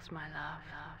halls, my love.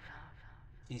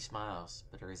 She smiles,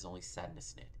 but there is only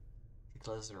sadness in it. She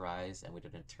closes her eyes, and with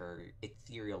an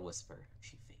ethereal whisper,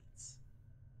 she fades.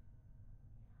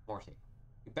 Morty.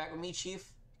 You back with me,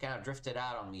 Chief? You kind of drifted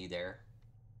out on me there.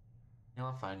 No,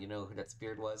 I'm fine. You know who that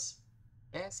spirit was?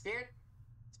 Eh, spirit?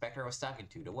 Spectre I was talking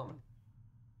to, the woman.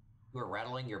 You were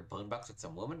rattling your bone box with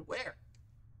some woman? Where?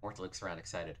 Morty looks around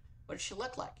excited. What did she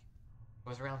look like? I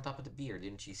was around top of the beer.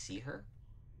 Didn't you see her?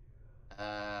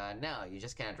 No, you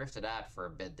just kind of drifted out for a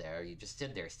bit there. You just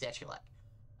stood there, statue-like.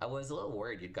 I was a little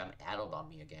worried you'd gotten addled on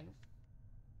me again.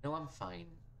 No, I'm fine,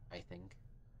 I think.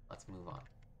 Let's move on.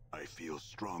 I feel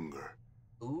stronger.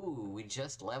 Ooh, we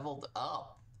just leveled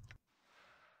up.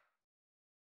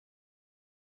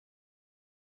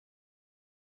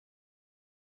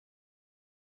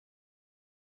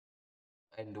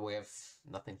 And we have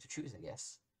nothing to choose, I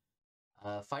guess.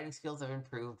 Fighting skills have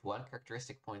improved. 1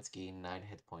 characteristic points gain, 9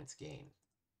 hit points gain.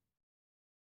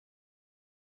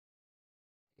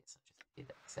 I guess I'll just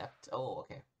hit accept. Oh,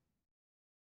 okay.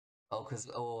 Oh, because,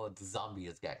 oh, the zombie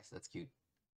is guys. That's cute.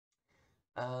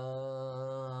 Kinda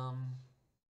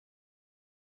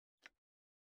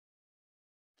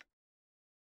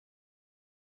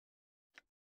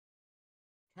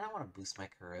want to boost my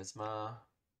charisma.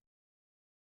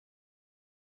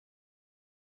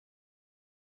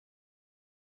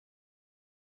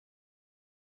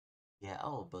 Yeah,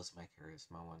 I'll boost my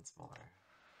charisma once more.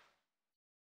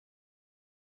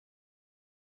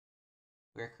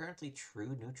 We are currently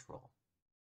true neutral.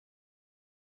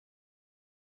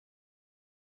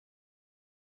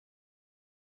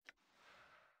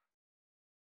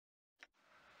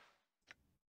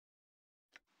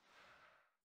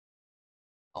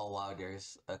 Oh wow,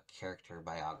 there's a character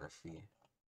biography.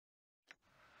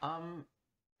 And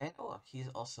oh, he's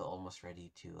also almost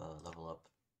ready to level up.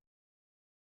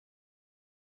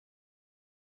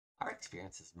 Our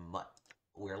experience is much.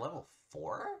 We're level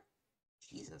 4?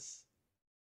 Jesus.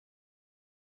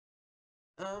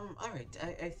 Alright,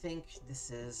 I think this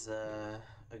is a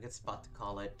good spot to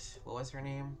call it. What was her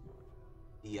name?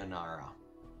 Dionara.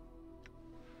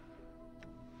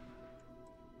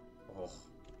 Oh.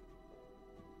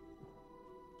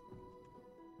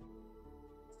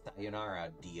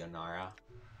 Sayonara, Dionara.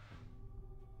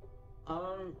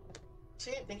 So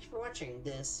yeah, thank you for watching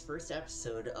this first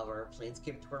episode of our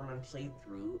Planescape Torment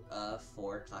playthrough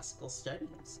for Classical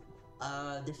Studies.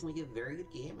 Definitely a very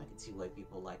good game. I can see why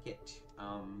people like it.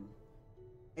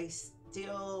 I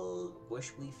still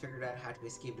wish we figured out how to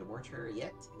escape the mortuary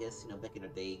yet. I guess, you know, back in the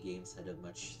day, games had a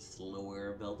much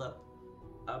slower build-up.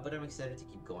 But I'm excited to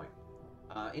keep going.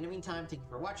 In the meantime, thank you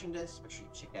for watching this. Make sure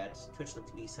you check out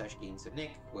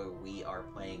twitch.tv/gameswithnick, where we are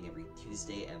playing every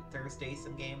Tuesday and Thursday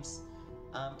some games.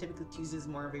 Typically Tuesday is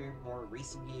more of a more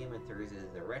recent game, and Thursday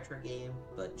is a retro game,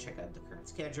 but check out the current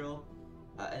schedule.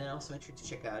 And then also make sure to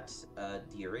check out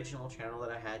the original channel that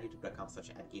I had,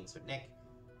 youtube.com/@gameswithnick.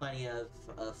 Plenty of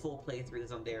full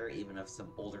playthroughs on there, even of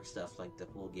some older stuff like the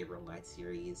full Gabriel Knight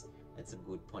series, and some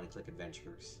good point-and-click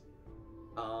adventures.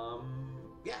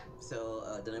 Yeah,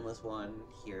 so the nameless one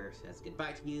here says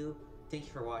goodbye to you. Thank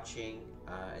you for watching,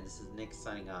 and this is Nick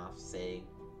signing off saying,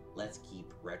 let's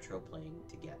keep retro playing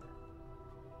together.